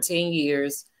 almost 14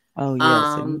 years. Oh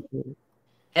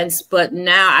yes. But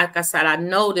now, like I said, I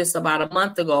noticed about a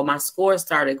month ago, my score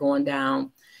started going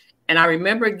down. And I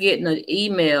remember getting an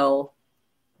email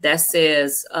that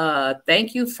says,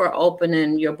 thank you for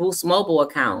opening your Boost Mobile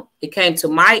account. It came to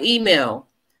my email.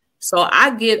 So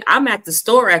I'm at the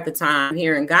store at the time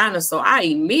here in Ghana. So I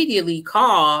immediately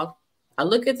called. I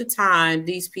look at the time,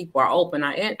 these people are open.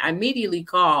 I immediately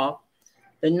called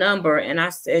the number and I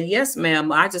said, yes,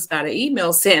 ma'am. I just got an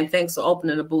email saying thanks for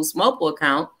opening the Boost Mobile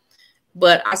account.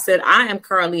 But I said, I am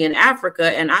currently in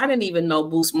Africa and I didn't even know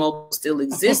Boost Mobile still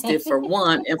existed for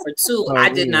one. And for two, I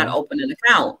did not open an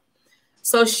account.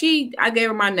 So I gave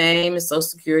her my name and social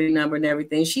security number and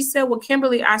everything. She said, well,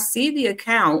 Kimberly, I see the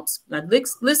account. Now,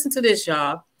 listen to this,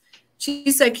 y'all. She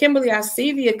said, Kimberly, I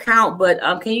see the account, but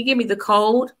can you give me the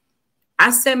code? I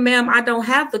said, ma'am, I don't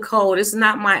have the code. It's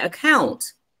not my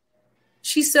account.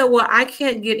 She said, well, I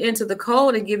can't get into the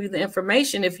code and give you the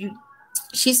information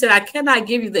She said, I cannot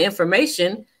give you the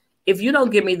information if you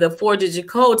don't give me the 4-digit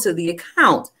code to the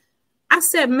account. I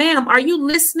said, ma'am, are you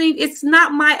listening? It's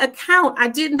not my account. I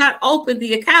did not open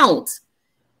the account.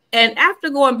 And after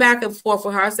going back and forth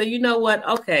with her, I said, you know what?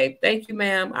 Okay, thank you,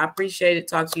 ma'am. I appreciate it.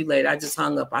 Talk to you later. I just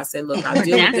hung up. I said, look, I'll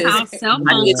deal with this. That's how cell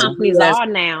phone companies are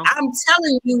now. I'm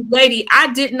telling you, lady,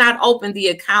 I did not open the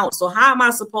account. So how am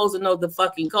I supposed to know the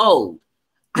fucking code?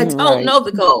 I don't know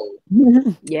the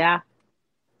code. Yeah.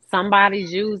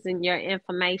 Somebody's using your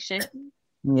information.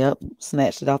 Yep.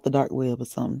 Snatched it off the dark web or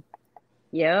something.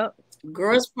 Yep.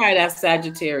 Girls, probably that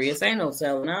Sagittarius. Ain't no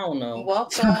telling. I don't know.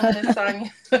 Welcome, Miss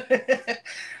Sonia.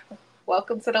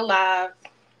 Welcome to the live.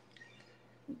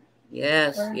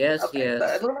 Yes. So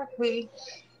it looked like we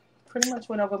pretty much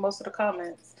went over most of the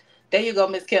comments. There you go,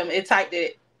 Miss Kim. It typed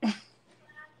it.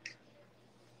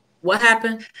 What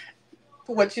happened?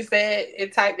 What you said,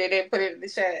 it typed it and put it in the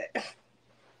chat.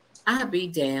 I'll be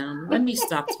damned. Let me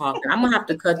stop talking. I'm going to have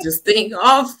to cut this thing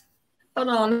off. Hold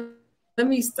on. Let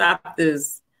me stop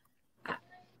this.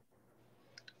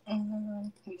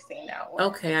 We've seen that one.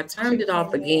 Okay, I turned it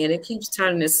off again. It keeps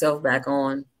turning itself back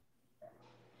on.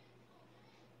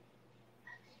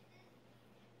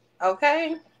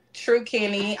 Okay. True,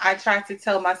 Kenny. I tried to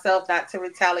tell myself not to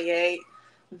retaliate,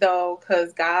 though,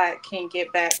 because God can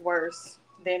get back worse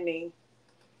than me.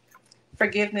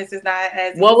 Forgiveness is not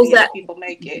as easy as people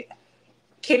make it.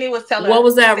 Kenny was telling What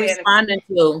was that responding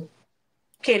to?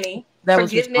 Kenny,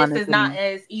 forgiveness is not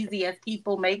as easy as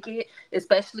people make it,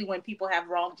 especially when people have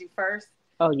wronged you first.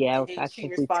 Oh, yeah. I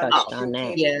think we touched on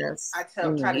that. Yes. I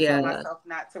try to tell myself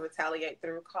not to retaliate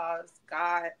through because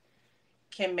God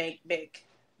can make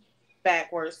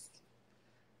back worse.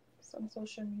 Some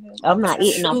social media. I'm not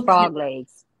eating no frog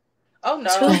legs. Oh, no.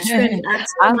 I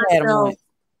tell myself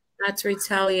not to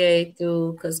retaliate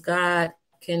through because God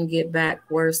can get back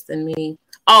worse than me.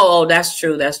 Oh, that's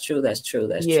true. That's true.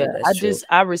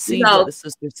 I received what the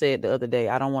sister said the other day.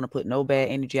 I don't want to put no bad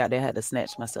energy out there. I had to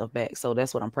snatch myself back. So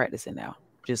that's what I'm practicing now.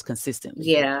 Just consistently.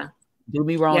 Yeah. Do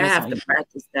me wrong. Yeah, I have to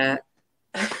practice that.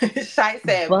 Shai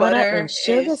said butter and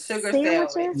sugar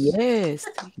sandwiches.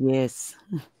 Yes.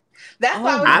 That's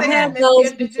why I've had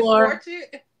those before.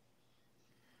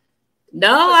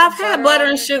 No, I've had butter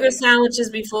and sugar sandwiches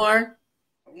before.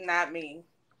 Not me.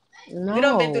 No. We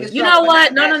don't been through this. You know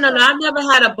what? No. I've never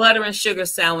had a butter and sugar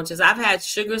sandwiches. I've had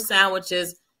sugar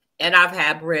sandwiches and I've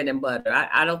had bread and butter.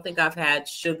 I don't think I've had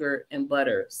sugar and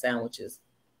butter sandwiches.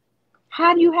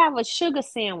 How do you have a sugar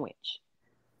sandwich?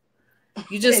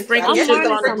 You just sprinkle sugar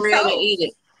on the bread and eat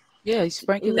it. Yeah, you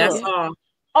sprinkle. That's all.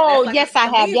 Oh, yes, I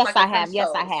have. Yes, I have. Yes,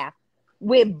 I have.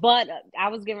 With butter. I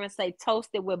was going to say toast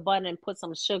it with butter and put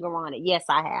some sugar on it. Yes,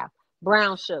 I have.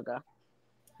 Brown sugar.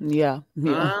 Yeah.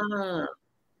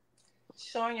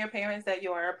 Showing your parents that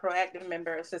you are a proactive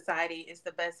member of society is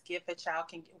the best gift a child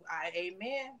can give.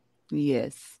 Amen.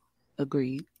 Yes.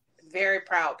 Agreed. Very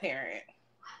proud parent.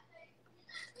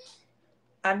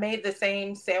 I made the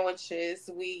same sandwiches.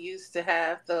 We used to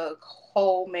have the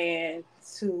coal man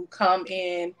to come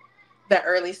in the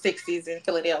early 60s in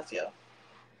Philadelphia.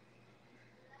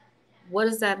 What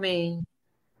does that mean?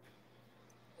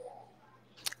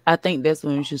 I think that's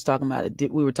when we was talking about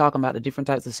it. We were talking about the different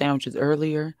types of sandwiches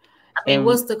earlier. I mean,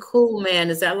 what's the cool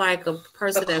man? Is that like a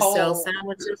person that sells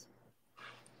sandwiches?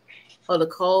 Oh, the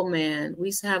coal man. We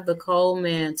used to have the coal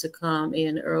man to come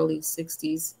in early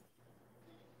 60s.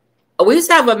 We used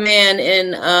to have a man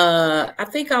in I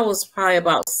think I was probably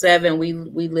about 7. We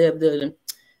lived in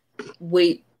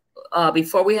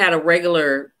before we had a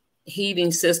regular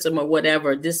heating system or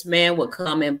whatever. This man would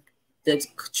come and the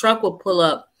truck would pull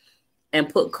up and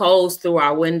put coals through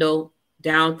our window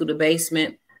down through the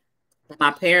basement.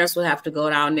 My parents would have to go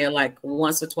down there like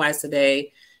once or twice a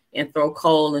day and throw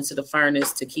coal into the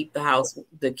furnace to keep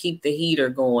the heater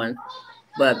going.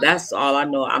 But that's all I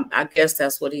know. I guess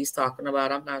that's what he's talking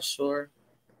about. I'm not sure.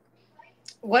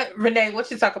 What, Renee, what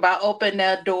you talk about? Open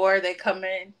that door, they come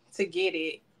in to get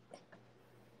it.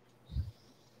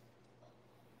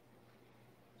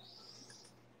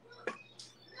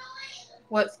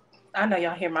 What's, I know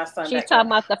y'all hear my son. She's talking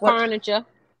about the furniture.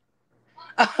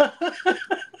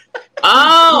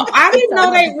 Oh, I didn't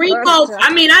know they repo.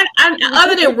 I mean, I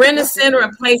other than Rent-A-Center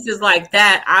and places like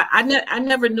that, I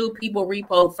never knew people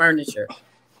repo furniture.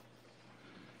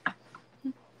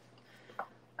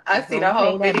 I seen a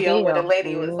whole video where the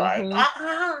lady was like,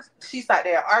 she sat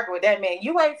there arguing with that man.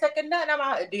 You ain't taking nothing. I'm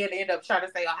out. And then end up trying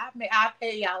to say, I'll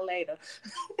pay y'all later.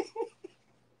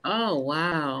 Oh,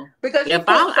 wow. Because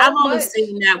I've only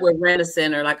seen that with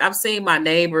Rent-A-Center. Like I've seen my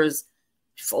neighbors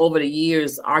over the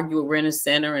years argue with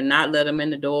Rent-A-Center and not let them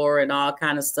in the door and all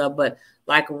kind of stuff. But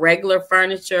like regular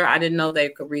furniture, I didn't know they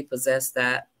could repossess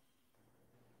that.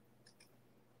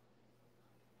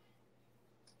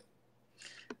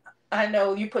 I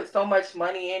know you put so much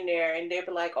money in there and they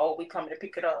be like, oh, we coming to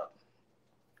pick it up.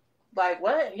 Like,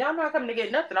 what? Y'all not coming to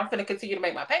get nothing. I'm going to continue to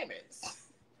make my payments.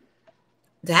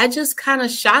 That just kind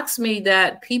of shocks me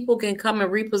that people can come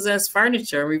and repossess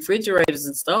furniture, refrigerators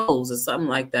and stoves or something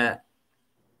like that.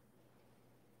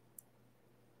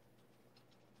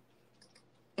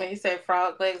 When you say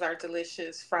frog legs are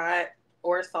delicious, fried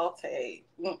or sauteed.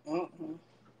 Now,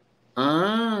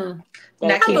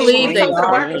 I believe they are.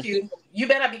 Barbecue, you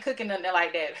better be cooking nothing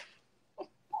like that.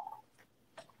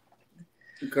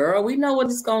 Girl, we know what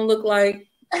it's going to look like.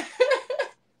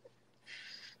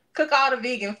 Cook all the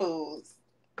vegan foods.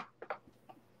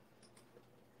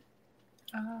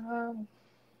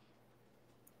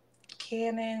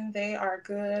 Canon, they are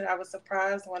good. I was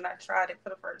surprised when I tried it for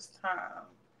the first time.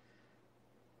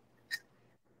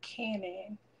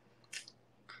 Canon.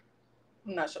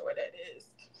 I'm not sure what that is.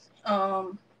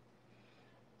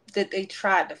 That they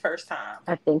tried the first time.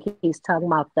 I think he's talking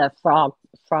about the frog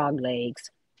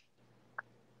legs.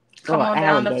 Come on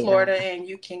down to Florida and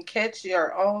you can catch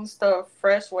your own stuff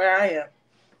fresh where I am.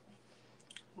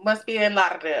 Must be in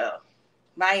Lauderdale,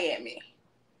 Miami,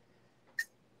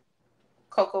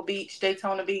 Cocoa Beach,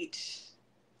 Daytona Beach,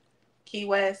 Key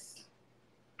West.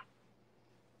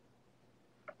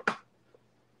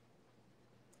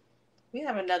 We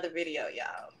have another video,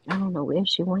 y'all. I don't know where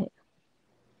she went.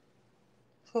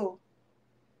 Who?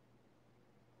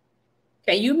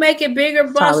 Can you make it bigger,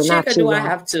 Boss Chick, or do I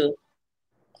have to?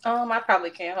 I probably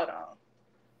can. Hold on.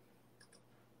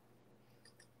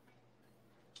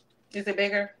 Is it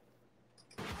bigger?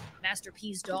 Master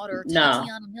P's daughter, No.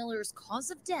 Tatiana Miller's cause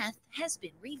of death has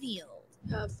been revealed.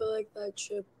 I feel like that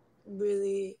trip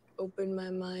really opened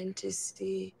my mind to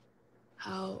see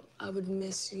how I would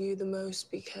miss you the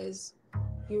most because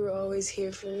you were always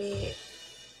here for me.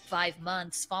 5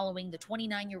 months following the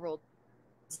 29-year-old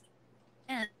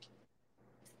death,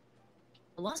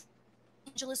 the Los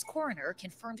Angeles coroner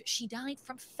confirmed she died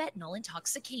from fentanyl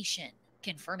intoxication,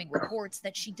 confirming reports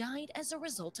that she died as a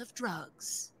result of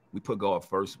drugs. We put God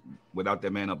first. Without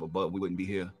that man up above, we wouldn't be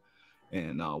here.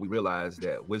 And we realized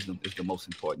that wisdom is the most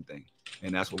important thing.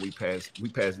 And that's what we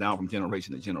pass down from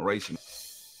generation to generation.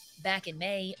 Back in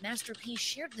May, Master P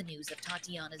shared the news of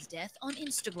Tatiana's death on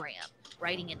Instagram,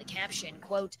 writing in the caption,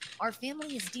 quote, "Our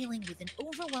family is dealing with an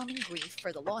overwhelming grief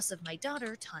for the loss of my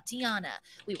daughter, Tatiana.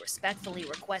 We respectfully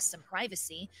request some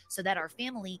privacy so that our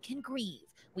family can grieve.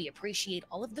 We appreciate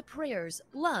all of the prayers,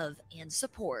 love, and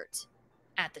support."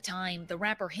 At the time, the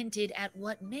rapper hinted at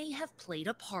what may have played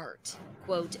a part.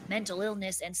 Quote, "Mental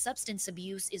illness and substance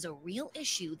abuse is a real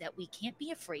issue that we can't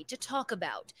be afraid to talk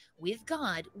about. With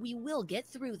God, we will get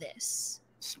through this."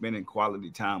 Spending quality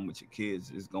time with your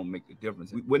kids is going to make the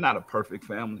difference. We're not a perfect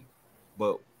family,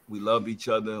 but we love each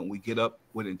other and we get up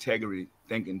with integrity,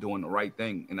 thinking, doing the right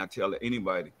thing. And I tell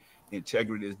anybody,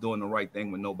 integrity is doing the right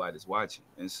thing when nobody's watching.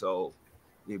 And so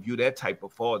if you're that type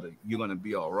of father, you're going to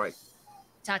be all right.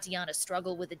 Tatiana's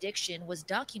struggle with addiction was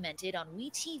documented on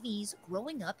WeTV's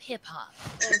Growing Up Hip Hop.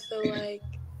 I feel like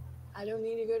I don't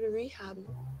need to go to rehab.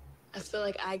 I feel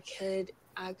like I could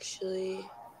actually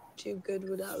do good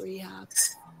without rehab.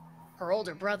 Her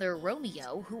older brother,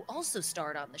 Romeo, who also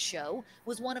starred on the show,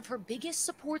 was one of her biggest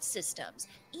support systems,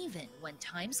 even when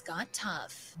times got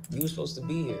tough. You were supposed to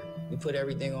be here. We put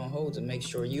everything on hold to make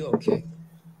sure you're okay.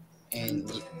 And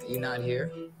you're not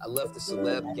here. I left the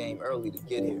celeb game early to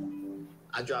get here.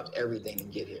 I dropped everything to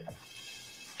get here.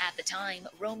 At the time,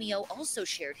 Romeo also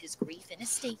shared his grief in a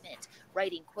statement,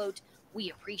 writing, quote, "We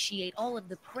appreciate all of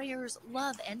the prayers,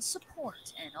 love, and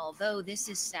support. And although this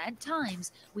is sad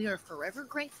times, we are forever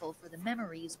grateful for the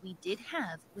memories we did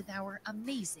have with our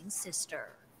amazing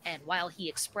sister." And while he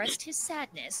expressed his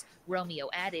sadness, Romeo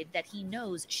added that he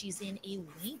knows she's in a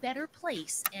way better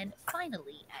place and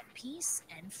finally at peace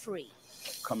and free.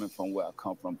 Coming from where I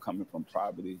come from, coming from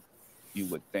poverty, you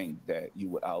would think that you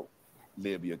would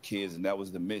outlive your kids, and that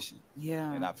was the mission.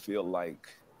 Yeah. And I feel like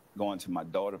going to my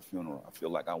daughter's funeral, I feel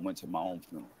like I went to my own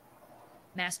funeral.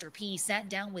 Master P sat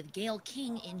down with Gayle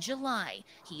King in July.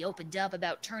 He opened up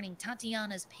about turning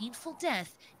Tatiana's painful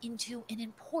death into an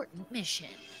important mission.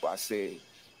 I said,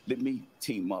 let me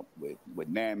team up with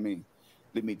NAMI.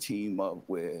 Let me team up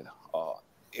with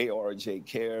ARJ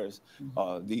Cares.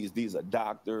 These are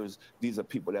doctors. These are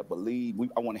people that believe.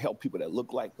 I want to help people that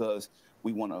look like us.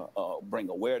 We want to bring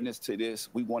awareness to this.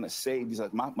 We want to save these.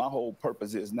 My whole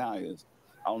purpose is now is,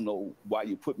 I don't know why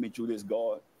you put me through this,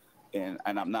 God, and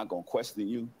I'm not going to question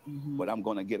you, but I'm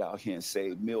going to get out here and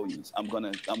save millions. I'm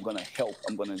going to help.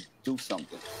 I'm going to do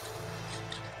something.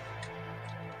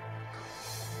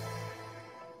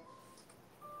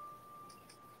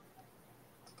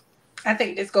 I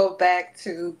think this goes back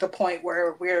to the point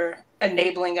where we're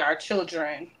enabling our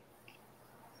children.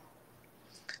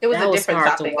 It was a different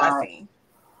topic I seen.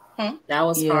 That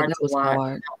was hard to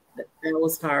watch. That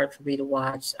was hard for me to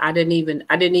watch. I didn't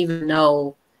even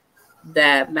know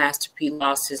that Master P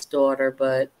lost his daughter,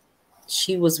 but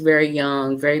she was very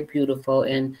young, very beautiful,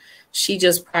 and she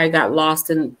just probably got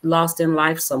lost in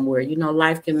life somewhere. You know,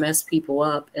 life can mess people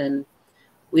up, and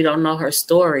we don't know her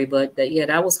story, but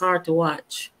that was hard to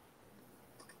watch.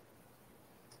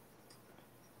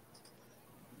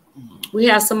 We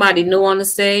have somebody new on the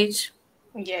stage.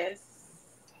 Yes.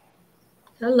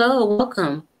 Hello,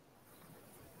 welcome.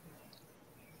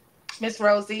 Miss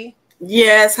Rosie.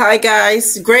 Yes, hi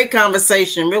guys. Great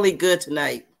conversation. Really good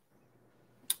tonight.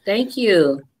 Thank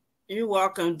you. You're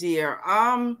welcome, dear.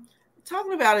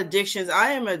 Talking about addictions,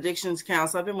 I am an addictions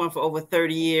counselor. I've been one for over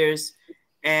 30 years,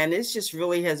 and it's just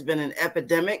really has been an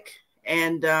epidemic,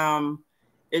 and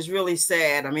it's really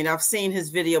sad. I mean, I've seen his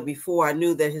video before. I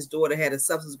knew that his daughter had a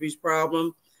substance abuse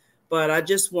problem, but I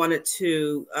just wanted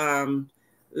to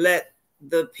let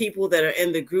the people that are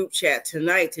in the group chat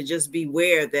tonight to just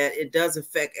beware that it does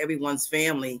affect everyone's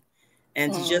family,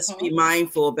 and to just be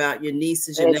mindful about your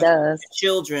nieces, your nephews, your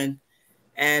children,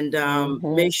 and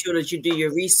make sure that you do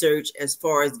your research as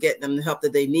far as getting them the help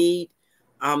that they need.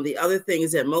 The other thing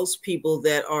is that most people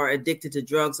that are addicted to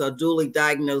drugs are duly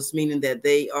diagnosed, meaning that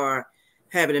they are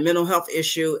having a mental health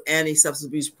issue and a substance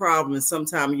abuse problem. And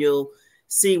sometimes you'll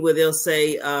see where they'll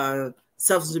say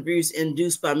substance abuse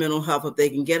induced by mental health. If they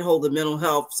can get hold of mental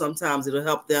health, sometimes it'll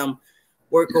help them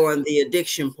work on the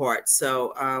addiction part.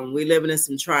 So we're living in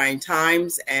some trying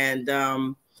times,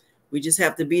 and we just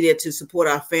have to be there to support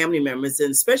our family members,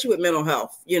 and especially with mental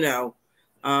health. You know,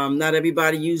 not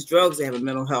everybody use drugs to have a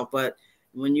mental health, but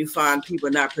when you find people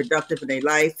not productive in their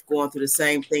life, going through the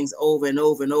same things over and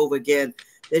over and over again,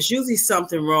 there's usually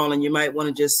something wrong, and you might want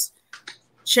to just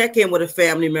check in with a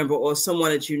family member or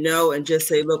someone that you know and just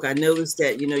say, look, I noticed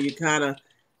that, you know, you kind of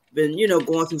been, you know,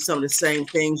 going through some of the same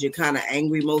things. You're kind of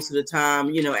angry most of the time.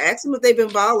 You know, ask them if they've been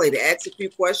violated. Ask a few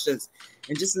questions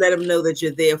and just let them know that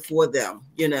you're there for them,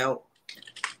 you know.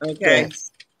 Okay.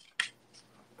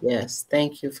 Yes.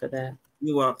 Thank you for that.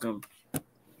 You're welcome.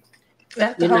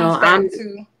 You know,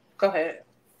 go ahead.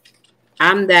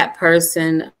 I'm that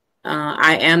person.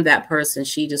 I am that person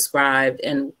she described,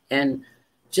 and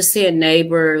just seeing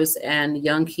neighbors and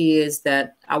young kids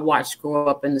that I watched grow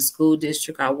up in the school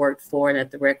district I worked for and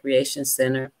at the recreation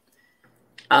center.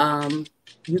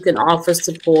 You can offer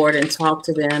support and talk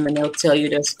to them, and they'll tell you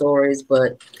their stories,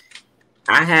 but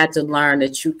I had to learn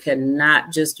that you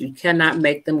cannot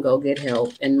make them go get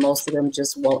help, and most of them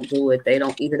just won't do it. They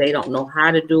don't know how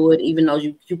to do it, even though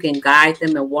you can guide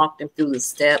them and walk them through the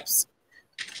steps.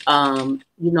 You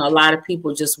know, a lot of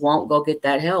people just won't go get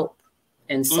that help.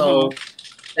 And so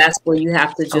that's where you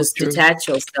have to just detach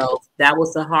yourself. That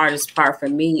was the hardest part for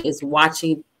me, is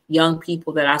watching young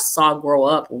people that I saw grow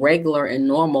up regular and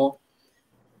normal,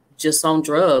 just on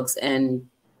drugs. And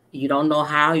you don't know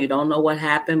how, you don't know what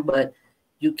happened, but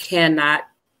you cannot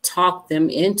talk them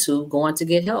into going to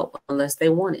get help unless they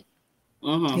want it.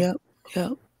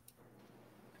 Yep.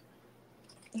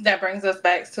 That brings us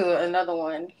back to another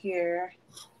one here.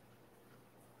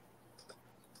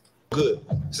 Good.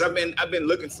 So I've been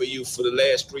looking for you for the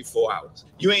last 3-4 hours.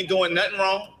 You ain't doing nothing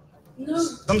wrong. No.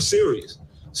 I'm serious.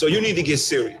 So you need to get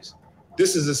serious.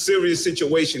 This is a serious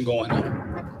situation going on.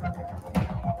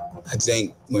 I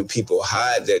think when people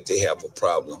hide that they have a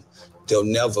problem, they'll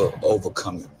never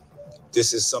overcome it.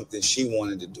 This is something she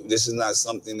wanted to do. This is not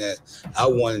something that I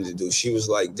wanted to do. She was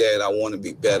like, Dad, I want to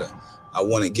be better. I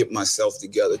want to get myself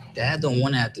together. Dad don't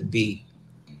want to have to be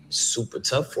super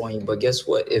tough for you, but guess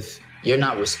what? If you're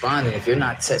not responding, if you're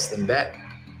not texting back,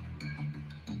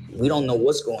 we don't know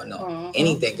what's going on.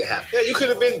 Anything could happen. Yeah, you could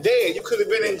have been dead. You could have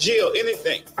been in jail,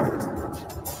 anything.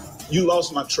 You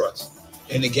lost my trust.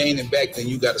 And to gain it back, then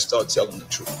you got to start telling the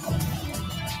truth.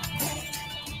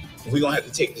 We're going to have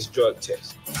to take this drug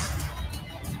test.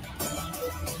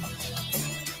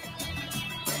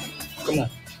 Come on.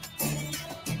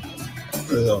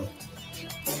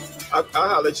 I'll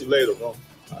holler at you later, bro.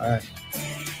 All right.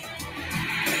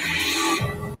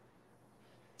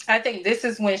 I think this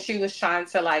is when she was trying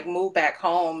to like move back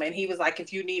home, and he was like,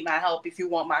 if you need my help, if you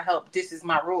want my help, this is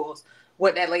my rules.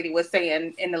 What that lady was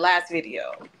saying in the last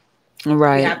video.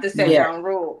 Right. You have to set your own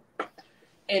rule.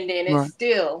 And then it's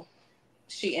still,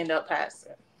 she ended up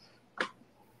passing.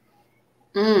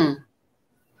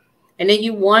 And then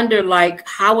you wonder, like,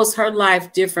 how was her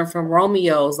life different from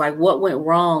Romeo's? Like, what went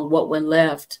wrong? What went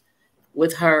left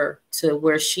with her to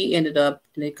where she ended up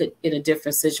in a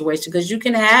different situation? Because you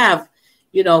can have,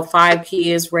 5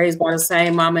 kids raised by the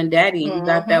same mom and daddy. You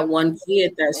got that one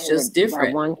kid that's just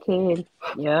different. That one kid.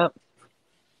 Yep.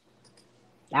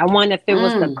 I wonder if it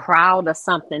was the crowd or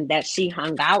something that she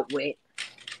hung out with.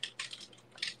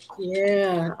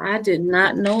 Yeah, I did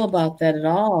not know about that at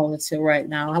all until right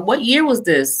now. What year was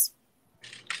this?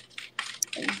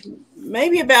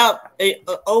 Maybe about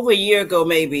over a year ago,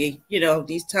 maybe.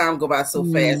 These times go by so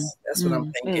fast. That's what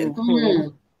I'm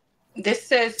thinking. This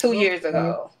says 2 years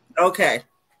ago. Okay.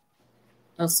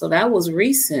 Oh, so that was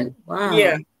recent. Wow.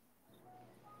 Yeah.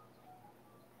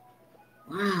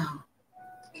 Wow.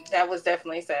 That was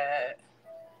definitely sad.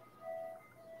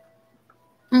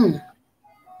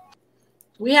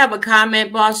 We have a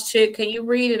comment, Boss Chick. Can you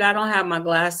read it? I don't have my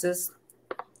glasses.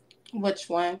 Which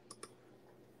one?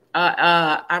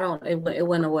 I don't. It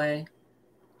went away.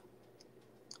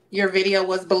 Your video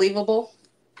was believable.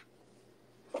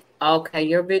 Okay,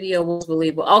 your video was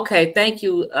believable. Okay, thank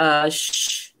you.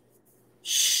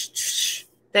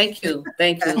 Thank you for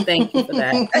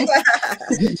that.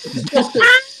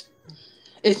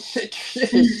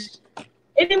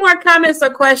 Any more comments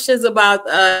or questions about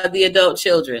the adult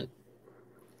children?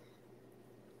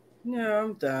 No,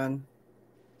 I'm done.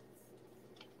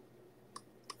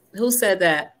 Who said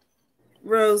that?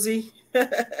 Rosie.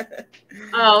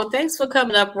 Oh, thanks for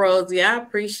coming up, Rosie. I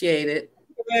appreciate it.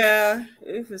 Yeah,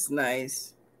 it was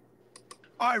nice.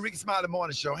 All right, Rickey Smiley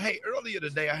Morning Show. Hey, earlier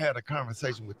today I had a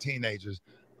conversation with teenagers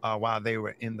while they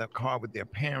were in the car with their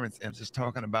parents and just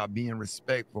talking about being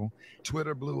respectful.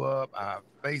 Twitter blew up,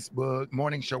 Facebook,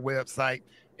 morning show website.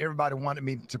 Everybody wanted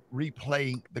me to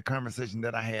replay the conversation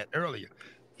that I had earlier.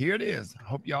 Here it is.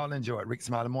 Hope y'all enjoy it. Rickey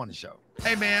Smiley Morning Show.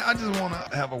 Hey, man, I just want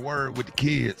to have a word with the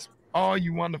kids. All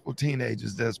you wonderful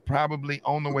teenagers that's probably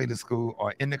on the way to school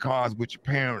or in the cars with your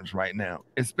parents right now,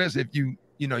 especially if you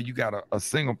got a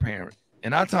single parent.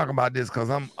 And I talk about this because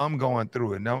I'm going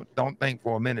through it. Don't think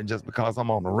for a minute just because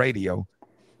I'm on the radio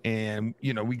and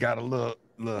we got a little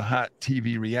hot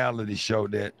TV reality show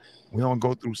that we don't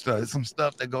go through stuff. There's some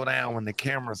stuff that go down when the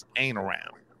cameras ain't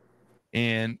around.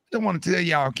 And I want to tell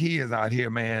y'all kids out here,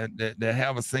 man, that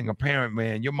have a single parent,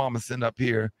 man, your mama sitting up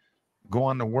here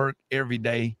going to work every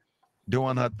day,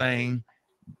 doing her thing,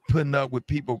 putting up with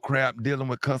people crap, dealing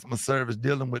with customer service,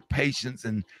 dealing with patients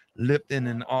and lifting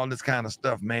and all this kind of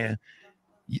stuff, man.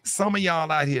 Some of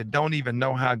y'all out here don't even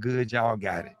know how good y'all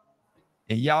got it.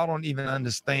 And y'all don't even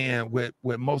understand what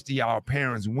most of y'all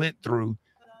parents went through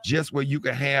just where you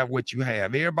can have what you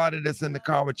have. Everybody that's in the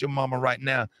car with your mama right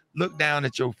now, look down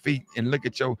at your feet and look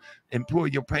at and pull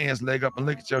your pants leg up and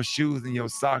look at your shoes and your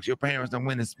socks. Your parents done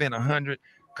went and spent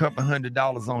couple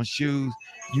 $100 on shoes.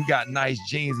 You got nice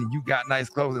jeans and you got nice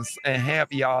clothes, and half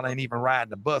of y'all ain't even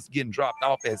riding the bus getting dropped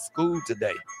off at school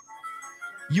today.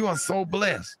 You are so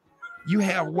blessed. You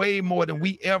have way more than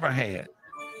we ever had.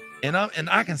 And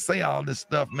I can say all this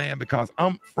stuff, man, because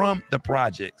I'm from the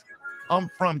projects. I'm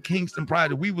from Kingston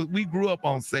Project. We grew up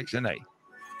on Section 8.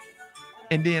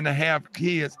 And then to have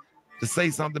kids to say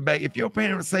something back. If your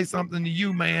parents say something to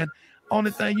you, man,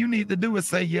 only thing you need to do is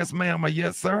say yes, ma'am, or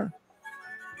yes, sir.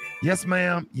 Yes,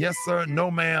 ma'am. Yes, sir.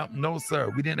 No, ma'am. No,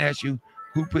 sir. We didn't ask you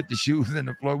who put the shoes in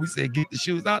the floor. We said get the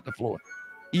shoes out the floor.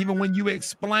 Even when you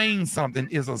explain something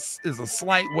is a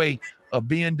slight way of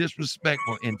being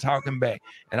disrespectful and talking back.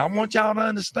 And I want y'all to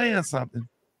understand something.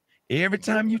 Every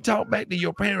time you talk back to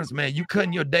your parents, man, you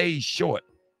cutting your days short.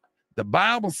 The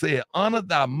Bible said, honor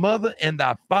thy mother and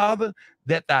thy father,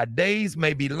 that thy days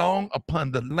may be long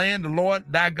upon the land the Lord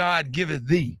thy God giveth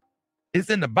thee. It's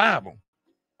in the Bible.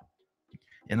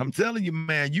 And I'm telling you,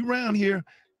 man, you around here,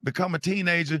 become a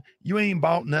teenager, you ain't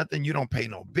bought nothing. You don't pay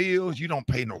no bills. You don't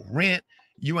pay no rent.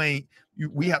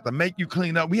 We have to make you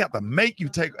clean up. We have to make you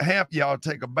half y'all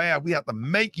take a bath. We have to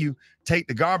make you take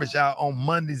the garbage out on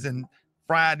Mondays and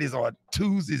Fridays or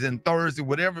Tuesdays and Thursdays,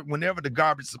 whenever the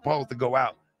garbage is supposed to go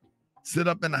out. Sit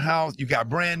up in the house. You got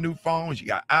brand new phones. You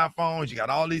got iPhones. You got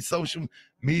all these social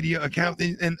media accounts.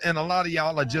 And a lot of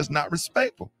y'all are just not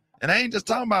respectful. And I ain't just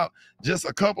talking about just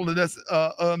a couple of that's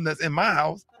in my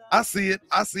house. I see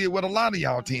it with a lot of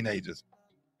y'all teenagers.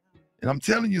 And I'm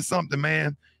telling you something,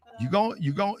 man. You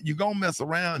gonna mess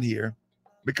around here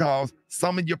because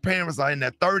some of your parents are in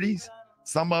their 30s,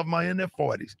 some of them are in their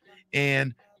 40s.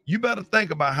 And you better think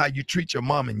about how you treat your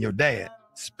mom and your dad,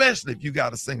 especially if you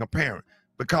got a single parent.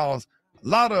 Because a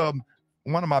lot of them,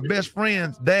 one of my best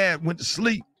friends' dad went to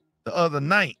sleep the other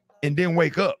night and didn't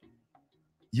wake up.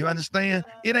 You understand?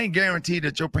 It ain't guaranteed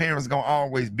that your parents gonna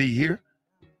always be here.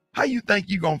 How you think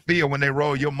you gonna feel when they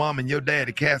roll your mom and your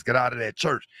daddy casket out of that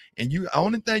church? And the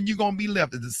only thing you gonna be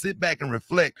left is to sit back and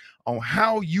reflect on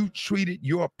how you treated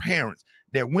your parents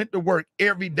that went to work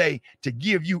every day to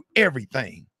give you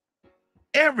everything.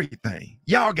 Everything.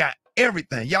 Y'all got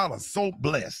everything. Y'all are so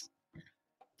blessed.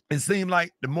 It seems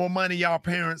like the more money y'all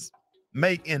parents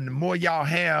make and the more y'all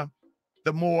have,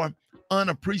 the more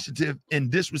unappreciative and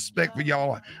disrespectful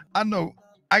y'all are. I know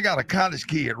I got a college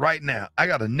kid right now. I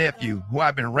got a nephew who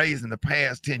I've been raising the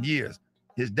past 10 years.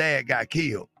 His dad got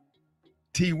killed.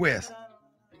 T. West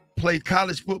played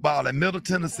college football at Middle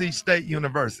Tennessee State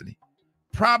University.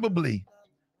 Probably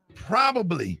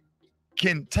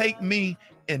can take me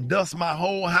and dust my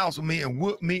whole house with me and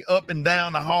whoop me up and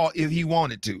down the hall if he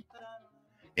wanted to.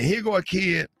 And here go a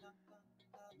kid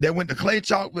that went to Clay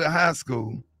Chalkville High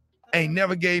School, ain't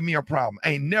never gave me a problem,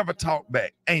 ain't never talked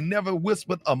back, ain't never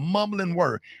whispered a mumbling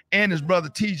word. And his brother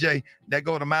TJ that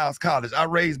go to Miles College. I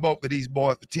raised both of these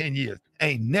boys for 10 years.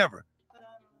 Ain't never.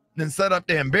 Then sat up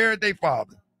there and buried their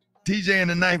father. TJ in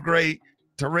the 9th grade,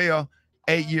 Terrell,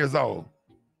 8 years old.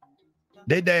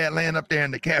 Their dad laying up there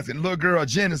in the casket. Little girl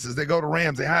Genesis, they go to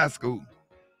Ramsey High School.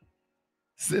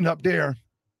 Sitting up there,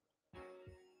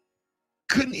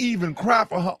 couldn't even cry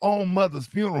for her own mother's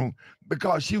funeral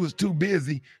because she was too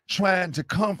busy trying to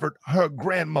comfort her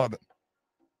grandmother.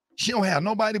 She don't have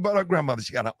nobody but her grandmother.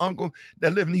 She got an uncle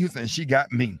that live in Houston, and she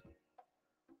got me.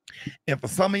 And for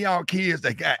some of y'all kids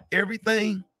that got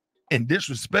everything and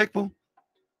disrespectful,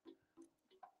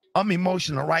 I'm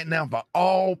emotional right now for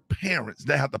all parents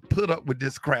that have to put up with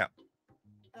this crap.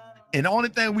 And the only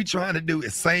thing we trying to do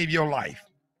is save your life.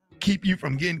 Keep you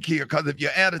from getting killed, because if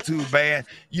your attitude bad,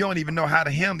 you don't even know how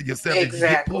to handle yourself. Exactly.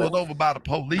 If you get pulled over by the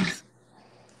police,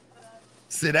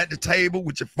 sit at the table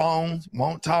with your phones,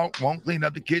 won't talk, won't clean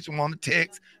up the kitchen, won't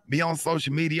text, be on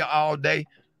social media all day.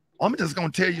 I'm just gonna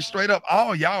tell you straight up,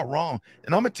 all y'all wrong.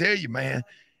 And I'm gonna tell you, man,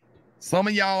 some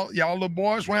of y'all little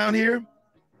boys around here,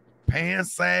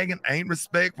 pants sagging, ain't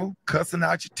respectful, cussing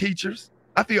out your teachers.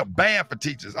 I feel bad for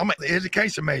teachers. I'm an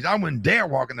education major. I wouldn't dare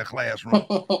walk in the classroom.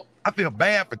 I feel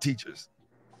bad for teachers.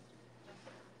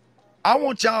 I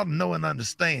want y'all to know and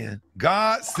understand,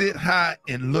 God sit high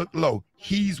and look low.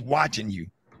 He's watching you.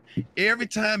 Every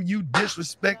time you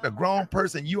disrespect a grown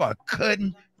person, you are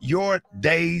cutting your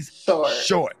days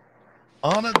short.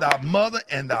 Honor thy mother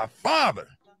and thy father,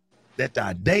 that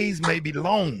thy days may be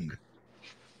long.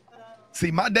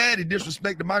 See, my daddy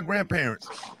disrespected my grandparents.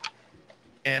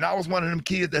 And I was one of them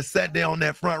kids that sat there on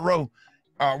that front row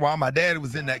while my daddy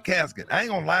was in that casket. I ain't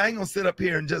gonna lie, I ain't gonna sit up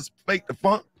here and just fake the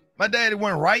funk. My daddy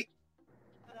wasn't right.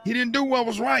 He didn't do what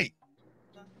was right.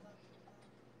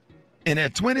 And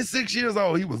at 26 years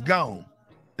old, he was gone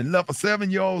and left a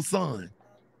 7-year-old son.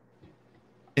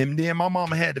 And then my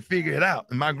mama had to figure it out,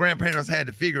 and my grandparents had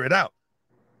to figure it out.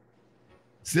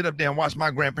 Sit up there and watch my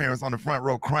grandparents on the front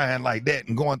row crying like that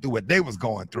and going through what they was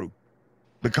going through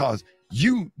because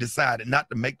you decided not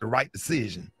to make the right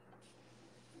decision.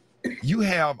 You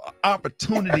have an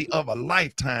opportunity of a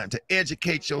lifetime to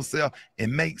educate yourself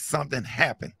and make something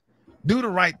happen. Do the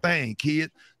right thing,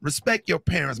 kid. Respect your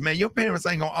parents, man. Your parents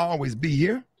ain't gonna always be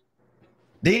here.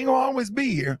 They ain't gonna always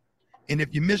be here. And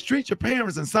if you mistreat your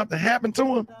parents and something happened to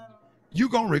them, you're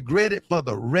gonna regret it for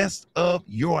the rest of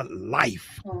your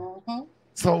life.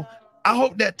 So I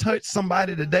hope that touched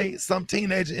somebody today, some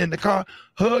teenager in the car.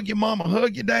 Hug your mama,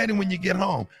 hug your daddy when you get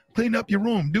home. Clean up your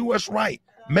room, do what's right.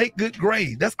 Make good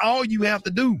grades. That's all you have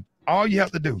to do. All you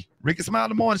have to do. Rickey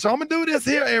Smiley Morning Show. I'm going to do this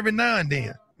here every now and then.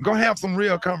 I'm going to have some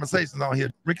real conversations on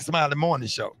here. Rickey Smiley Morning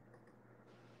Show.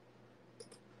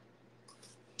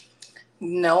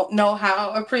 Know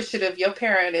how appreciative your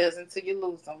parent is until you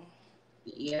lose them.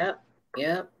 Yep.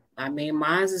 I mean,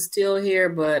 mine's is still here,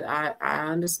 but I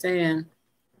understand.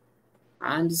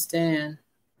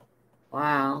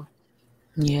 Wow.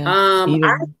 Yeah.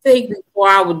 I think before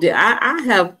I would do,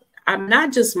 I'm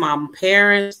not just my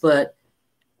parents, but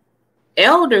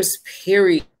elders,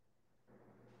 period.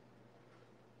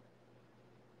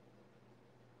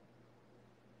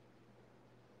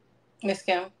 Miss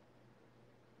Kim.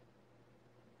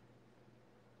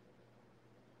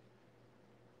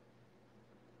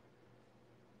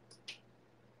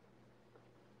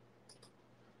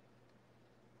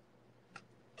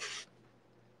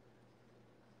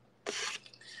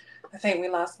 I think we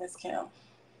lost Miss Kim.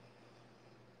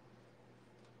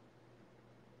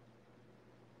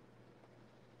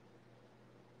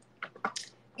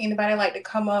 Anybody like to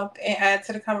come up and add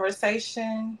to the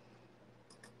conversation?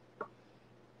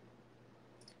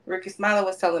 Rickey Smiley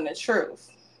was telling the truth.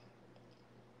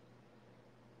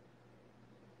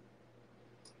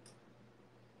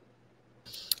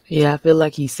 Yeah, I feel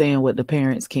like he's saying what the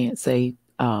parents can't say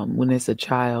when it's a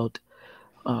child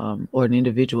or an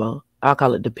individual. I'll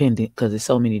call it dependent because there's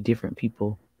so many different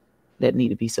people that need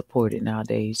to be supported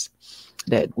nowadays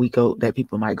that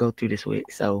people might go through this with.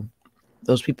 So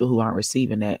those people who aren't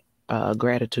receiving that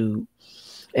gratitude,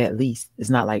 at least,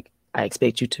 it's not like I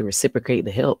expect you to reciprocate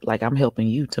the help. Like I'm helping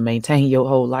you to maintain your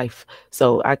whole life.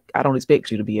 So I don't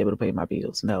expect you to be able to pay my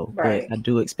bills. No, right. But I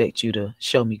do expect you to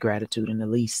show me gratitude in the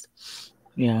least.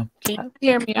 Yeah. Can you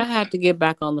hear me? I had to get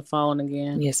back on the phone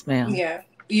again. Yes, ma'am. Yeah.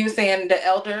 You were saying the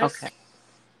elders? Okay.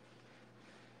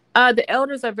 The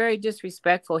elders are very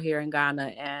disrespectful here in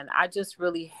Ghana, and I just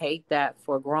really hate that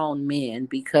for grown men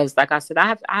because, like I said,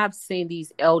 I have seen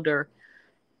these elders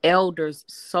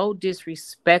so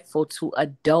disrespectful to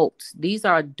adults. These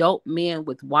are adult men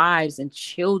with wives and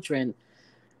children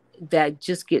that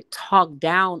just get talked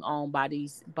down on by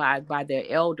their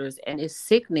elders, and it's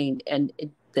sickening. And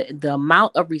the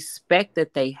amount of respect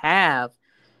that they have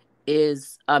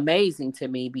is amazing to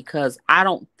me because I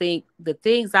don't think the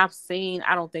things I've seen,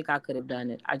 I don't think I could have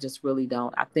done it. I just really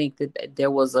don't. I think that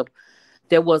there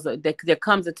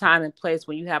comes a time and place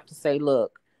when you have to say,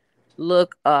 look,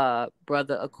 brother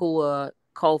Akua,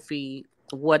 Kofi,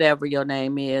 whatever your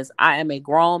name is, I am a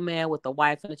grown man with a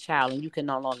wife and a child, and you can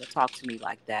no longer talk to me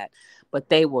like that. But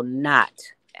they will not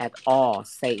at all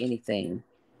say anything.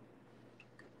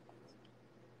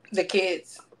 The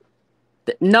kids.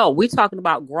 No, we're talking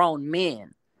about grown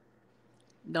men.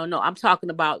 No, I'm talking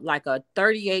about like a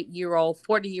 38-year-old,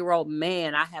 40-year-old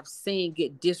man I have seen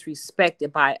get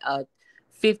disrespected by a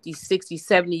 50, 60,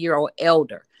 70-year-old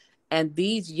elder. And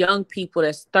these young people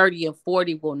that's 30 and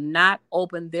 40 will not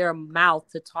open their mouth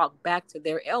to talk back to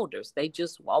their elders. They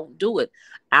just won't do it.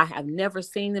 I have never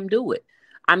seen them do it.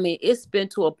 I mean, it's been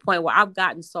to a point where I've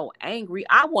gotten so angry,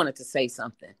 I wanted to say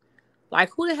something. Like,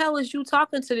 who the hell is you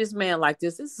talking to this man like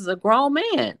this? This is a grown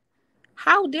man.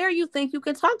 How dare you think you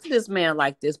can talk to this man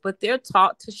like this? But they're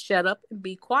taught to shut up and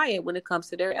be quiet when it comes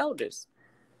to their elders.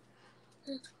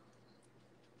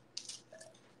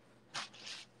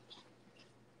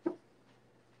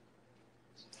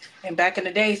 And back in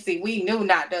the day, see, we knew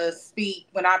not to speak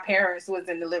when our parents was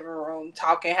in the living room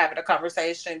talking, having a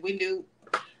conversation. We knew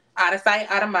out of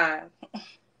sight, out of mind.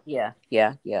 Yeah.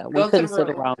 We couldn't sit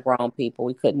around grown people.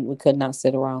 We could not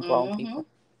sit around grown people.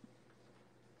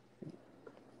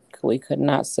 We could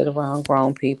not sit around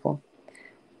grown people.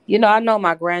 You know, I know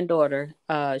my granddaughter,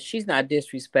 she's not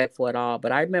disrespectful at all,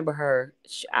 but I remember her,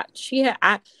 she had,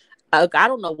 I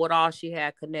don't know what all she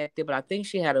had connected, but I think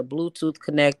she had a Bluetooth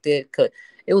connected.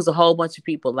 It was a whole bunch of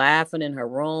people laughing in her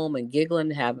room and giggling,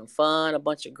 having fun, a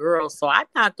bunch of girls. So I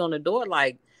knocked on the door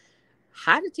like,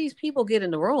 how did these people get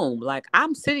in the room? Like,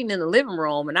 I'm sitting in the living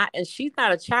room and she's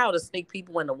not a child to sneak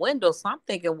people in the window. So I'm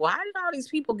thinking, well, how did all these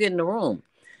people get in the room?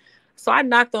 So I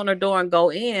knocked on her door and go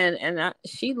in, and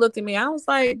she looked at me. I was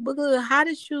like, how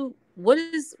did you,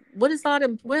 where's all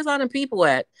them people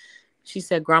at? She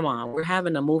said, Grandma, we're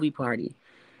having a movie party.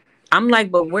 I'm like,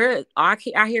 but where, I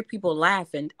hear people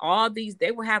laughing.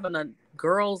 They were having a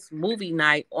girls' movie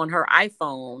night on her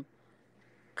iPhone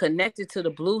connected to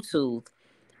the Bluetooth.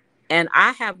 And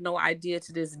I have no idea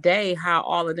to this day how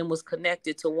all of them was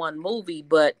connected to one movie,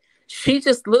 but she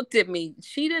just looked at me.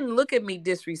 She didn't look at me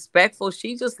disrespectful.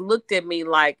 She just looked at me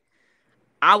like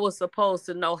I was supposed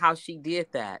to know how she did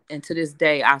that. And to this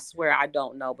day, I swear I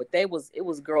don't know. But it was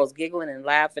girls giggling and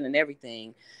laughing and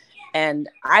everything. And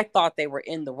I thought they were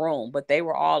in the room, but they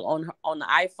were all on the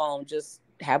iPhone just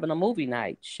having a movie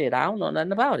night. Shit, I don't know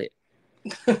nothing about it.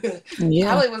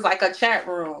 Yeah. Probably was like a chat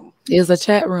room. It was a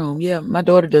chat room. Yeah, my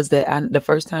daughter does that. The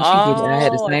first time she did it, I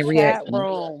had the same reaction.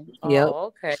 Room. Yep.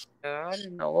 Oh, okay. I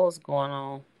didn't know what was going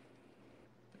on.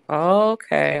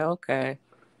 Okay.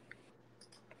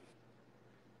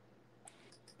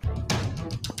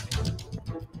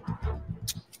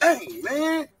 Hey,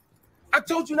 man. I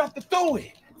told you not to throw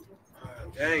it.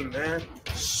 Dang, man.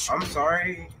 I'm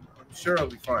sorry. I'm sure I'll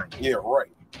be fine. Yeah,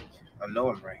 right. I know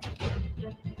I'm right.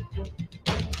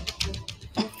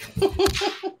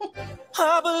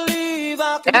 I believe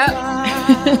I can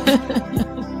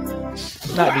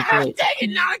Not Detroit. Dang it,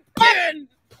 not again!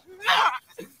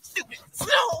 Stupid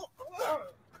snow!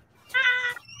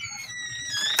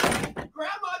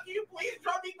 Grandma, can you please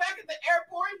drop me back at the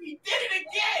airport? He did it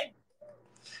again!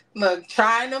 Look,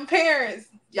 trying them parents.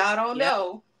 Y'all don't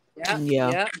know.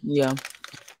 Yeah.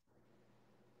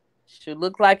 Should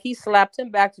look like he slapped him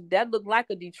back. That looked like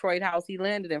a Detroit house he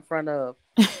landed in front of.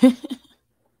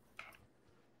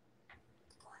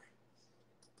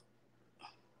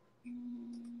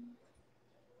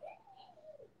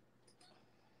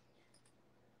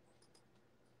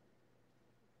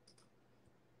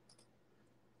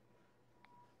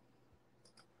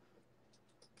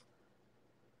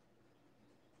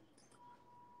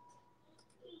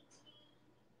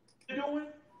 Doing?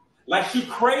 Like she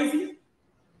crazy?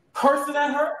 Cursing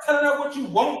at her? Telling her what you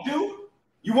won't do?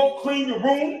 You won't clean your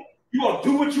room? You won't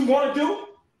do what you want to do?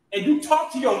 And you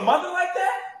talk to your mother like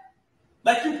that?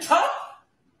 Like you tough?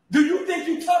 Do you think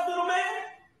you tough, little man?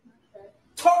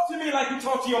 Talk to me like you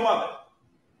talk to your mother.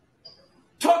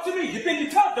 Talk to me. You think you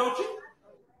tough, don't you?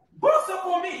 Boss up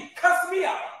on me. Cuss me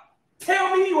out.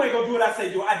 Tell me you ain't gonna do what I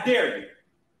say do. I dare you.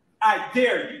 I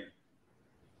dare you.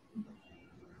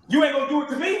 You ain't gonna do it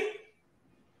to me?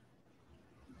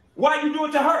 Why you do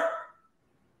it to her?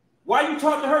 Why you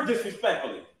talk to her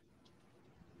disrespectfully?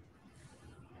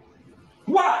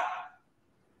 Why?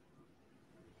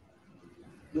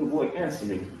 Little boy, answer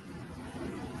me.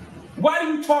 Why do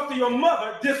you talk to your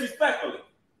mother disrespectfully?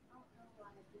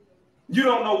 You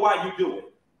don't know why you do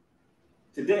it.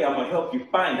 Today I'm gonna help you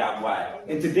find out why.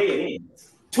 And today it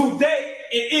ends. Today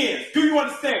it ends. Do you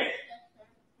understand?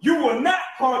 You will not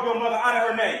call your mother out of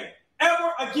her name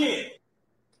ever again.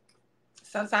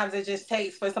 Sometimes it just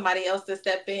takes for somebody else to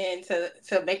step in to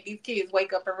make these kids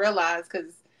wake up and realize,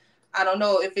 because I don't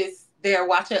know if it's they're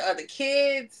watching other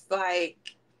kids, like,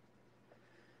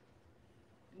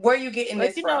 where are you getting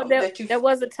this from? There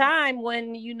was a time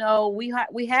when,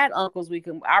 we had uncles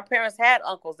our parents had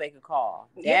uncles they could call.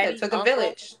 Yeah, it took a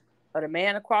village. Or the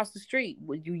man across the street.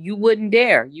 You wouldn't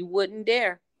dare. You wouldn't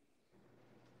dare.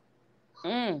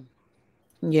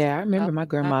 Yeah, I remember my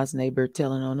grandma's neighbor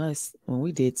telling on us when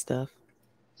we did stuff.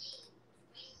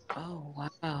 Oh,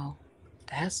 wow.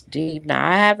 That's deep. Now,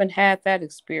 I haven't had that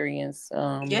experience.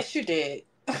 Yes, you did.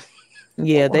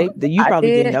 Yeah, you probably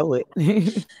didn't know it.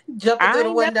 Jumping through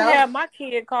the window. Never had my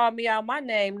kid call me out my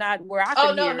name, not where I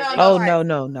could hear it.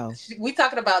 No. We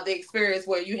talking about the experience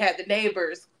where you had the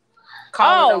neighbors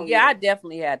calling on you. I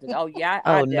definitely had to. Oh, yeah.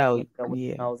 No.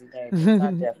 Yeah. Nosy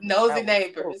neighbors. Nosy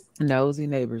neighbors. Nosy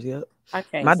neighbors, yep. I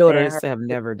can't my daughters have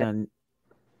never done.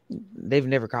 They've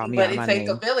never called me out my name. But it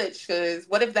takes a village, because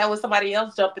what if that was somebody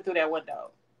else jumping through that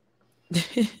window?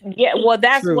 Yeah, well,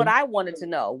 that's what I wanted to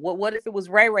know. What if it was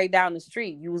Ray down the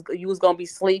street? You was gonna be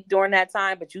asleep during that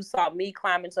time, but you saw me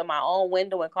climb into my own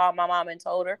window and called my mom and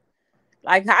told her.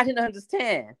 Like, I didn't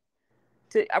understand.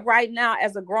 Right now,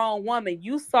 as a grown woman,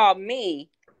 you saw me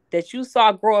that you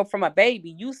saw grow up from a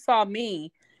baby. You saw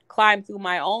me climb through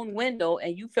my own window,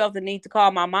 and you felt the need to call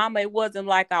my mama. It wasn't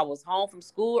like I was home from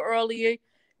school earlier.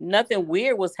 Nothing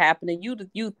weird was happening.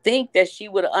 You think that she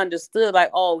would have understood, like,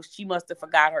 oh, she must have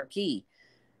forgot her key.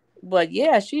 But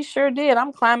yeah, she sure did.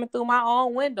 I'm climbing through my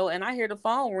own window, and I hear the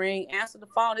phone ring. Answer the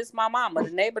phone. It's my mama. The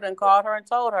neighbor done called her and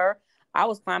told her I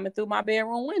was climbing through my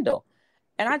bedroom window.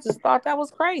 And I just thought that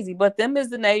was crazy. But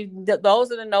those are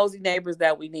the nosy neighbors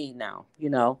that we need now,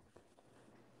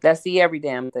 that see every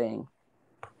damn thing.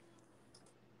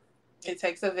 It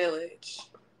takes a village.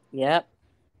 Yep.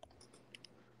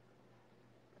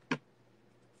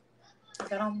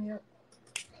 Get on mute.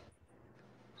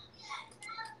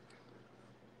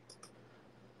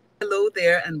 Hello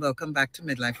there, and welcome back to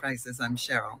Midlife Crisis. I'm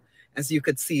Cheryl. As you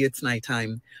could see, it's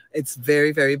nighttime. It's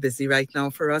very, very busy right now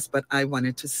for us, but I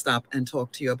wanted to stop and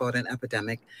talk to you about an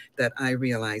epidemic that I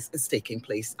realize is taking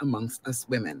place amongst us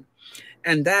women.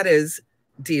 And that is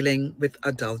dealing with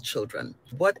adult children.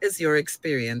 What is your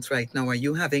experience right now? Are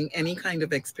you having any kind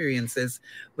of experiences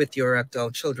with your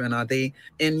adult children? Are they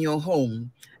in your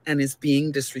home and is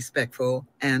being disrespectful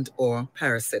and or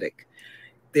parasitic?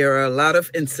 There are a lot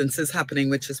of instances happening,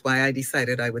 which is why I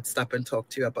decided I would stop and talk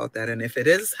to you about that. And if it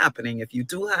is happening, if you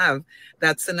do have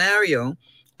that scenario,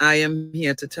 I am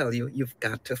here to tell you, you've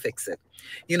got to fix it.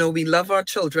 You know, we love our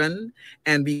children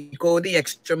and we go the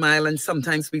extra mile, and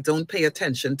sometimes we don't pay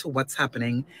attention to what's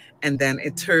happening. And then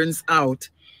it turns out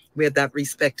where that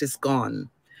respect is gone.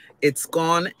 It's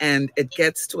gone, and it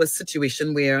gets to a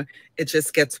situation where it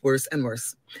just gets worse and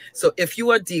worse. So if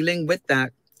you are dealing with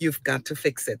that, you've got to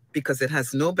fix it, because it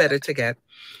has no better to get,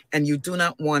 and you do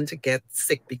not want to get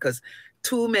sick, because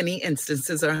too many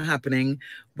instances are happening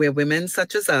where women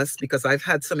such as us, because I've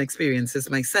had some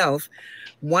experiences myself,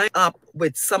 wind up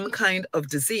with some kind of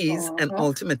disease and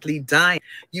ultimately die.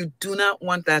 You do not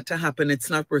want that to happen. It's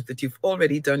not worth it. You've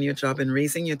already done your job in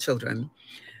raising your children.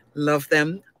 Love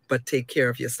them, but take care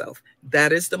of yourself.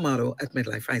 That is the motto at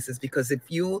Midlife Crisis, because if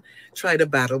you try to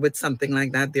battle with something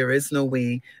like that, there is no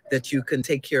way that you can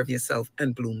take care of yourself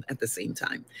and bloom at the same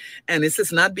time. And this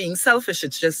is not being selfish.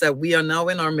 It's just that we are now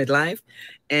in our midlife,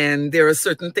 and there are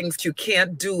certain things you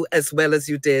can't do as well as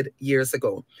you did years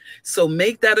ago. So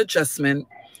make that adjustment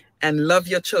and love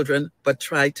your children, but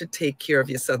try to take care of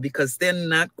yourself, because they're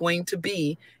not going to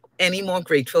be any more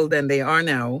grateful than they are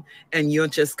now, and you're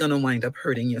just going to wind up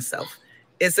hurting yourself.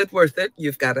 Is it worth it?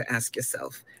 You've got to ask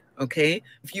yourself, okay?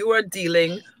 If you are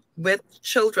dealing with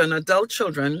children, adult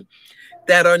children,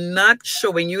 that are not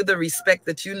showing you the respect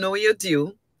that you know you're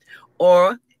due,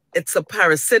 or it's a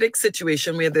parasitic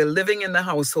situation where they're living in the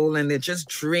household and they're just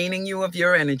draining you of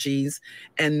your energies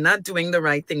and not doing the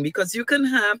right thing, because you can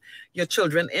have your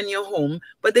children in your home,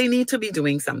 but they need to be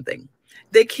doing something.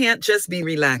 They can't just be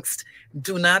relaxed.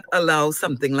 Do not allow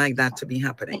something like that to be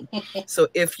happening. So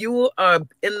if you are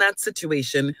in that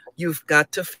situation, you've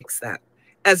got to fix that.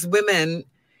 As women,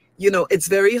 you know, it's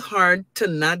very hard to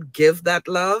not give that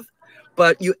love,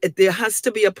 but there has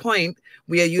to be a point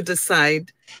where you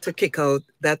decide to kick out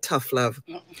that tough love,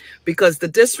 because the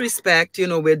disrespect, you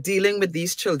know, we're dealing with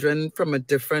these children from a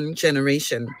different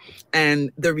generation,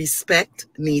 and the respect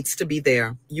needs to be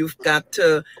there. You've got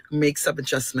to make some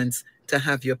adjustments to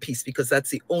have your peace, because that's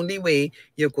the only way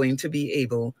you're going to be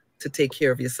able to take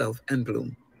care of yourself and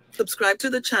bloom. Subscribe to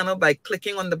the channel by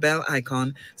clicking on the bell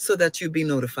icon so that you'll be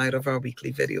notified of our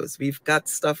weekly videos. We've got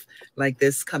stuff like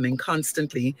this coming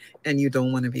constantly, and you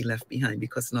don't want to be left behind,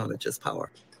 because knowledge is power.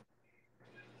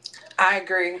 I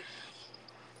agree.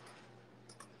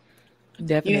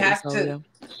 Definitely. You have to,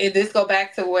 this go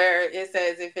back to where it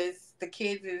says if it's the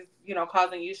kids is, you know,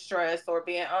 causing you stress or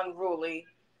being unruly,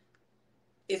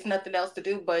 it's nothing else to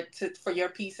do but for your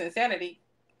peace and sanity,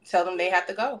 tell them they have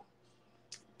to go.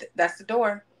 That's the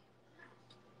door.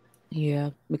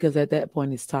 Yeah, because at that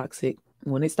point it's toxic.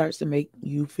 When it starts to make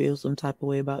you feel some type of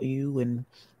way about you and,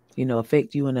 you know,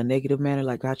 affect you in a negative manner,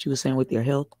 like what you were saying with your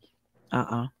health,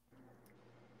 And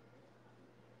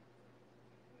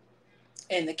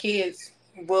the kids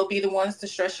will be the ones to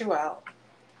stress you out.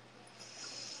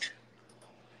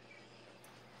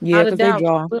 Yeah, because they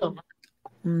draw.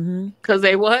 Because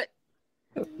they what?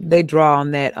 They draw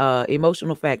on that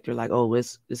emotional factor, like, oh,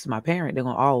 this is my parent. They're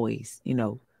gonna always, you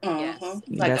know.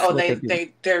 Like, oh,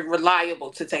 they're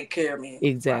reliable to take care of me.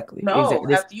 Exactly. No,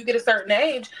 exactly. After you get a certain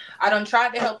age, I done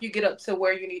tried to help you get up to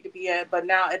where you need to be at, but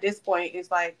now at this point, it's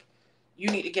like you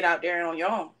need to get out there and on your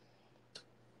own.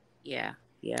 Yeah.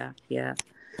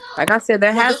 Like I said,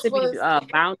 there has to be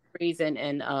boundaries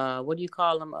and what do you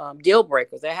call them? Deal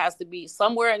breakers. There has to be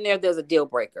somewhere in there. There's a deal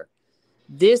breaker.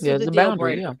 This is the deal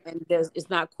breaker, and it's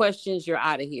not questions. You're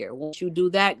out of here. Once you do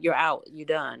that, you're out. You're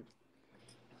done.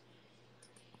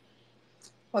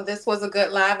 Well, this was a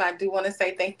good live. I do want to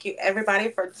say thank you,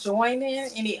 everybody, for joining.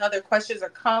 Any other questions or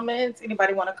comments?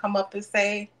 Anybody want to come up and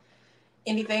say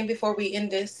anything before we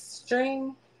end this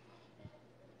stream?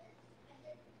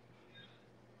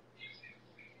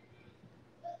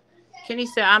 Kenny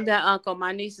said, I'm that uncle.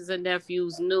 My nieces and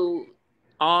nephews knew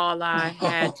all I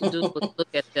had to do was look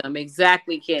at them.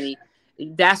 Exactly, Kenny.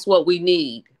 That's what we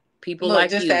need. People like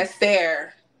just you. That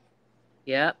stare.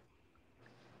 Yep.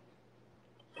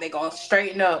 They're going to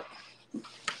straighten up.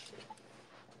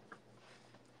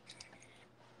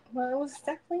 Well, it was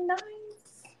definitely nice.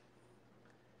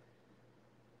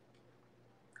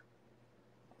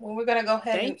 Well, we're going to go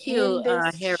ahead and Thank you, end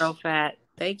this. Hero Fat.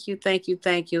 Thank you.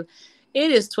 It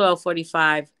is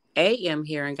 12:45 a.m.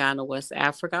 here in Ghana, West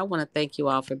Africa. I want to thank you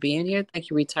all for being here. Thank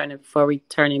you for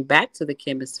returning back to the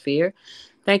Chemisphere.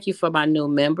 Thank you for my new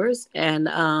members. And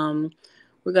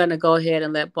We're going to go ahead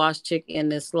and let Boss Chick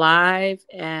end this live,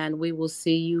 and we will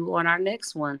see you on our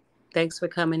next one. Thanks for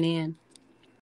coming in.